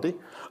generality.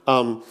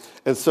 And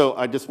so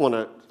I just want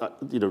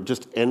to,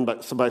 just end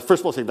by first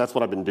of all saying that's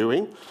what I've been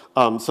doing.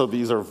 So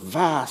these are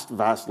vast,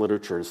 vast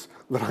literatures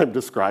that I'm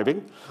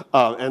describing.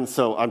 And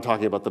so I'm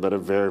talking about them at a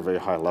very, very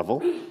high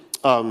level.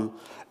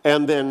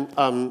 And then,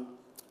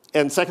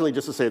 and secondly,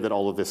 just to say that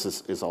all of this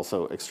is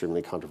also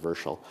extremely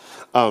controversial.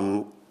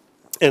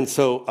 And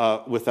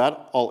so with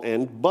that, I'll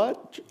end.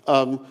 But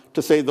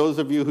to say those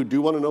of you who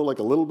do want to know like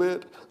a little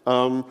bit,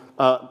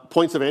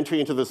 points of entry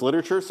into this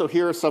literature. So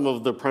here are some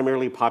of the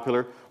primarily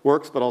popular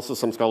works, but also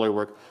some scholarly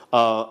work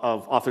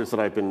of authors that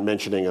I've been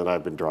mentioning and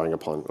I've been drawing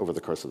upon over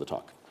the course of the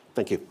talk.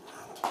 Thank you.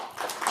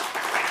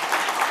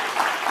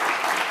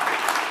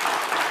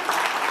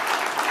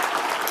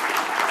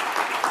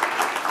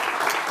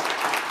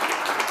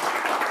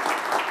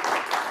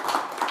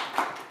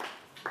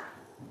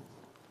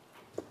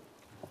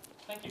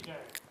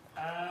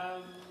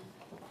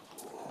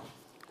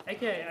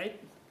 Okay,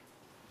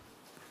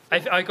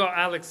 I got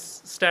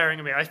Alex staring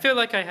at me. I feel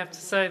like I have to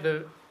say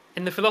that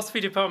in the philosophy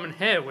department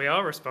here, we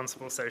are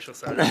responsible social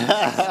scientists.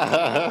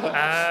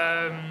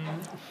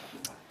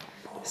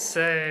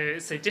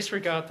 So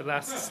disregard the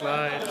last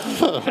slide.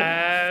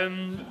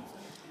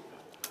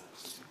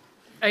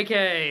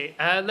 Okay,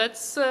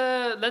 let's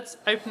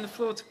open the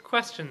floor to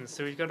questions.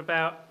 So we've got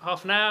about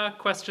half an hour.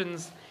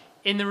 Questions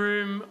in the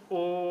room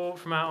or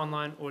from our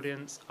online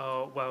audience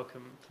are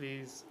welcome.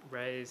 Please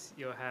raise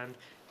your hand.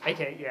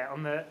 Okay, yeah,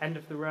 on the end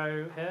of the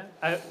row here.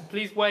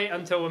 Please wait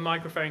until a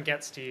microphone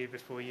gets to you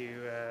before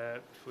you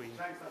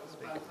Thanks, that was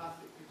speak. a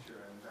fantastic picture,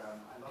 and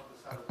I love the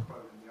Sellars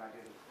quote and the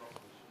idea that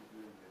philosophers should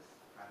be doing this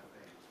kind of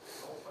thing.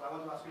 But I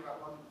want to ask you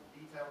about one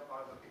detailed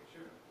part of the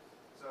picture.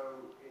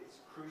 So it's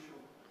crucial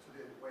to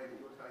the way that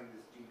you're telling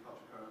this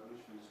gene-culture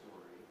co-evolutionary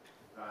story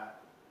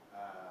that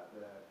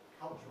the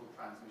cultural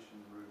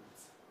transmission route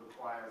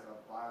requires a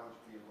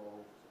biologically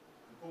evolved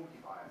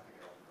conformity bias to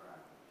get off the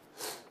ground.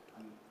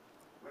 And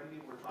when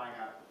people were trying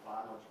out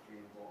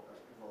biologically evolved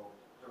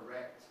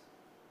direct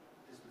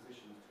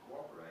dispositions to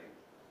cooperate,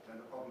 then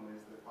the problem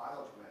is that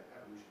biological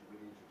evolution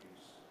would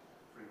introduce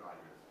free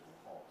riders or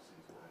hops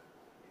into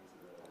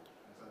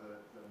and so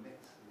the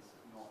mix is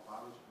not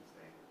biologically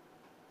stable.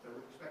 So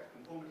with respect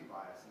to conformity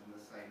bias in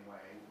the same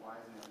way, why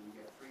isn't it that we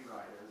get free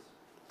riders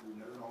who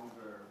no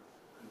longer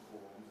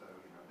conform, so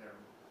their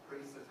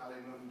priests are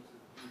telling them to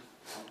do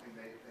something,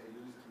 they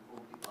lose the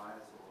conformity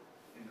bias, or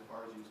in the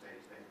foraging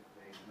stage they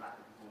lack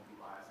the conformity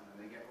bias, and then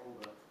they get all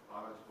the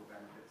biological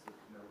benefits of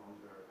no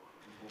longer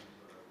conforming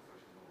to the local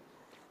social norms.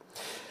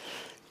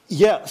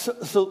 Yeah,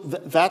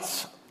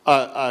 that's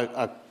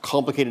a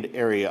complicated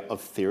area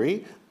of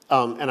theory,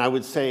 and I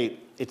would say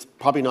it's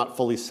probably not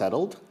fully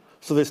settled.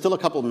 So there's still a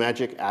couple of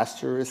magic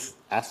asterisks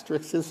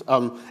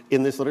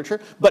in this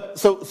literature. But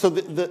so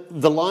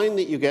the line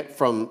that you get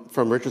from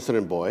Richardson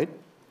and Boyd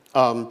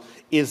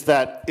is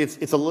that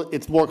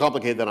it's more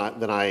complicated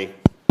than I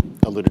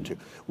alluded to,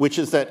 which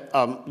is that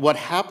what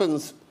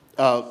happens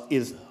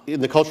is in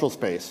the cultural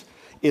space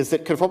is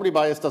that conformity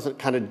bias doesn't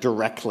kind of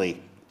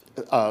directly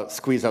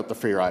squeeze out the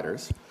free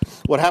riders.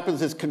 What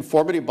happens is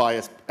conformity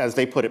bias, as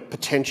they put it,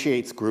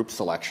 potentiates group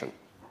selection.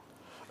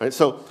 Right?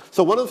 So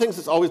one of the things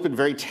that's always been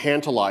very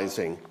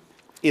tantalizing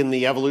in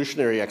the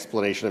evolutionary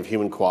explanation of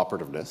human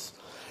cooperativeness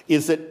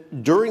is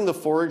that during the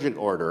foraging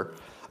order,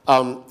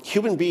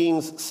 human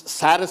beings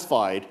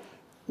satisfied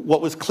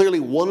what was clearly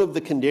one of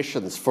the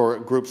conditions for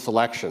group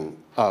selection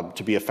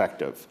to be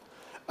effective.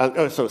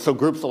 So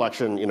group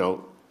selection,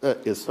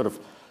 is sort of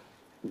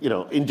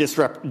in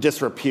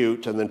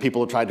disrepute, and then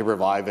people tried to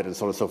revive it, and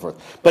so on and so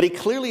forth. But it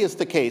clearly is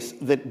the case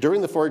that during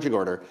the foraging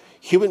order,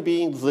 human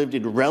beings lived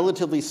in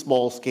relatively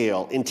small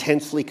scale,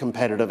 intensely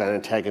competitive and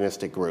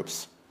antagonistic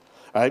groups,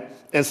 right?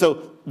 And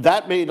so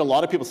that made a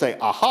lot of people say,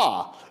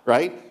 aha,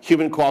 right?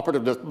 Human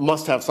cooperativeness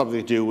must have something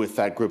to do with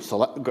that group,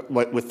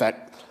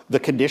 the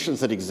conditions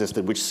that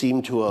existed, which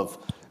seem to have,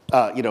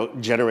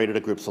 generated a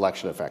group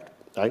selection effect,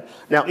 right?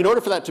 Now, in order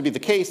for that to be the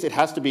case, it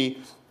has to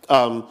be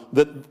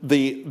that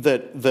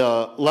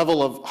the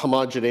level of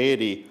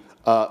homogeneity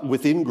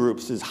within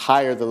groups is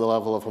higher than the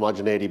level of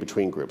homogeneity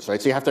between groups,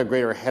 right? So you have to have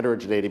greater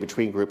heterogeneity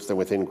between groups than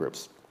within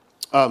groups.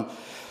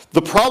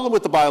 The problem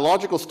with the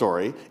biological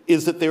story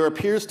is that there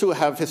appears to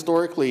have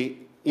historically,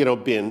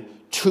 been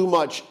too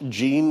much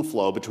gene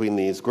flow between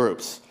these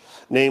groups.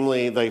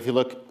 Namely, if you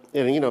look,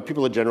 and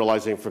people are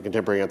generalizing for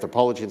contemporary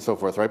anthropology and so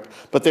forth, right?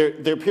 But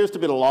there appears to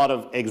be a lot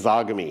of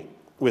exogamy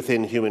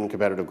within human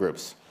competitive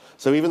groups.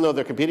 So even though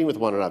they're competing with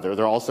one another,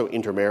 they're also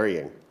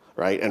intermarrying,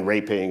 right? And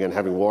raping and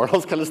having war, all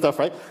this kind of stuff,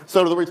 right?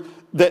 So in other words,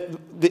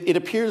 it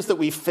appears that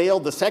we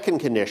failed the second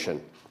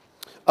condition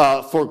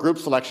for group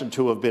selection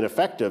to have been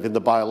effective in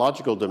the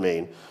biological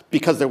domain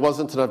because there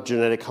wasn't enough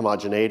genetic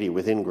homogeneity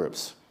within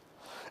groups.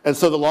 And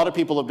so a lot of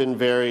people have been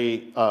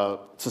very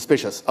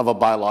suspicious of a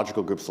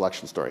biological group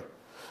selection story.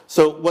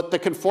 So what the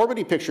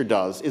conformity picture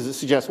does is it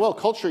suggests, well,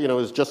 culture,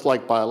 is just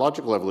like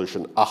biological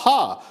evolution.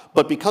 Aha!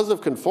 But because of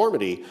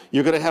conformity,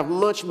 you're going to have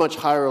much, much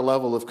higher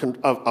level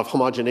of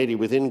homogeneity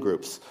within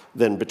groups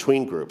than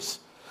between groups.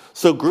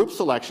 So group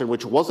selection,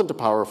 which wasn't a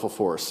powerful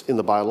force in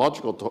the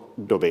biological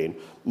domain,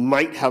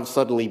 might have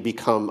suddenly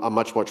become a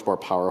much, much more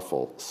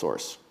powerful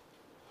source.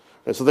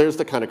 And so there's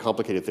the kind of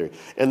complicated theory.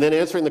 And then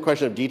answering the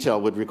question of detail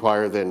would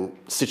require then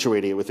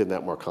situating it within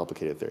that more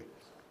complicated theory.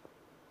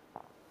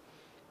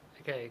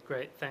 Okay,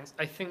 great, thanks.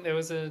 I think there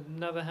was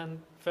another hand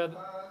further.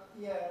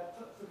 Yeah,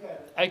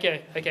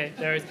 okay. Okay,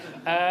 there is.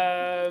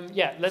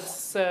 Yeah,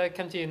 let's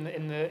come to you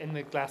in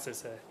the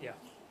glasses here.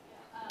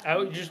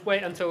 Yeah. Just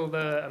wait until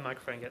the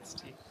microphone gets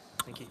to you.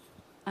 Thank you.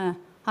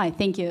 Hi,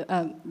 thank you.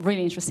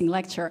 Really interesting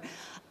lecture.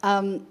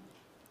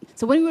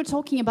 So when we were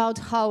talking about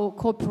how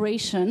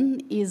cooperation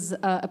is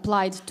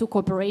applied to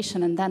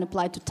cooperation and then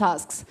applied to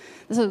tasks,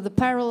 so the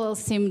parallel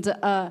seemed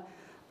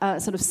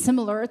sort of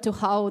similar to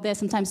how they're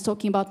sometimes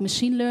talking about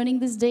machine learning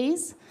these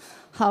days,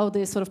 how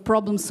the sort of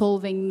problem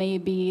solving may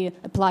be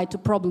applied to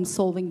problem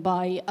solving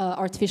by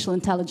artificial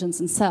intelligence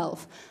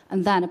itself,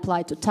 and then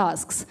applied to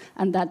tasks,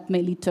 and that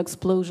may lead to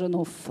explosion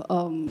of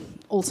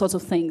all sorts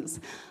of things.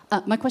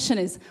 My question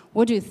is,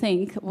 what do you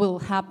think will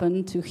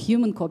happen to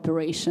human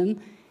cooperation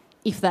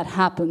if that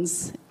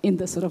happens in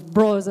the sort of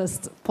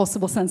broadest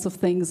possible sense of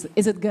things?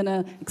 Is it going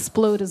to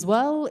explode as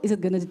well? Is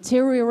it going to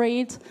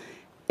deteriorate?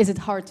 Is it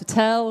hard to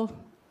tell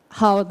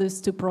how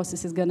these two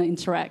processes going to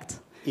interact?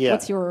 Yeah.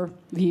 What's your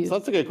view? So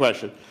that's a good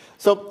question.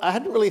 So I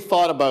hadn't really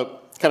thought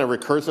about kind of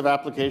recursive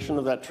application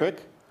of that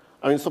trick.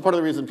 I mean, so part of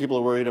the reason people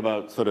are worried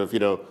about sort of,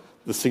 the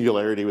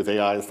singularity with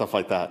AI and stuff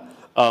like that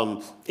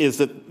is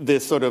that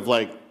this sort of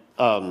like,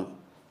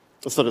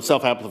 sort of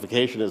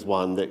self-amplification is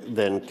one that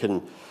then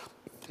can,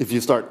 if you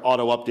start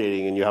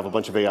auto-updating and you have a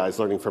bunch of AIs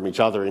learning from each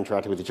other,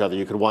 interacting with each other,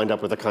 you could wind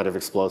up with a kind of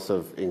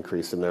explosive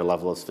increase in their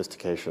level of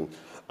sophistication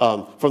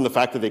from the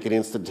fact that they can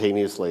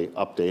instantaneously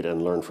update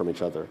and learn from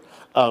each other.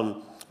 And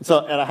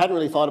I hadn't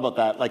really thought about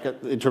that, like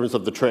in terms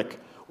of the trick,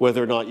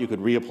 whether or not you could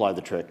reapply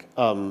the trick.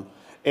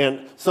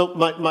 And so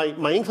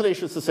my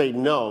inclination is to say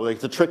no, like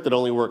it's a trick that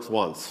only works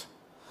once.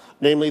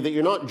 Namely, that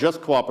you're not just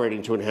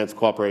cooperating to enhance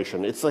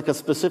cooperation. It's like a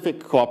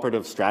specific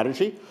cooperative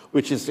strategy,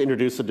 which is to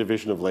introduce a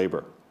division of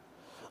labor.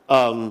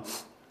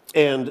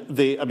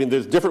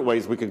 There's different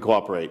ways we can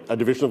cooperate. A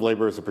division of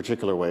labor is a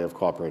particular way of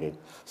cooperating.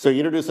 So you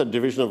introduce a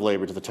division of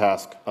labor to the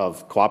task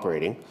of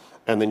cooperating,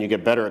 and then you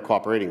get better at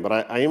cooperating.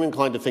 But I am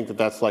inclined to think that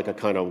that's like a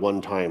kind of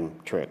one-time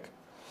trick.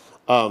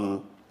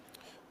 What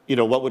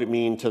would it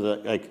mean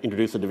to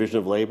introduce a division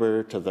of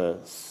labor to the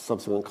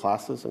subsequent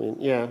classes? I mean,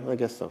 yeah, I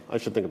guess so. I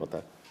should think about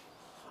that.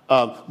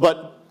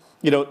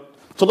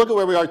 To look at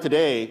where we are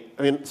today,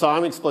 so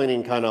I'm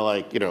explaining kind of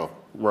like,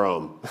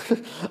 Rome.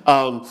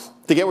 To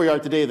get where we are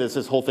today, there's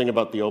this whole thing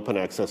about the open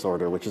access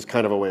order, which is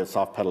kind of a way of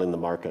soft pedaling the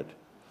market.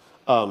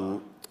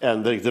 And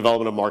the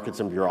development of markets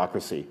and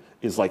bureaucracy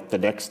is like the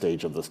next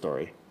stage of the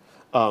story.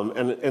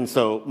 And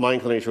so my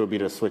inclination would be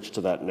to switch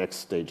to that next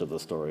stage of the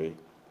story,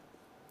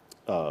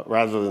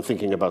 rather than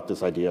thinking about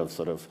this idea of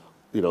sort of,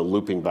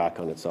 looping back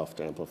on itself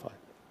to amplify.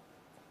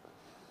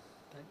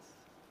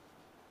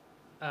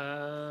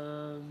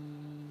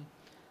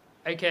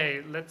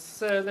 Okay, let's.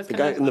 The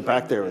guy in the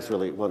back there was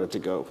really wanted to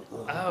go.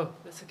 Oh,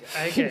 that's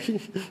okay.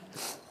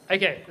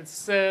 Okay,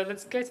 let's go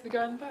to the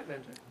guy in the back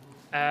then.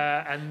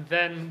 And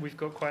then we've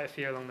got quite a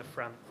few along the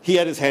front. He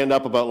had his hand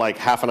up about like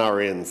half an hour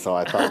in, so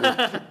I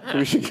thought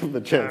we should give him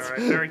a chance. All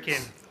right, very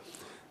keen.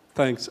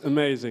 Thanks,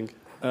 amazing.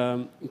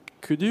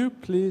 Could you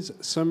please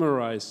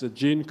summarize the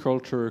gene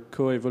culture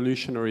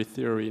coevolutionary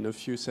theory in a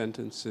few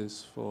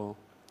sentences for?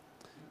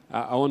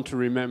 I want to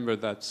remember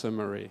that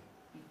summary.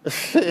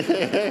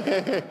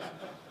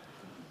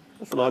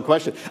 That's a long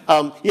question.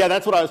 Yeah,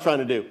 that's what I was trying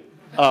to do.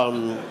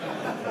 Can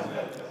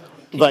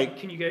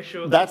you go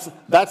short?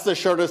 That's the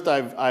shortest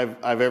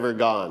I've ever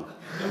gone.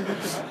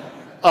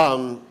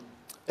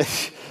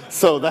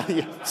 So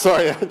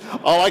sorry,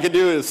 all I can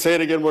do is say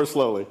it again more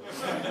slowly.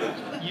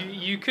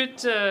 You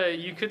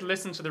could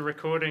listen to the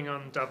recording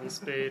on double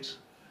speed,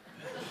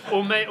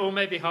 or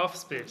maybe half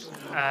speed.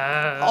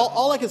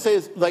 All I can say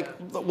is, like,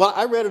 well,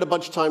 I read it a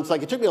bunch of times.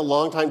 Like, it took me a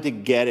long time to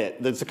get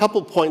it. There's a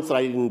couple points that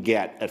I didn't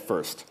get at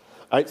first.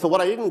 All right, so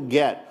what I didn't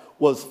get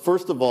was,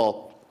 first of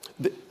all,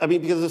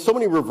 because there's so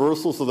many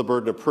reversals of the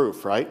burden of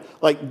proof, right?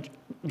 Like,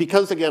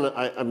 because again,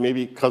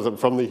 maybe because I'm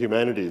from the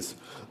humanities,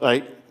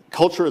 right?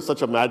 Culture is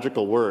such a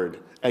magical word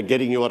at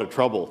getting you out of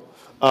trouble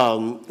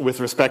with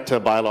respect to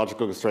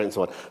biological constraint and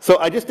so on. So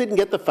I just didn't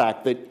get the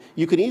fact that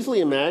you can easily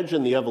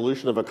imagine the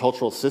evolution of a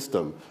cultural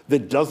system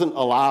that doesn't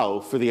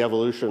allow for the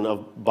evolution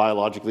of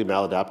biologically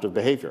maladaptive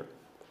behavior.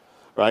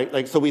 Right?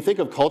 Like, so we think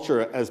of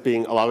culture as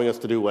allowing us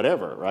to do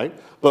whatever, right?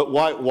 But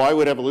why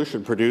would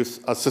evolution produce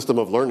a system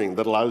of learning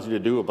that allows you to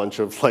do a bunch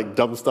of like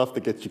dumb stuff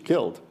that gets you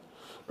killed,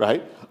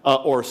 right?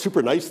 Or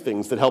super nice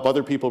things that help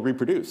other people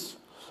reproduce,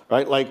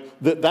 right? Like,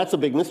 that's a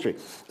big mystery.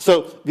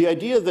 So the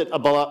idea that a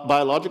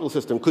biological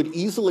system could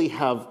easily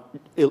have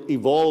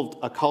evolved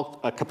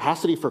a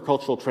capacity for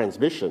cultural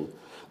transmission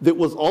that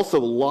was also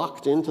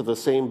locked into the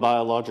same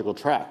biological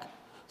track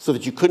so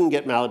that you couldn't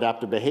get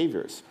maladaptive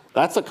behaviors.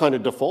 That's a kind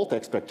of default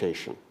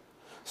expectation.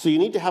 So you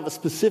need to have a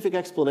specific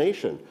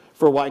explanation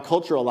for why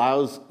culture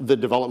allows the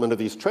development of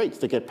these traits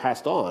that get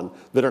passed on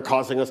that are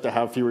causing us to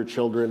have fewer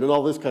children and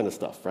all this kind of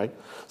stuff, right?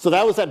 So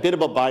that was that bit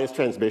about bias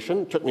transmission.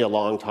 It took me a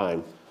long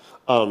time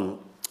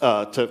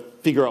to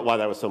figure out why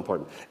that was so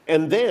important.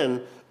 And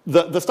then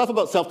the stuff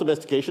about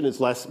self-domestication is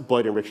less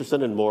Boyd and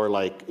Richardson and more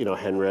like, you know,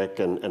 Henrik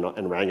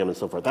and Wrangham and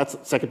so forth. That's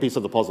the second piece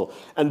of the puzzle.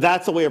 And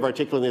that's a way of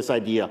articulating this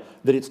idea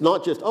that it's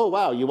not just, oh,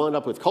 wow, you wound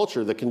up with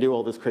culture that can do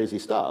all this crazy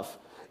stuff.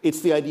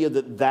 It's the idea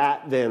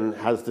that then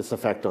has this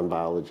effect on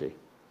biology.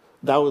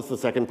 That was the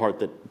second part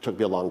that took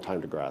me a long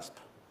time to grasp.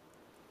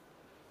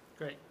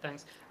 Great,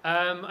 thanks.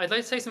 I'd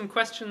like to take some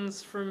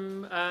questions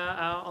from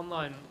our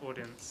online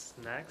audience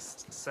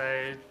next.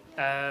 So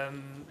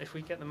if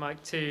we get the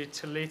mic to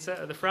Lita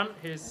at the front,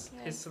 who's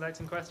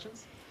selecting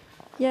questions.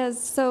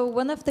 Yes, so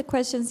one of the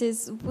questions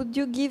is, would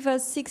you give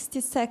us 60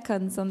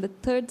 seconds on the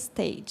third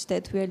stage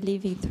that we are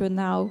living through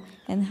now,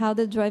 and how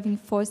the driving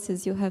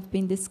forces you have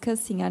been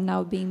discussing are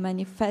now being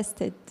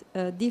manifested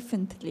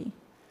differently?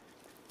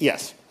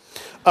 Yes.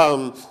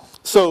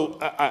 So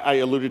I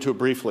alluded to it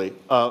briefly,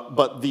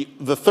 but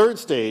the third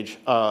stage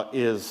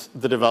is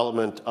the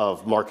development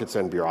of markets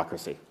and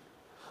bureaucracy.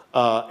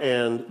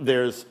 And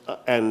there's,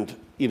 obviously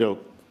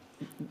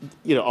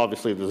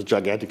there's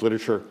gigantic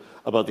literature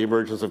about the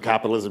emergence of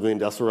capitalism in the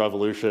Industrial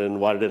Revolution.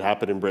 Why did it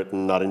happen in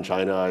Britain, not in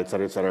China, et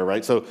cetera,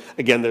 right? So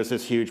again, there's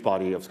this huge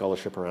body of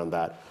scholarship around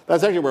that.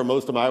 That's actually where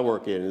most of my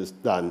work is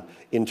done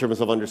in terms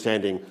of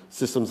understanding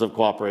systems of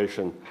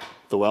cooperation,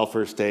 the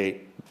welfare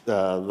state,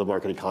 the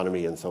market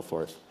economy, and so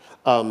forth.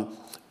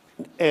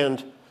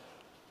 And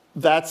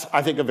that's,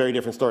 I think, a very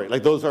different story.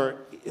 Like, those are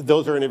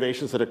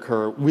innovations that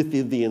occur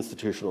within the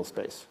institutional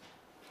space.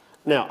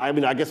 Now, I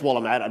mean, I guess while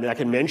I'm at it, I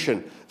can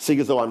mention, seeing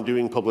as though I'm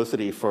doing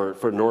publicity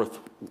for North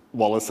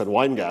Wallace and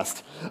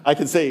Weingast, I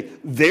can say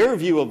their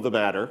view of the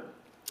matter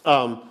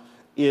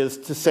is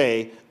to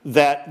say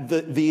that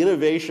the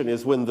innovation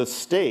is when the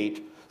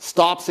state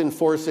stops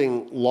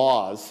enforcing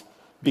laws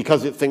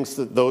because it thinks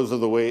that those are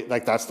the way,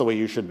 like that's the way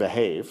you should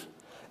behave,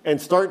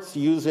 and starts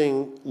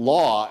using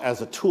law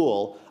as a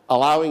tool,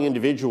 allowing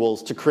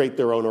individuals to create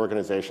their own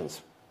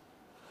organizations.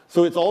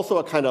 So it's also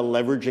a kind of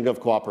leveraging of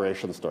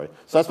cooperation story.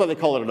 So that's why they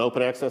call it an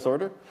open access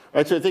order.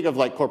 Right? So you think of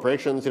like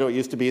corporations, it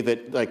used to be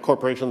that like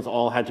corporations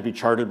all had to be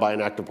chartered by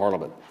an act of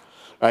parliament.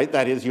 Right?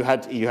 That is, you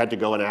had to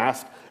go and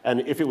ask,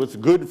 and if it was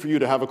good for you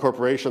to have a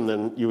corporation,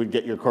 then you would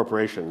get your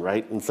corporation,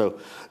 right? And so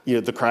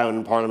the Crown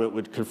and Parliament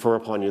would confer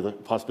upon you the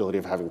possibility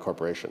of having a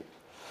corporation.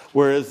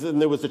 Whereas then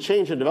there was a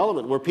change in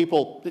development where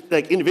people,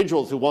 like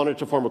individuals who wanted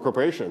to form a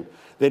corporation,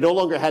 they no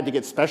longer had to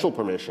get special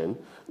permission.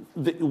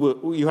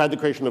 You had the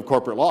creation of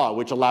corporate law,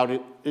 which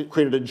it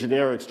created a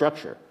generic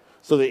structure.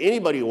 So that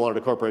anybody who wanted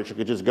a corporation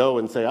could just go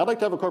and say, I'd like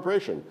to have a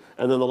corporation.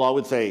 And then the law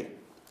would say,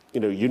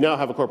 you now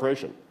have a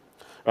corporation.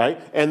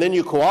 Right? And then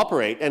you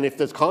cooperate, and if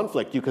there's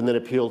conflict, you can then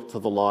appeal to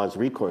the law as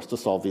recourse to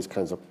solve these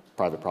kinds of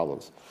private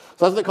problems.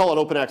 So that's what they call an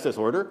open access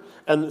order,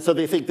 and so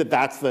they think that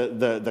that's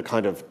the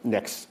kind of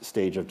next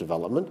stage of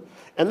development.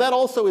 And that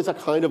also is a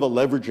kind of a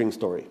leveraging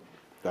story,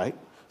 right?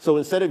 So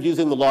instead of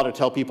using the law to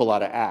tell people how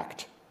to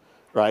act,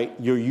 right,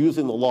 you're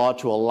using the law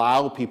to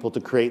allow people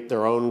to create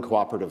their own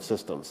cooperative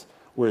systems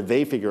where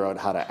they figure out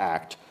how to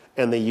act,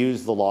 and they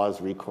use the law as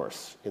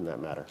recourse in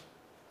that matter.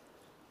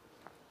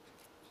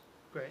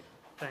 Great,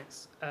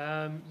 thanks.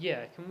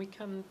 Yeah, can we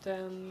come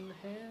down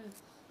here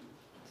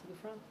to the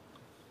front?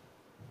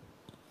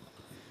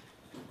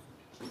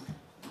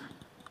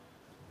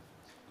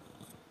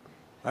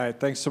 Hi,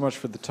 thanks so much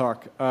for the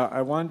talk.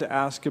 I wanted to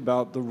ask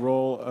about the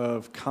role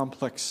of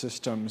complex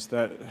systems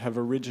that have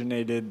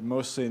originated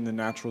mostly in the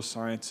natural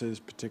sciences,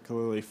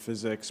 particularly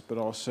physics, but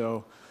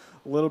also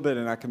a little bit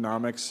in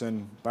economics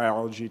and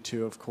biology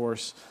too, of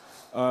course.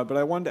 But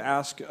I wanted to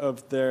ask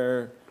of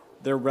their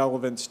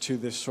relevance to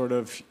this sort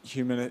of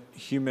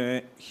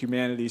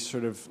humanities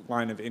sort of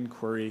line of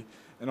inquiry,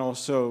 and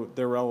also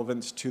their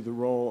relevance to the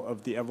role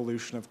of the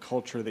evolution of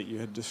culture that you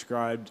had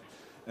described,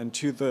 and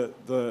to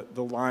the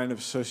line of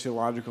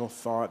sociological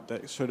thought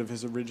that sort of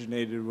has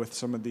originated with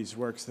some of these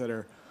works that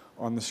are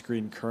on the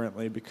screen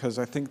currently. Because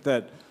I think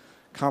that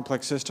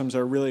complex systems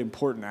are a really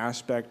important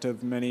aspect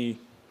of many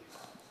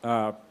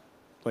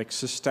like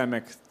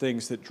systemic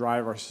things that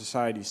drive our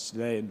societies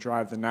today and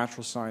drive the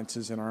natural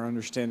sciences and our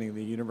understanding of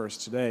the universe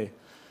today.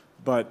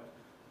 But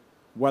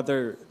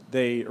whether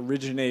they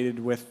originated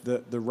with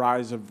the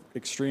rise of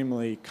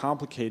extremely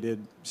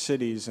complicated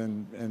cities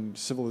and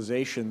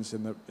civilizations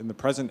in the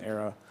present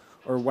era,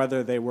 or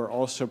whether they were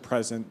also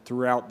present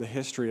throughout the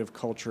history of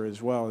culture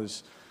as well,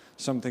 is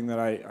something that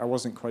I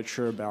wasn't quite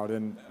sure about,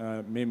 and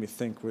made me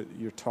think with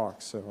your talk.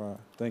 So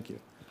thank you.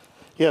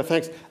 Yeah,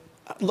 thanks.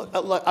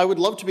 I would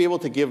love to be able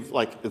to give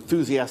like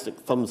enthusiastic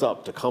thumbs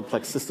up to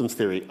complex systems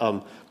theory,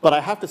 but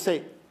I have to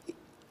say,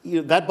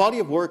 that body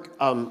of work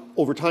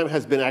over time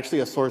has been actually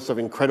a source of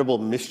incredible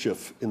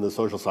mischief in the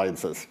social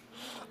sciences,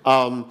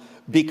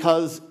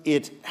 because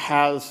it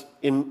has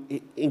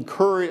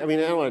encouraged, I mean,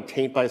 I don't want to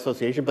taint by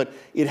association, but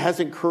it has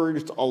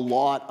encouraged a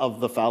lot of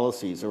the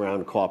fallacies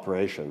around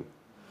cooperation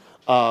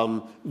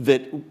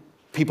that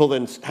people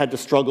then had to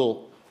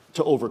struggle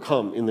to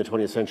overcome in the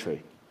 20th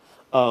century.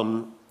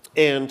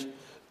 And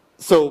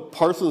so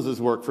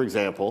Parsons' work, for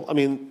example, I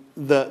mean,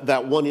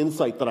 that one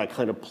insight that I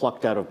kind of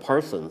plucked out of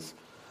Parsons,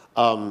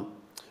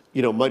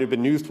 might have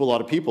been news to a lot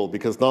of people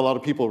because not a lot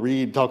of people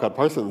read Talcott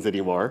Parsons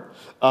anymore.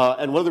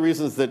 And one of the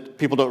reasons that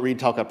people don't read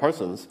Talcott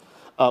Parsons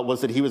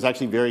was that he was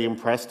actually very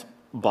impressed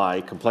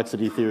by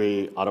complexity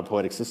theory,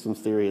 autopoietic systems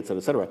theory, et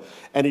cetera,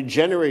 and it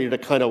generated a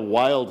kind of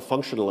wild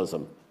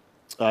functionalism,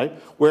 right?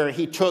 Where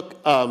he took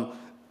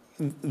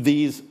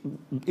these,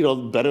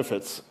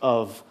 benefits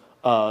of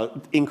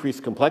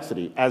increased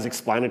complexity as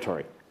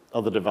explanatory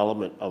of the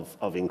development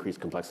of increased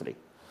complexity.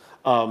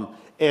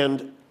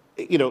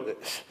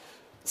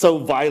 So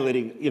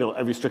violating,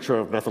 every stricture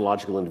of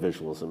methodological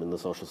individualism in the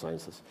social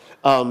sciences.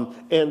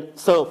 And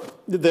so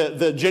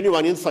the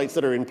genuine insights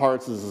that are in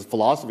Parsons'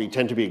 philosophy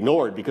tend to be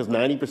ignored because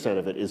 90%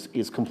 of it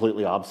is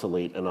completely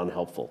obsolete and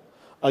unhelpful.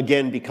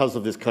 Again, because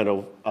of this kind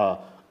of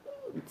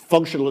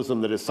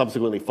functionalism that has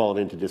subsequently fallen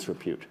into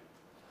disrepute.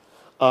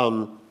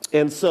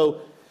 And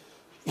so,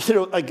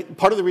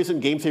 part of the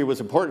reason game theory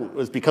was important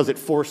was because it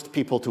forced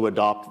people to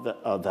adopt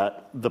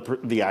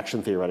the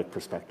action theoretic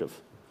perspective.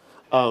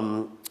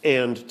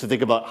 And to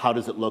think about how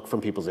does it look from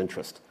people's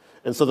interest.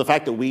 And so the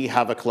fact that we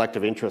have a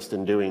collective interest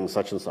in doing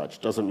such and such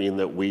doesn't mean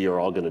that we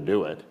are all going to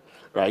do it,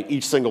 right?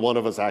 Each single one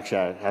of us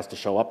actually has to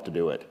show up to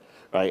do it,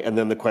 right? And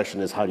then the question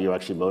is, how do you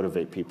actually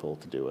motivate people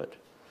to do it?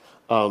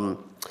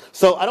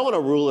 So I don't want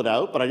to rule it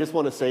out, but I just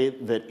want to say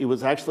that it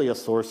was actually a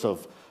source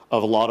of a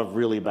lot of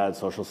really bad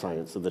social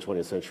science of the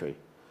 20th century.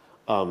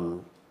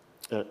 I'll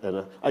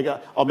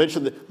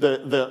mention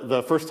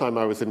the first time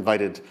I was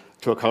invited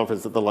to a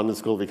conference at the London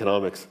School of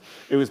Economics.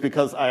 It was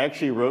because I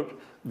actually wrote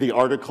the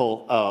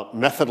article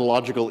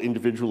Methodological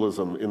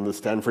Individualism in the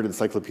Stanford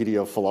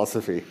Encyclopedia of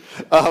Philosophy.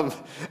 And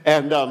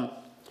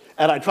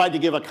I tried to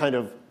give a kind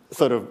of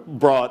sort of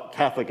broad,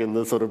 Catholic in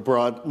the sort of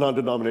broad,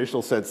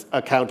 non-denominational sense,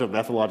 account of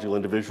methodological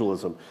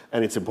individualism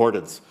and its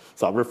importance.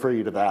 So I'll refer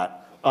you to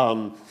that.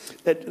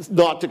 It's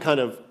not to kind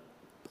of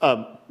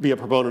be a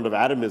proponent of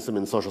atomism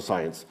in social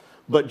science,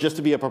 but just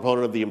to be a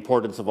proponent of the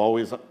importance of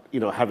always,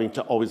 having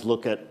to always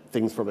look at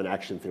things from an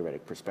action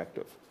theoretic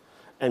perspective.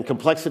 And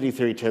complexity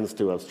theory tends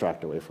to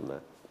abstract away from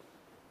that.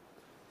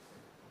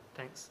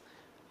 Thanks.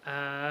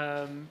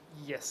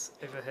 Yes,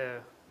 over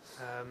here,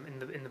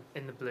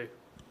 in the blue.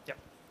 Yep.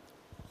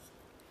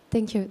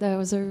 Thank you. That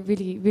was a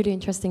really, really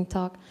interesting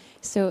talk.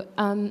 So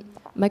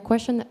my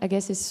question, I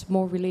guess, is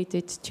more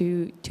related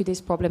to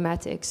this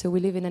problematic. So we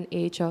live in an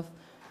age of,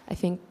 I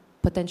think,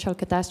 potential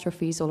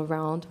catastrophes all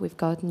around. We've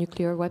got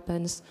nuclear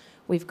weapons,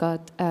 we've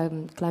got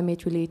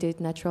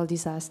climate-related natural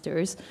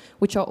disasters,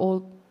 which are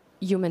all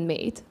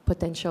human-made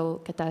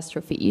potential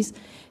catastrophes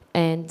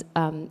and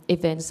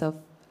events of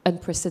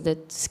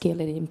unprecedented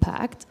scale and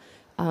impact.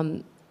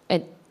 And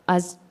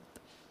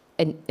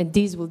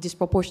these will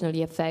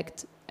disproportionately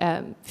affect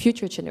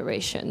future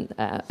generation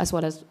as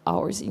well as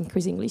ours,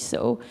 increasingly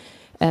so.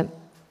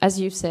 As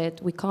you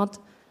said, we can't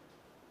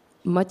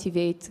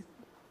motivate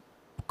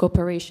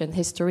cooperation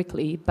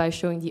historically by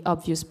showing the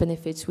obvious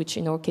benefits, which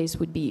in our case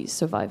would be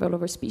survival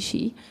over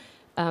species.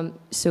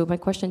 So my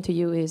question to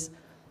you is,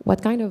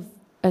 what kind of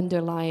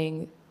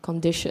underlying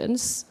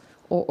conditions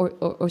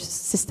or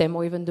system,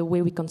 or even the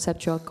way we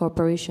conceptualize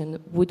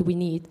cooperation, would we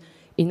need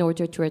in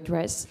order to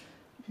address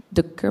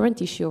the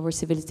current issue of our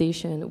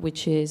civilization,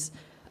 which is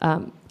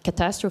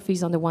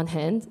catastrophes on the one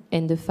hand,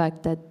 and the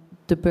fact that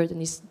the burden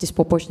is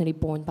disproportionately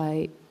borne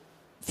by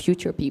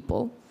future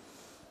people?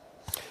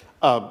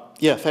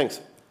 Yeah,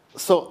 thanks.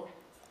 So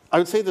I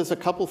would say there's a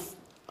couple,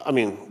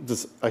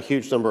 there's a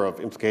huge number of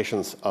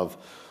implications of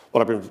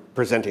what I've been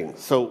presenting.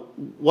 So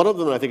one of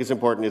them I think is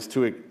important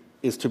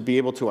is to be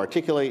able to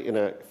articulate in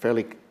a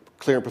fairly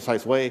clear and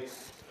precise way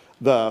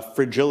the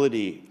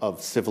fragility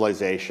of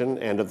civilization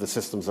and of the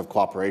systems of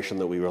cooperation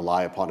that we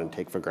rely upon and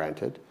take for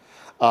granted.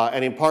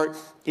 And in part,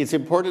 it's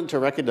important to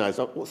recognize,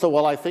 so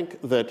while I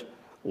think that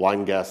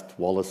Weingast,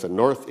 Wallace, and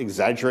North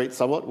exaggerate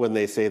somewhat when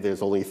they say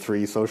there's only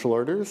 3 social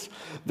orders,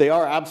 they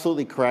are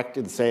absolutely correct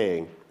in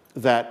saying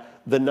that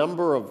the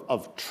number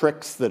of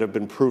tricks that have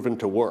been proven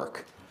to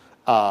work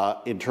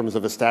in terms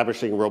of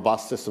establishing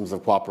robust systems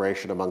of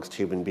cooperation amongst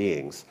human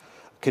beings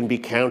can be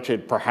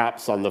counted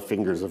perhaps on the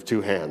fingers of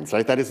 2 hands,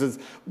 right? That is,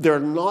 there are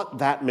not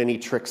that many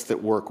tricks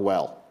that work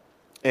well.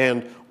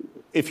 And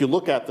if you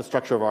look at the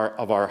structure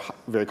of our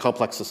very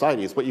complex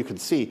societies, what you can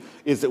see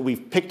is that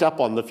we've picked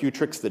up on the few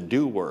tricks that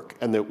do work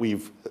and that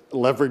we've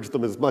leveraged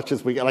them as much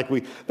as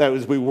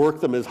we work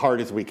them as hard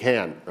as we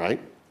can,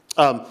 right?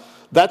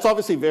 That's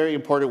obviously very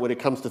important when it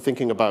comes to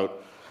thinking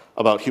about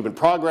human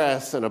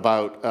progress and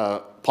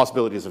about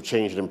possibilities of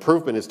change and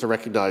improvement, is to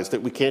recognize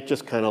that we can't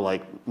just kind of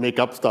like make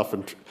up stuff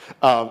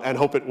and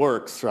hope it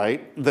works,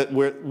 right? That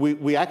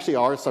we actually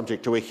are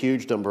subject to a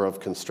huge number of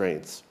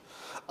constraints.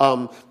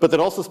 But that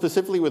also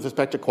specifically with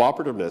respect to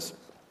cooperativeness,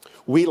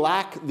 we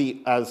lack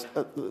as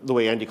the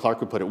way Andy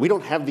Clark would put it, we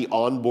don't have the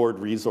onboard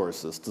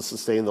resources to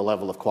sustain the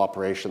level of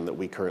cooperation that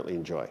we currently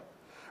enjoy,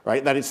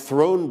 right? That is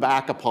thrown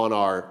back upon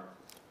our,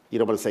 you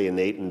don't want to say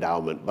innate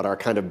endowment, but our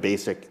kind of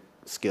basic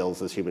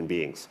skills as human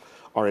beings,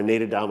 our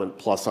innate endowment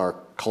plus our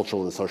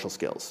cultural and social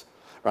skills,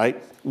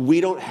 right? We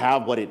don't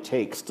have what it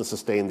takes to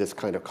sustain this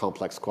kind of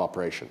complex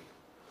cooperation,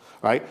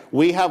 right?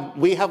 We have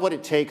what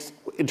it takes,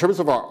 in terms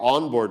of our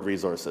onboard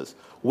resources,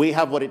 we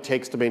have what it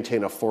takes to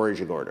maintain a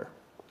foraging order,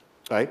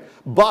 right?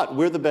 But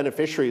we're the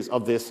beneficiaries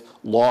of this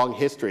long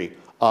history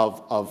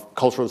of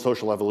cultural and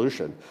social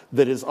evolution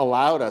that has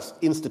allowed us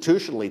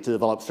institutionally to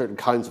develop certain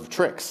kinds of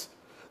tricks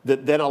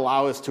that then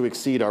allow us to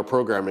exceed our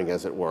programming,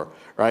 as it were,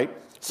 right?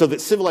 So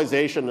that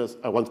civilization, as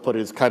I once put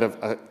it, is kind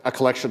of a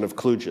collection of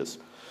kludges,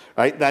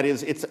 right? That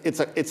is, it's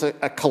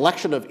a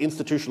collection of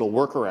institutional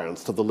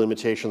workarounds to the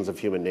limitations of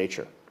human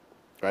nature,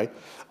 right?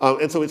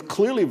 And so it's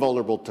clearly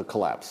vulnerable to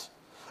collapse,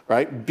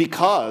 right?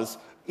 Because,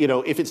 you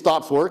know, if it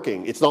stops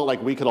working, it's not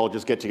like we could all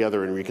just get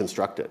together and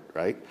reconstruct it,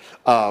 right?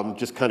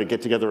 Just kind of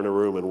get together in a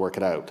room and work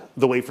it out.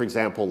 The way, for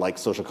example, like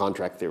social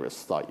contract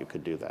theorists thought you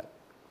could do that.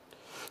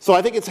 So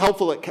I think it's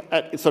helpful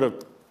at sort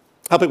of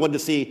helping one to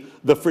see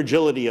the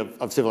fragility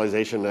of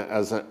civilization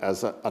as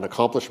an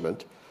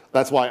accomplishment.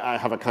 That's why I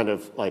have a kind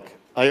of like,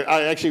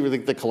 I actually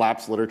think the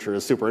collapse literature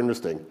is super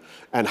interesting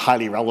and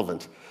highly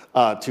relevant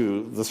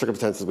to the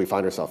circumstances we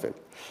find ourselves in.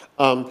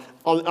 On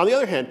the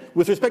other hand,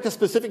 with respect to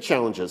specific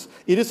challenges,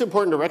 it is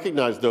important to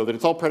recognize, though, that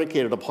it's all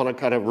predicated upon a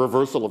kind of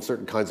reversal of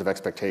certain kinds of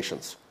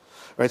expectations.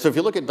 Right? So if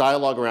you look at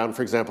dialogue around,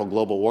 for example,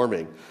 global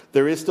warming,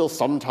 there is still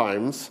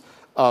sometimes,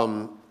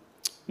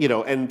 you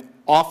know, and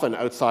often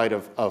outside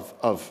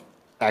of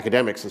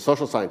academics and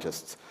social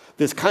scientists,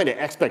 this kind of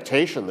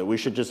expectation that we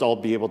should just all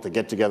be able to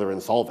get together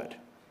and solve it,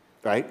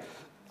 right?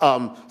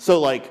 So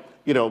like,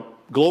 you know,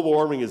 global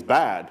warming is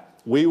bad.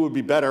 We would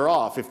be better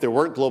off if there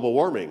weren't global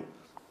warming.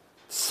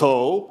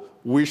 So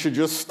we should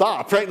just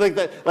stop, right?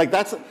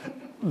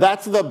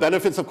 That's the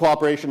benefits of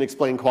cooperation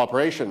explain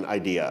cooperation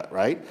idea,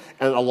 right?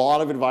 And a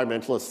lot of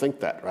environmentalists think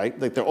that, right?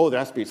 Like, there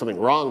has to be something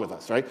wrong with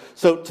us, right?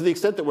 So to the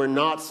extent that we're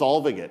not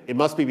solving it, it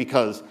must be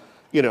because,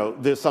 you know,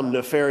 there's some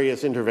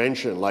nefarious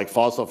intervention like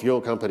fossil fuel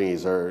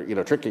companies or, you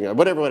know, tricking,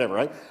 whatever,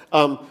 right?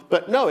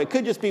 But no, it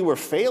could just be we're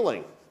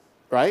failing,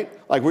 right?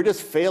 Like, we're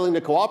just failing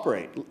to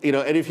cooperate, you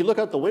know, and if you look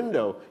out the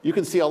window, you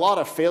can see a lot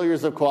of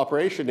failures of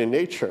cooperation in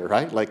nature,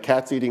 right? Like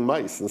cats eating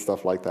mice and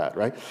stuff like that,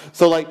 right?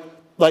 So like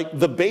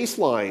the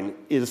baseline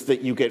is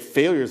that you get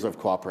failures of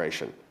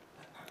cooperation.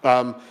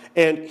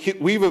 And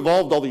we've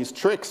evolved all these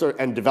tricks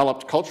and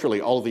developed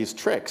culturally all these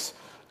tricks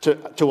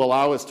to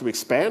allow us to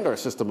expand our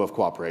system of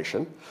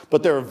cooperation.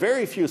 But there are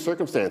very few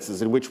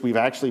circumstances in which we've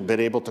actually been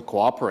able to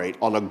cooperate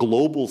on a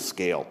global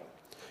scale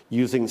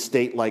using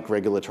state-like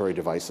regulatory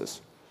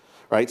devices,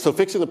 right? So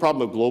fixing the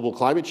problem of global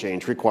climate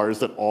change requires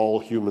that all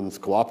humans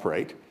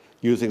cooperate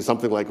using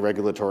something like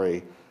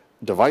regulatory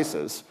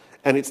devices.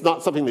 And it's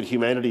not something that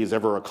humanity has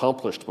ever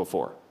accomplished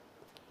before,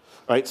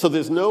 right? So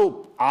there's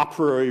no a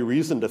priori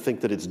reason to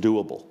think that it's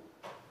doable.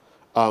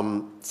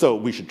 So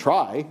we should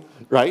try,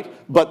 right?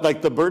 But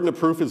like the burden of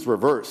proof is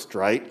reversed,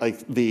 right? Like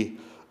so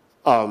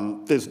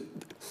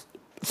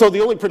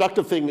the only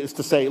productive thing is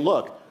to say,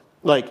 look,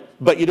 like,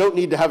 but you don't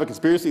need to have a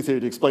conspiracy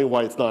theory to explain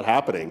why it's not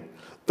happening.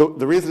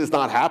 The reason it's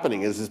not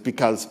happening is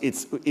because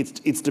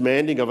it's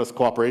demanding of us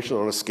cooperation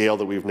on a scale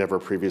that we've never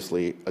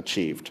previously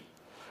achieved,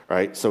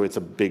 right? So it's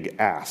a big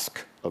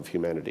ask of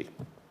humanity.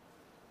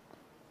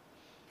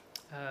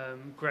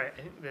 Great.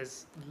 I think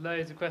there's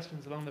loads of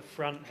questions along the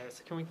front here.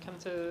 So can we come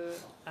to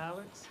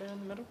Alex here in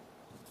the middle?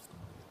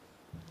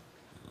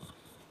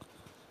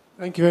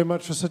 Thank you very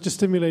much for such a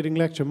stimulating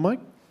lecture. My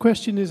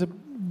question is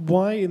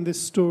why in this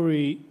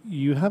story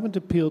you haven't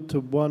appealed to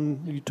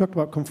one, you talked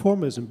about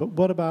conformism, but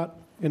what about,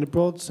 in a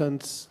broad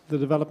sense, the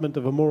development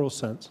of a moral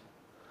sense?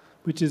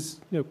 Which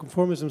is,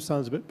 conformism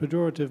sounds a bit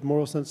pejorative,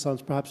 moral sense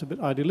sounds perhaps a bit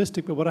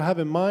idealistic, but what I have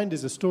in mind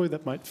is a story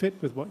that might fit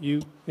with what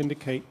you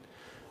indicate,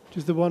 which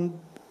is the one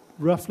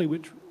roughly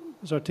which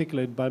was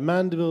articulated by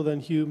Mandeville, then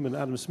Hume and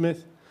Adam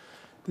Smith,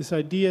 this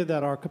idea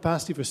that our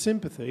capacity for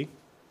sympathy,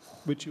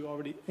 which you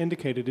already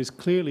indicated, is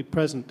clearly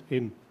present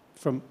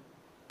from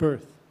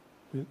birth,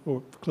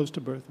 or close to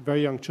birth,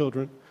 very young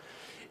children,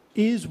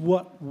 is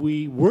what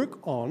we work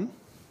on.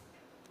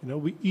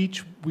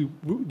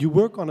 You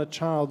work on a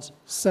child's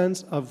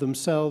sense of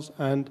themselves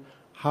and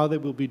how they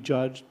will be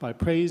judged by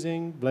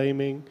praising,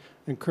 blaming,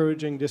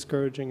 encouraging,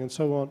 discouraging, and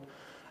so on,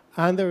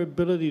 and their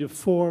ability to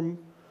form,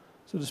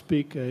 so to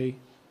speak,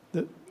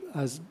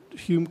 as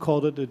Hume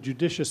called it, a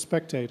judicious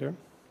spectator,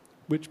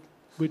 which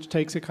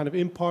takes a kind of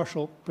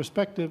impartial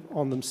perspective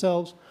on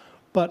themselves,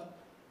 but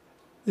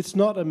it's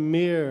not a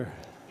mere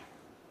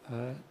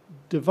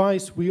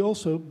device. We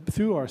also,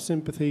 through our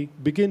sympathy,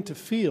 begin to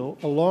feel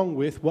along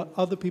with what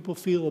other people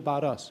feel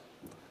about us.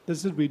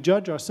 This is, we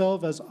judge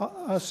ourselves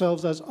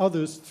as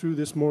others through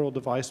this moral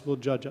device will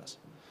judge us.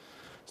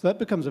 So that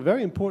becomes a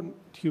very important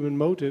human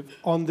motive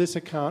on this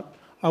account.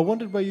 I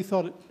wondered where you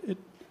thought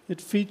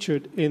it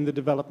featured in the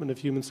development of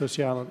human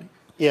sociality.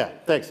 Yeah,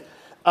 thanks.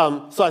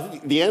 So I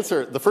think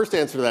the first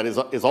answer to that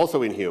is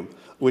also in Hume,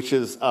 which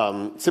is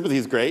sympathy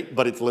is great,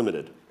 but it's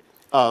limited.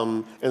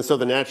 And so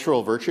the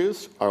natural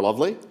virtues are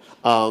lovely,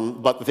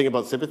 but the thing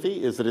about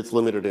sympathy is that it's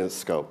limited in its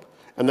scope.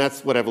 And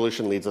that's what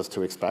evolution leads us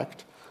to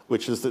expect,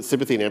 which is that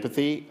sympathy and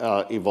empathy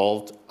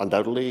evolved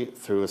undoubtedly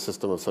through a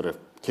system of sort of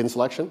kin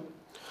selection.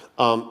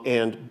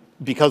 And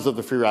because of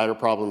the free rider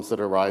problems that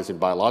arise in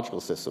biological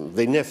systems,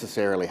 they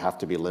necessarily have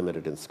to be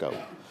limited in scope,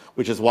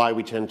 which is why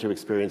we tend to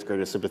experience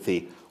greater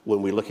sympathy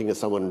when we're looking at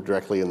someone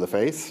directly in the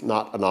face,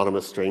 not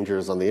anonymous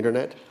strangers on the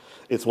internet.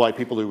 It's why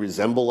people who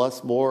resemble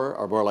us more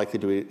are more likely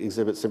to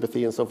exhibit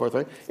sympathy and so forth,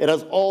 right? It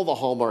has all the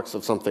hallmarks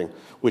of something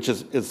which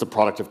is the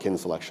product of kin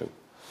selection.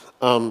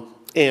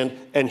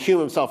 And Hume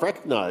himself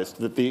recognized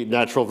that the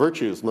natural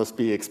virtues must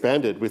be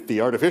expanded with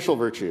the artificial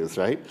virtues,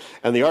 right?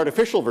 And the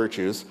artificial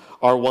virtues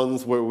are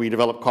ones where we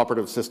develop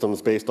cooperative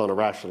systems based on a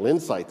rational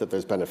insight that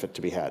there's benefit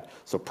to be had.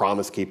 So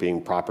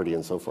promise-keeping, property,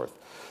 and so forth.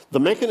 The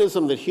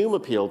mechanism that Hume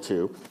appealed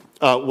to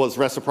was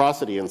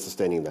reciprocity in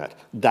sustaining that,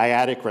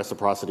 dyadic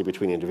reciprocity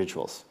between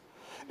individuals.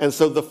 And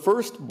so the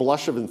first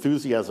blush of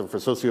enthusiasm for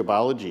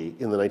sociobiology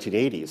in the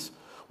 1980s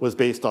was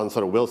based on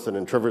sort of Wilson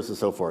and Trivers and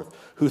so forth,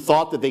 who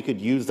thought that they could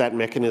use that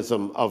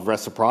mechanism of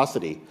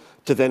reciprocity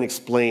to then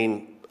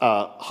explain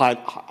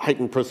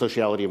heightened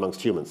prosociality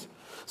amongst humans.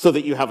 So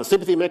that you have a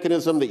sympathy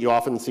mechanism that you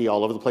often see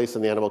all over the place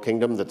in the animal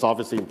kingdom that's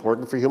obviously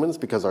important for humans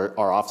because our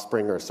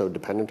offspring are so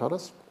dependent on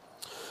us.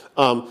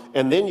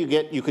 And then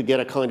you could get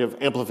a kind of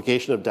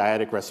amplification of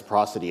dyadic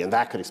reciprocity, and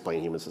that could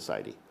explain human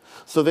society.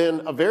 So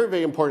then a very,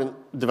 very important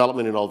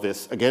development in all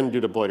this, again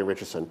due to Boyd and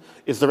Richardson,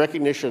 is the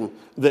recognition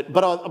that,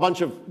 but a bunch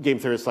of game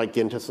theorists like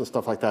Gintis and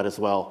stuff like that as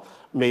well,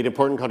 made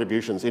important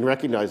contributions in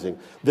recognizing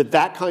that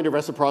that kind of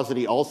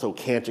reciprocity also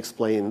can't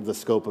explain the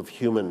scope of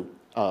human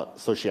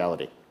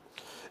sociality.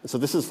 And so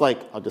this is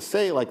like, I'll just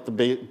say, like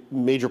the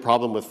major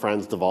problem with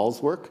Frans de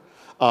Waal's work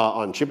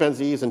on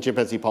chimpanzees and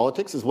chimpanzee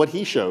politics is what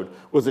he showed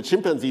was that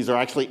chimpanzees are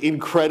actually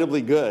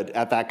incredibly good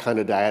at that kind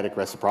of dyadic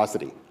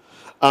reciprocity.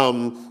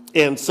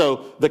 And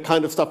so the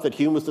kind of stuff that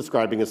Hume was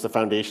describing as the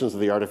foundations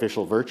of the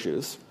artificial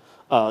virtues,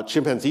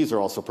 chimpanzees are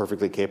also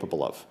perfectly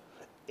capable of.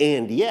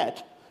 And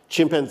yet,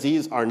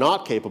 chimpanzees are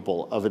not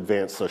capable of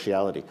advanced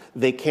sociality.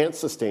 They can't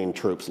sustain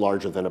troops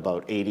larger than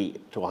about 80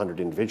 to 100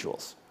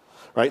 individuals.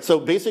 Right? So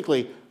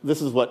basically,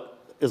 this is what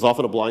is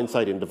often a blind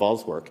side in de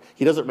Waal's work.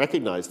 He doesn't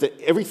recognize that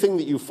everything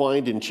that you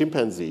find in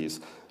chimpanzees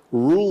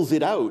rules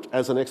it out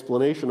as an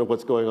explanation of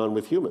what's going on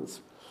with humans.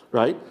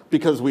 Right?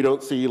 Because we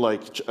don't see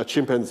like a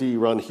chimpanzee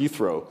run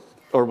Heathrow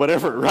or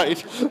whatever, right?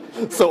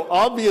 So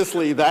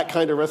obviously that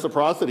kind of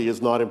reciprocity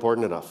is not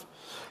important enough.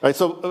 Right?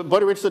 So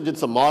Boyd and Richardson did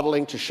some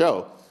modeling to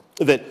show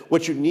that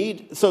what you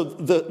need, so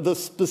the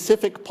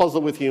specific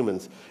puzzle with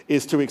humans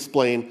is to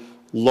explain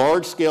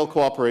large-scale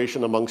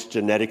cooperation amongst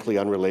genetically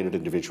unrelated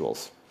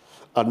individuals,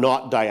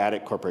 not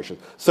dyadic cooperation.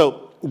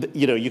 So,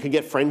 you can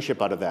get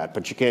friendship out of that,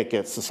 but you can't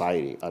get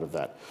society out of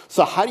that.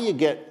 So how do you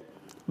get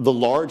the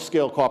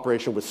large-scale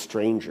cooperation with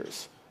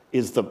strangers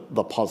is the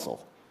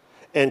puzzle.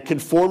 And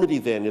conformity,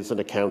 then, is an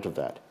account of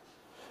that.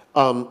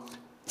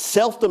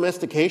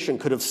 Self-domestication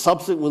could have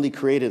subsequently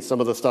created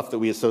some of the stuff that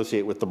we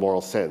associate with the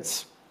moral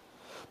sense.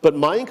 But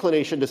my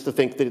inclination is to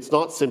think that it's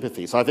not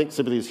sympathy. So I think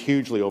sympathy is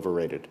hugely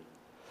overrated.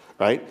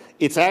 Right?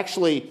 It's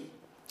actually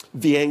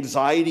the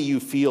anxiety you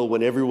feel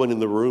when everyone in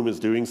the room is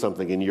doing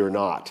something and you're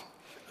not.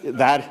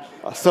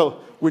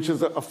 Which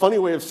is a funny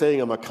way of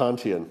saying I'm a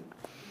Kantian.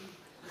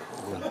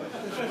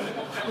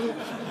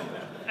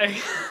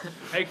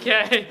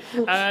 Okay.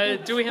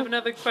 Do we have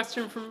another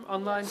question from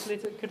online,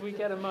 Talita? Could we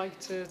get a mic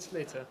to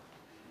Talita?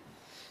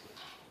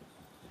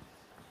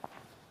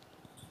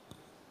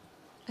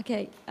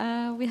 Okay,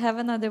 we have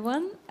another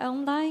one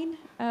online,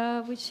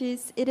 which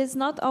is, it is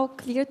not all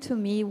clear to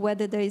me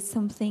whether there is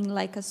something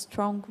like a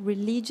strong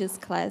religious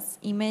class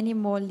in many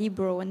more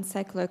liberal and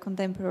secular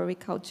contemporary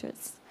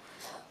cultures.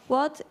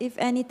 What, if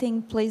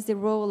anything, plays the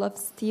role of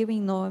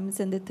steering norms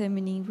and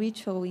determining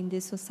ritual in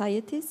these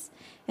societies?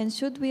 And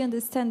should we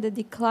understand the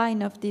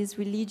decline of this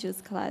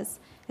religious class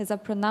as a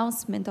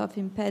pronouncement of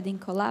impending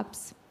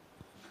collapse?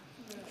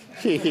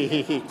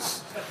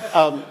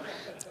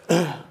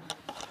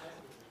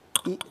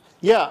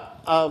 Yeah.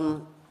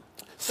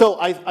 So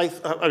I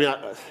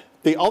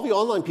mean, all the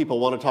online people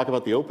want to talk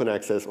about the open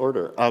access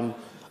order.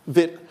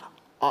 You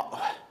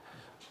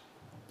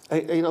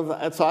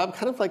know, so I'm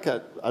kind of like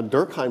a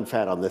Durkheim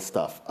fan on this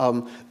stuff.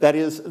 That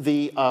is,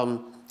 the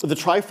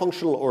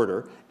trifunctional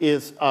order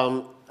is,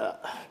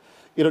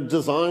 you know,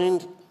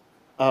 designed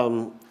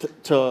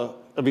to,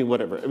 I mean,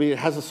 whatever. I mean, it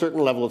has a certain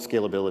level of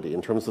scalability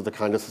in terms of the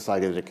kind of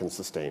society that it can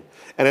sustain.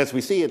 And as we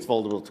see, it's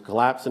vulnerable to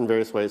collapse in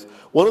various ways.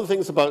 One of the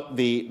things about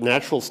the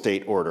natural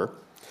state order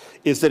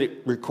is that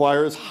it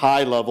requires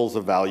high levels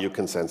of value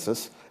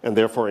consensus and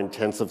therefore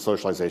intensive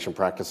socialization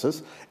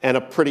practices and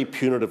a pretty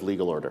punitive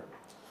legal order.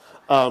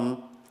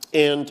 And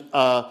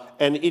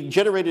it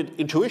generated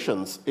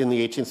intuitions in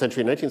the 18th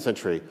century and 19th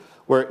century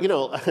where, you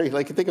know,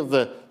 like you think of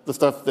the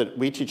stuff that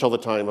we teach all the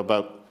time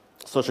about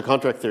social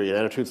contract theory and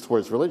attitudes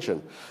towards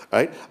religion,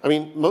 right? I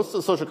mean, most of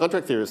the social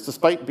contract theorists,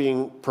 despite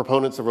being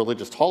proponents of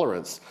religious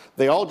tolerance,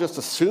 they all just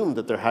assumed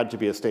that there had to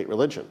be a state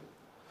religion.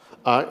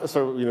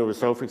 So, you know,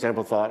 Rousseau, for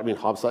example, thought, I mean,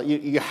 Hobbes thought,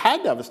 you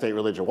had to have a state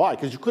religion. Why?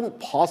 Because you couldn't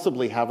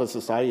possibly have a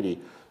society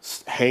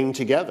hang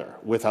together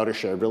without a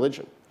shared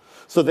religion.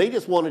 So they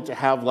just wanted to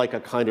have like a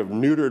kind of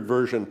neutered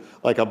version,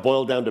 like a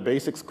boiled down to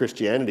basics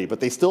Christianity, but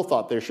they still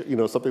thought there should, you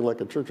know, something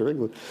like a Church of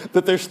England,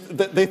 that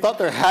they thought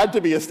there had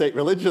to be a state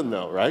religion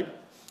though, right?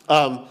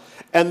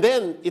 And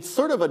then it's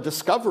sort of a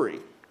discovery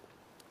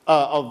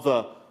of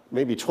the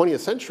maybe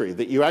 20th century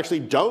that you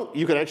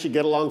can actually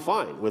get along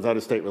fine without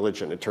a state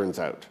religion, it turns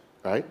out,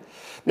 right?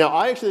 Now,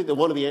 I actually think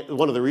that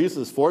one of the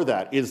reasons for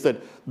that is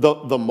that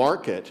the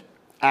market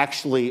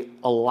actually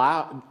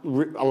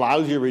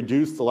allows you to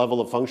reduce the level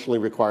of functionally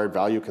required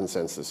value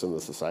consensus in the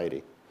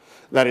society.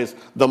 That is,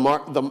 the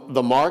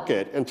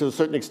market, and to a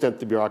certain extent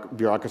the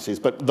bureaucracies,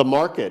 but the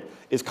market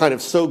is kind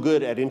of so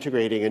good at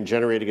integrating and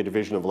generating a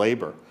division of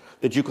labor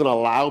that you can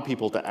allow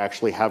people to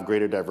actually have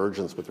greater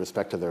divergence with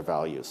respect to their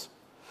values.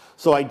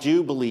 So I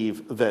do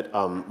believe that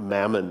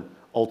mammon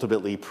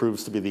ultimately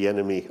proves to be the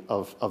enemy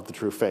of the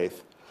true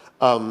faith.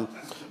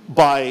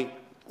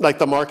 Like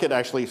the market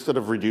actually sort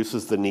of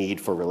reduces the need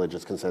for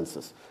religious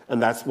consensus.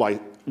 And that's why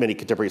many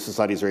contemporary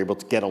societies are able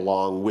to get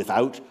along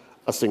without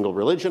a single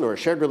religion or a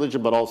shared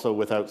religion, but also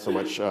without so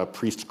much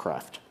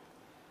priestcraft.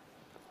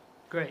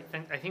 Great.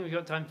 I think we've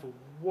got time for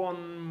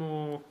one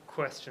more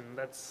question.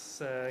 Let's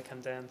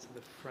come down to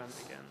the front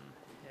again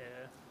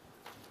here.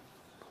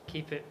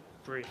 Keep it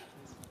brief.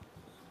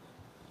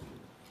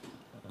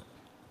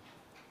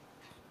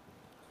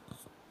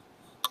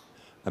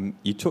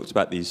 You talked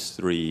about these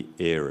three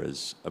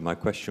eras. My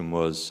question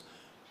was,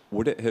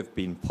 would it have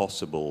been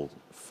possible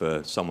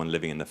for someone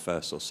living in the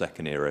first or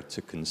second era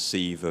to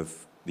conceive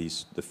of the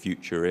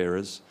future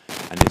eras?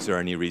 And is there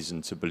any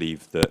reason to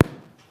believe that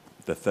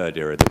the third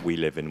era that we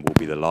live in will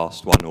be the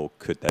last one, or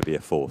could there be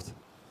a fourth?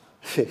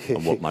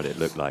 And what might it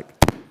look like?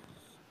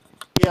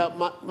 Yeah,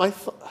 my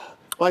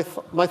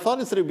thought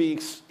is that it would be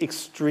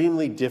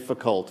extremely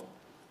difficult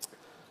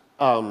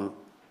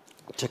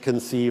to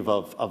conceive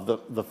of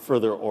the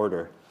further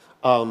order.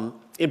 Partly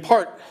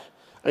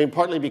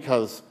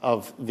because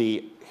of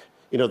the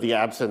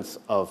absence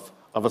of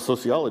a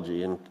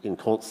sociology in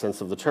Comte's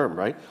sense of the term,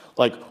 right?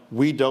 Like,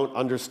 we don't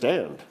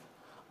understand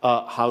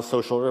how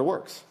social order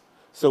works.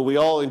 So we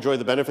all enjoy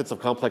the benefits of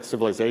complex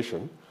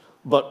civilization,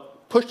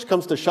 but push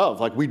comes to shove,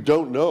 like, we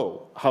don't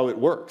know how it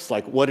works,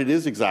 like what it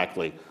is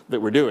exactly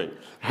that we're doing,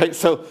 right?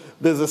 So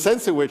there's a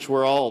sense in which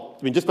we're all,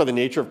 I mean, just by the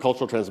nature of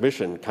cultural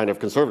transmission, kind of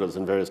conservatives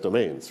in various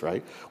domains,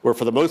 right? Where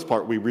for the most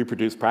part, we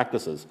reproduce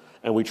practices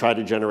and we try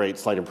to generate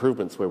slight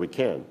improvements where we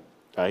can,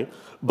 right?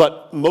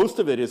 But most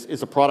of it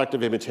is a product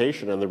of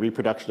imitation and the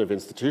reproduction of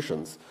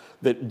institutions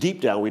that deep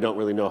down we don't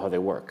really know how they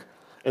work.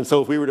 And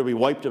so if we were to be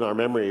wiped in our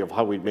memory of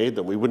how we'd made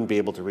them, we wouldn't be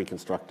able to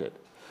reconstruct it.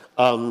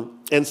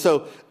 And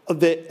so much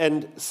of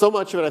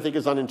it, I think,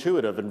 is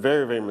unintuitive and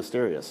very, very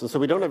mysterious. And so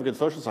we don't have good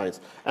social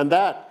science. And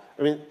that,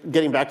 I mean,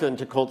 getting back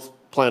to Comte's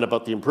plan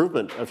about the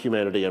improvement of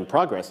humanity and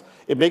progress,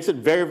 it makes it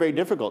very, very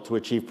difficult to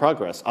achieve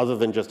progress other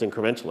than just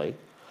incrementally,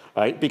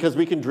 right? Because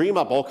we can dream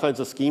up all kinds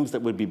of schemes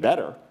that would be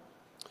better,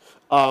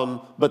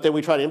 but then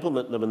we try to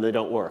implement them and they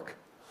don't work.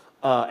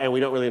 And we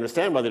don't really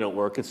understand why they don't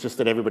work. It's just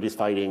that everybody's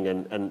fighting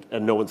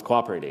and no one's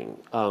cooperating.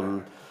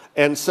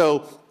 And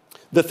so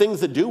the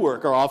things that do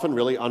work are often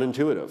really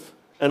unintuitive.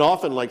 And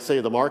often, like, say,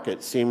 the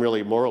market seem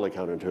really morally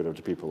counterintuitive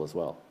to people as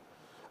well.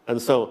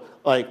 And so,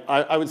 like,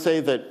 I would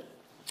say that,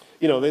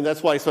 you know,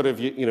 that's why sort of,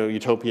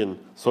 utopian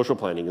social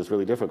planning is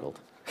really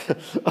difficult.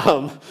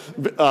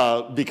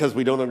 Because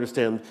we don't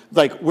understand,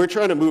 like, we're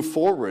trying to move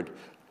forward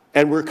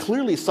And we're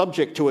clearly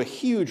subject to a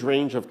huge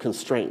range of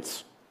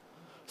constraints,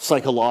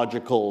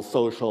 psychological,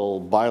 social,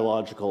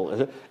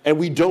 biological, and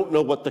we don't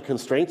know what the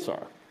constraints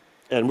are.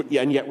 And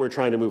yet we're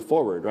trying to move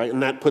forward, right?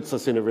 And that puts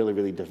us in a really,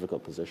 really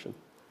difficult position.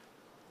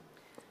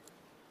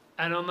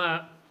 And on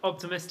that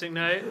optimistic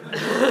note,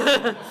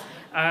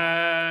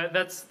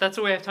 that's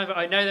all we have time for.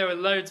 I know there were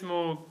loads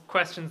more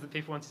questions that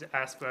people wanted to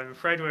ask, but I'm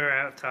afraid we're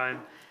out of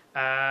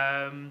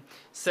time.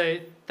 So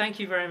thank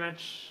you very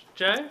much,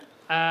 Joe.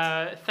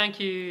 Thank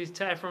you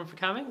to everyone for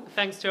coming.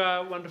 Thanks to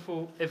our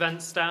wonderful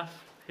event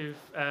staff who've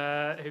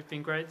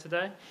been great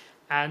today,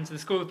 and to the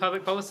School of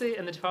Public Policy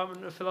and the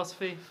Department of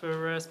Philosophy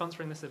for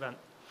sponsoring this event.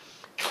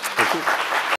 Thank you.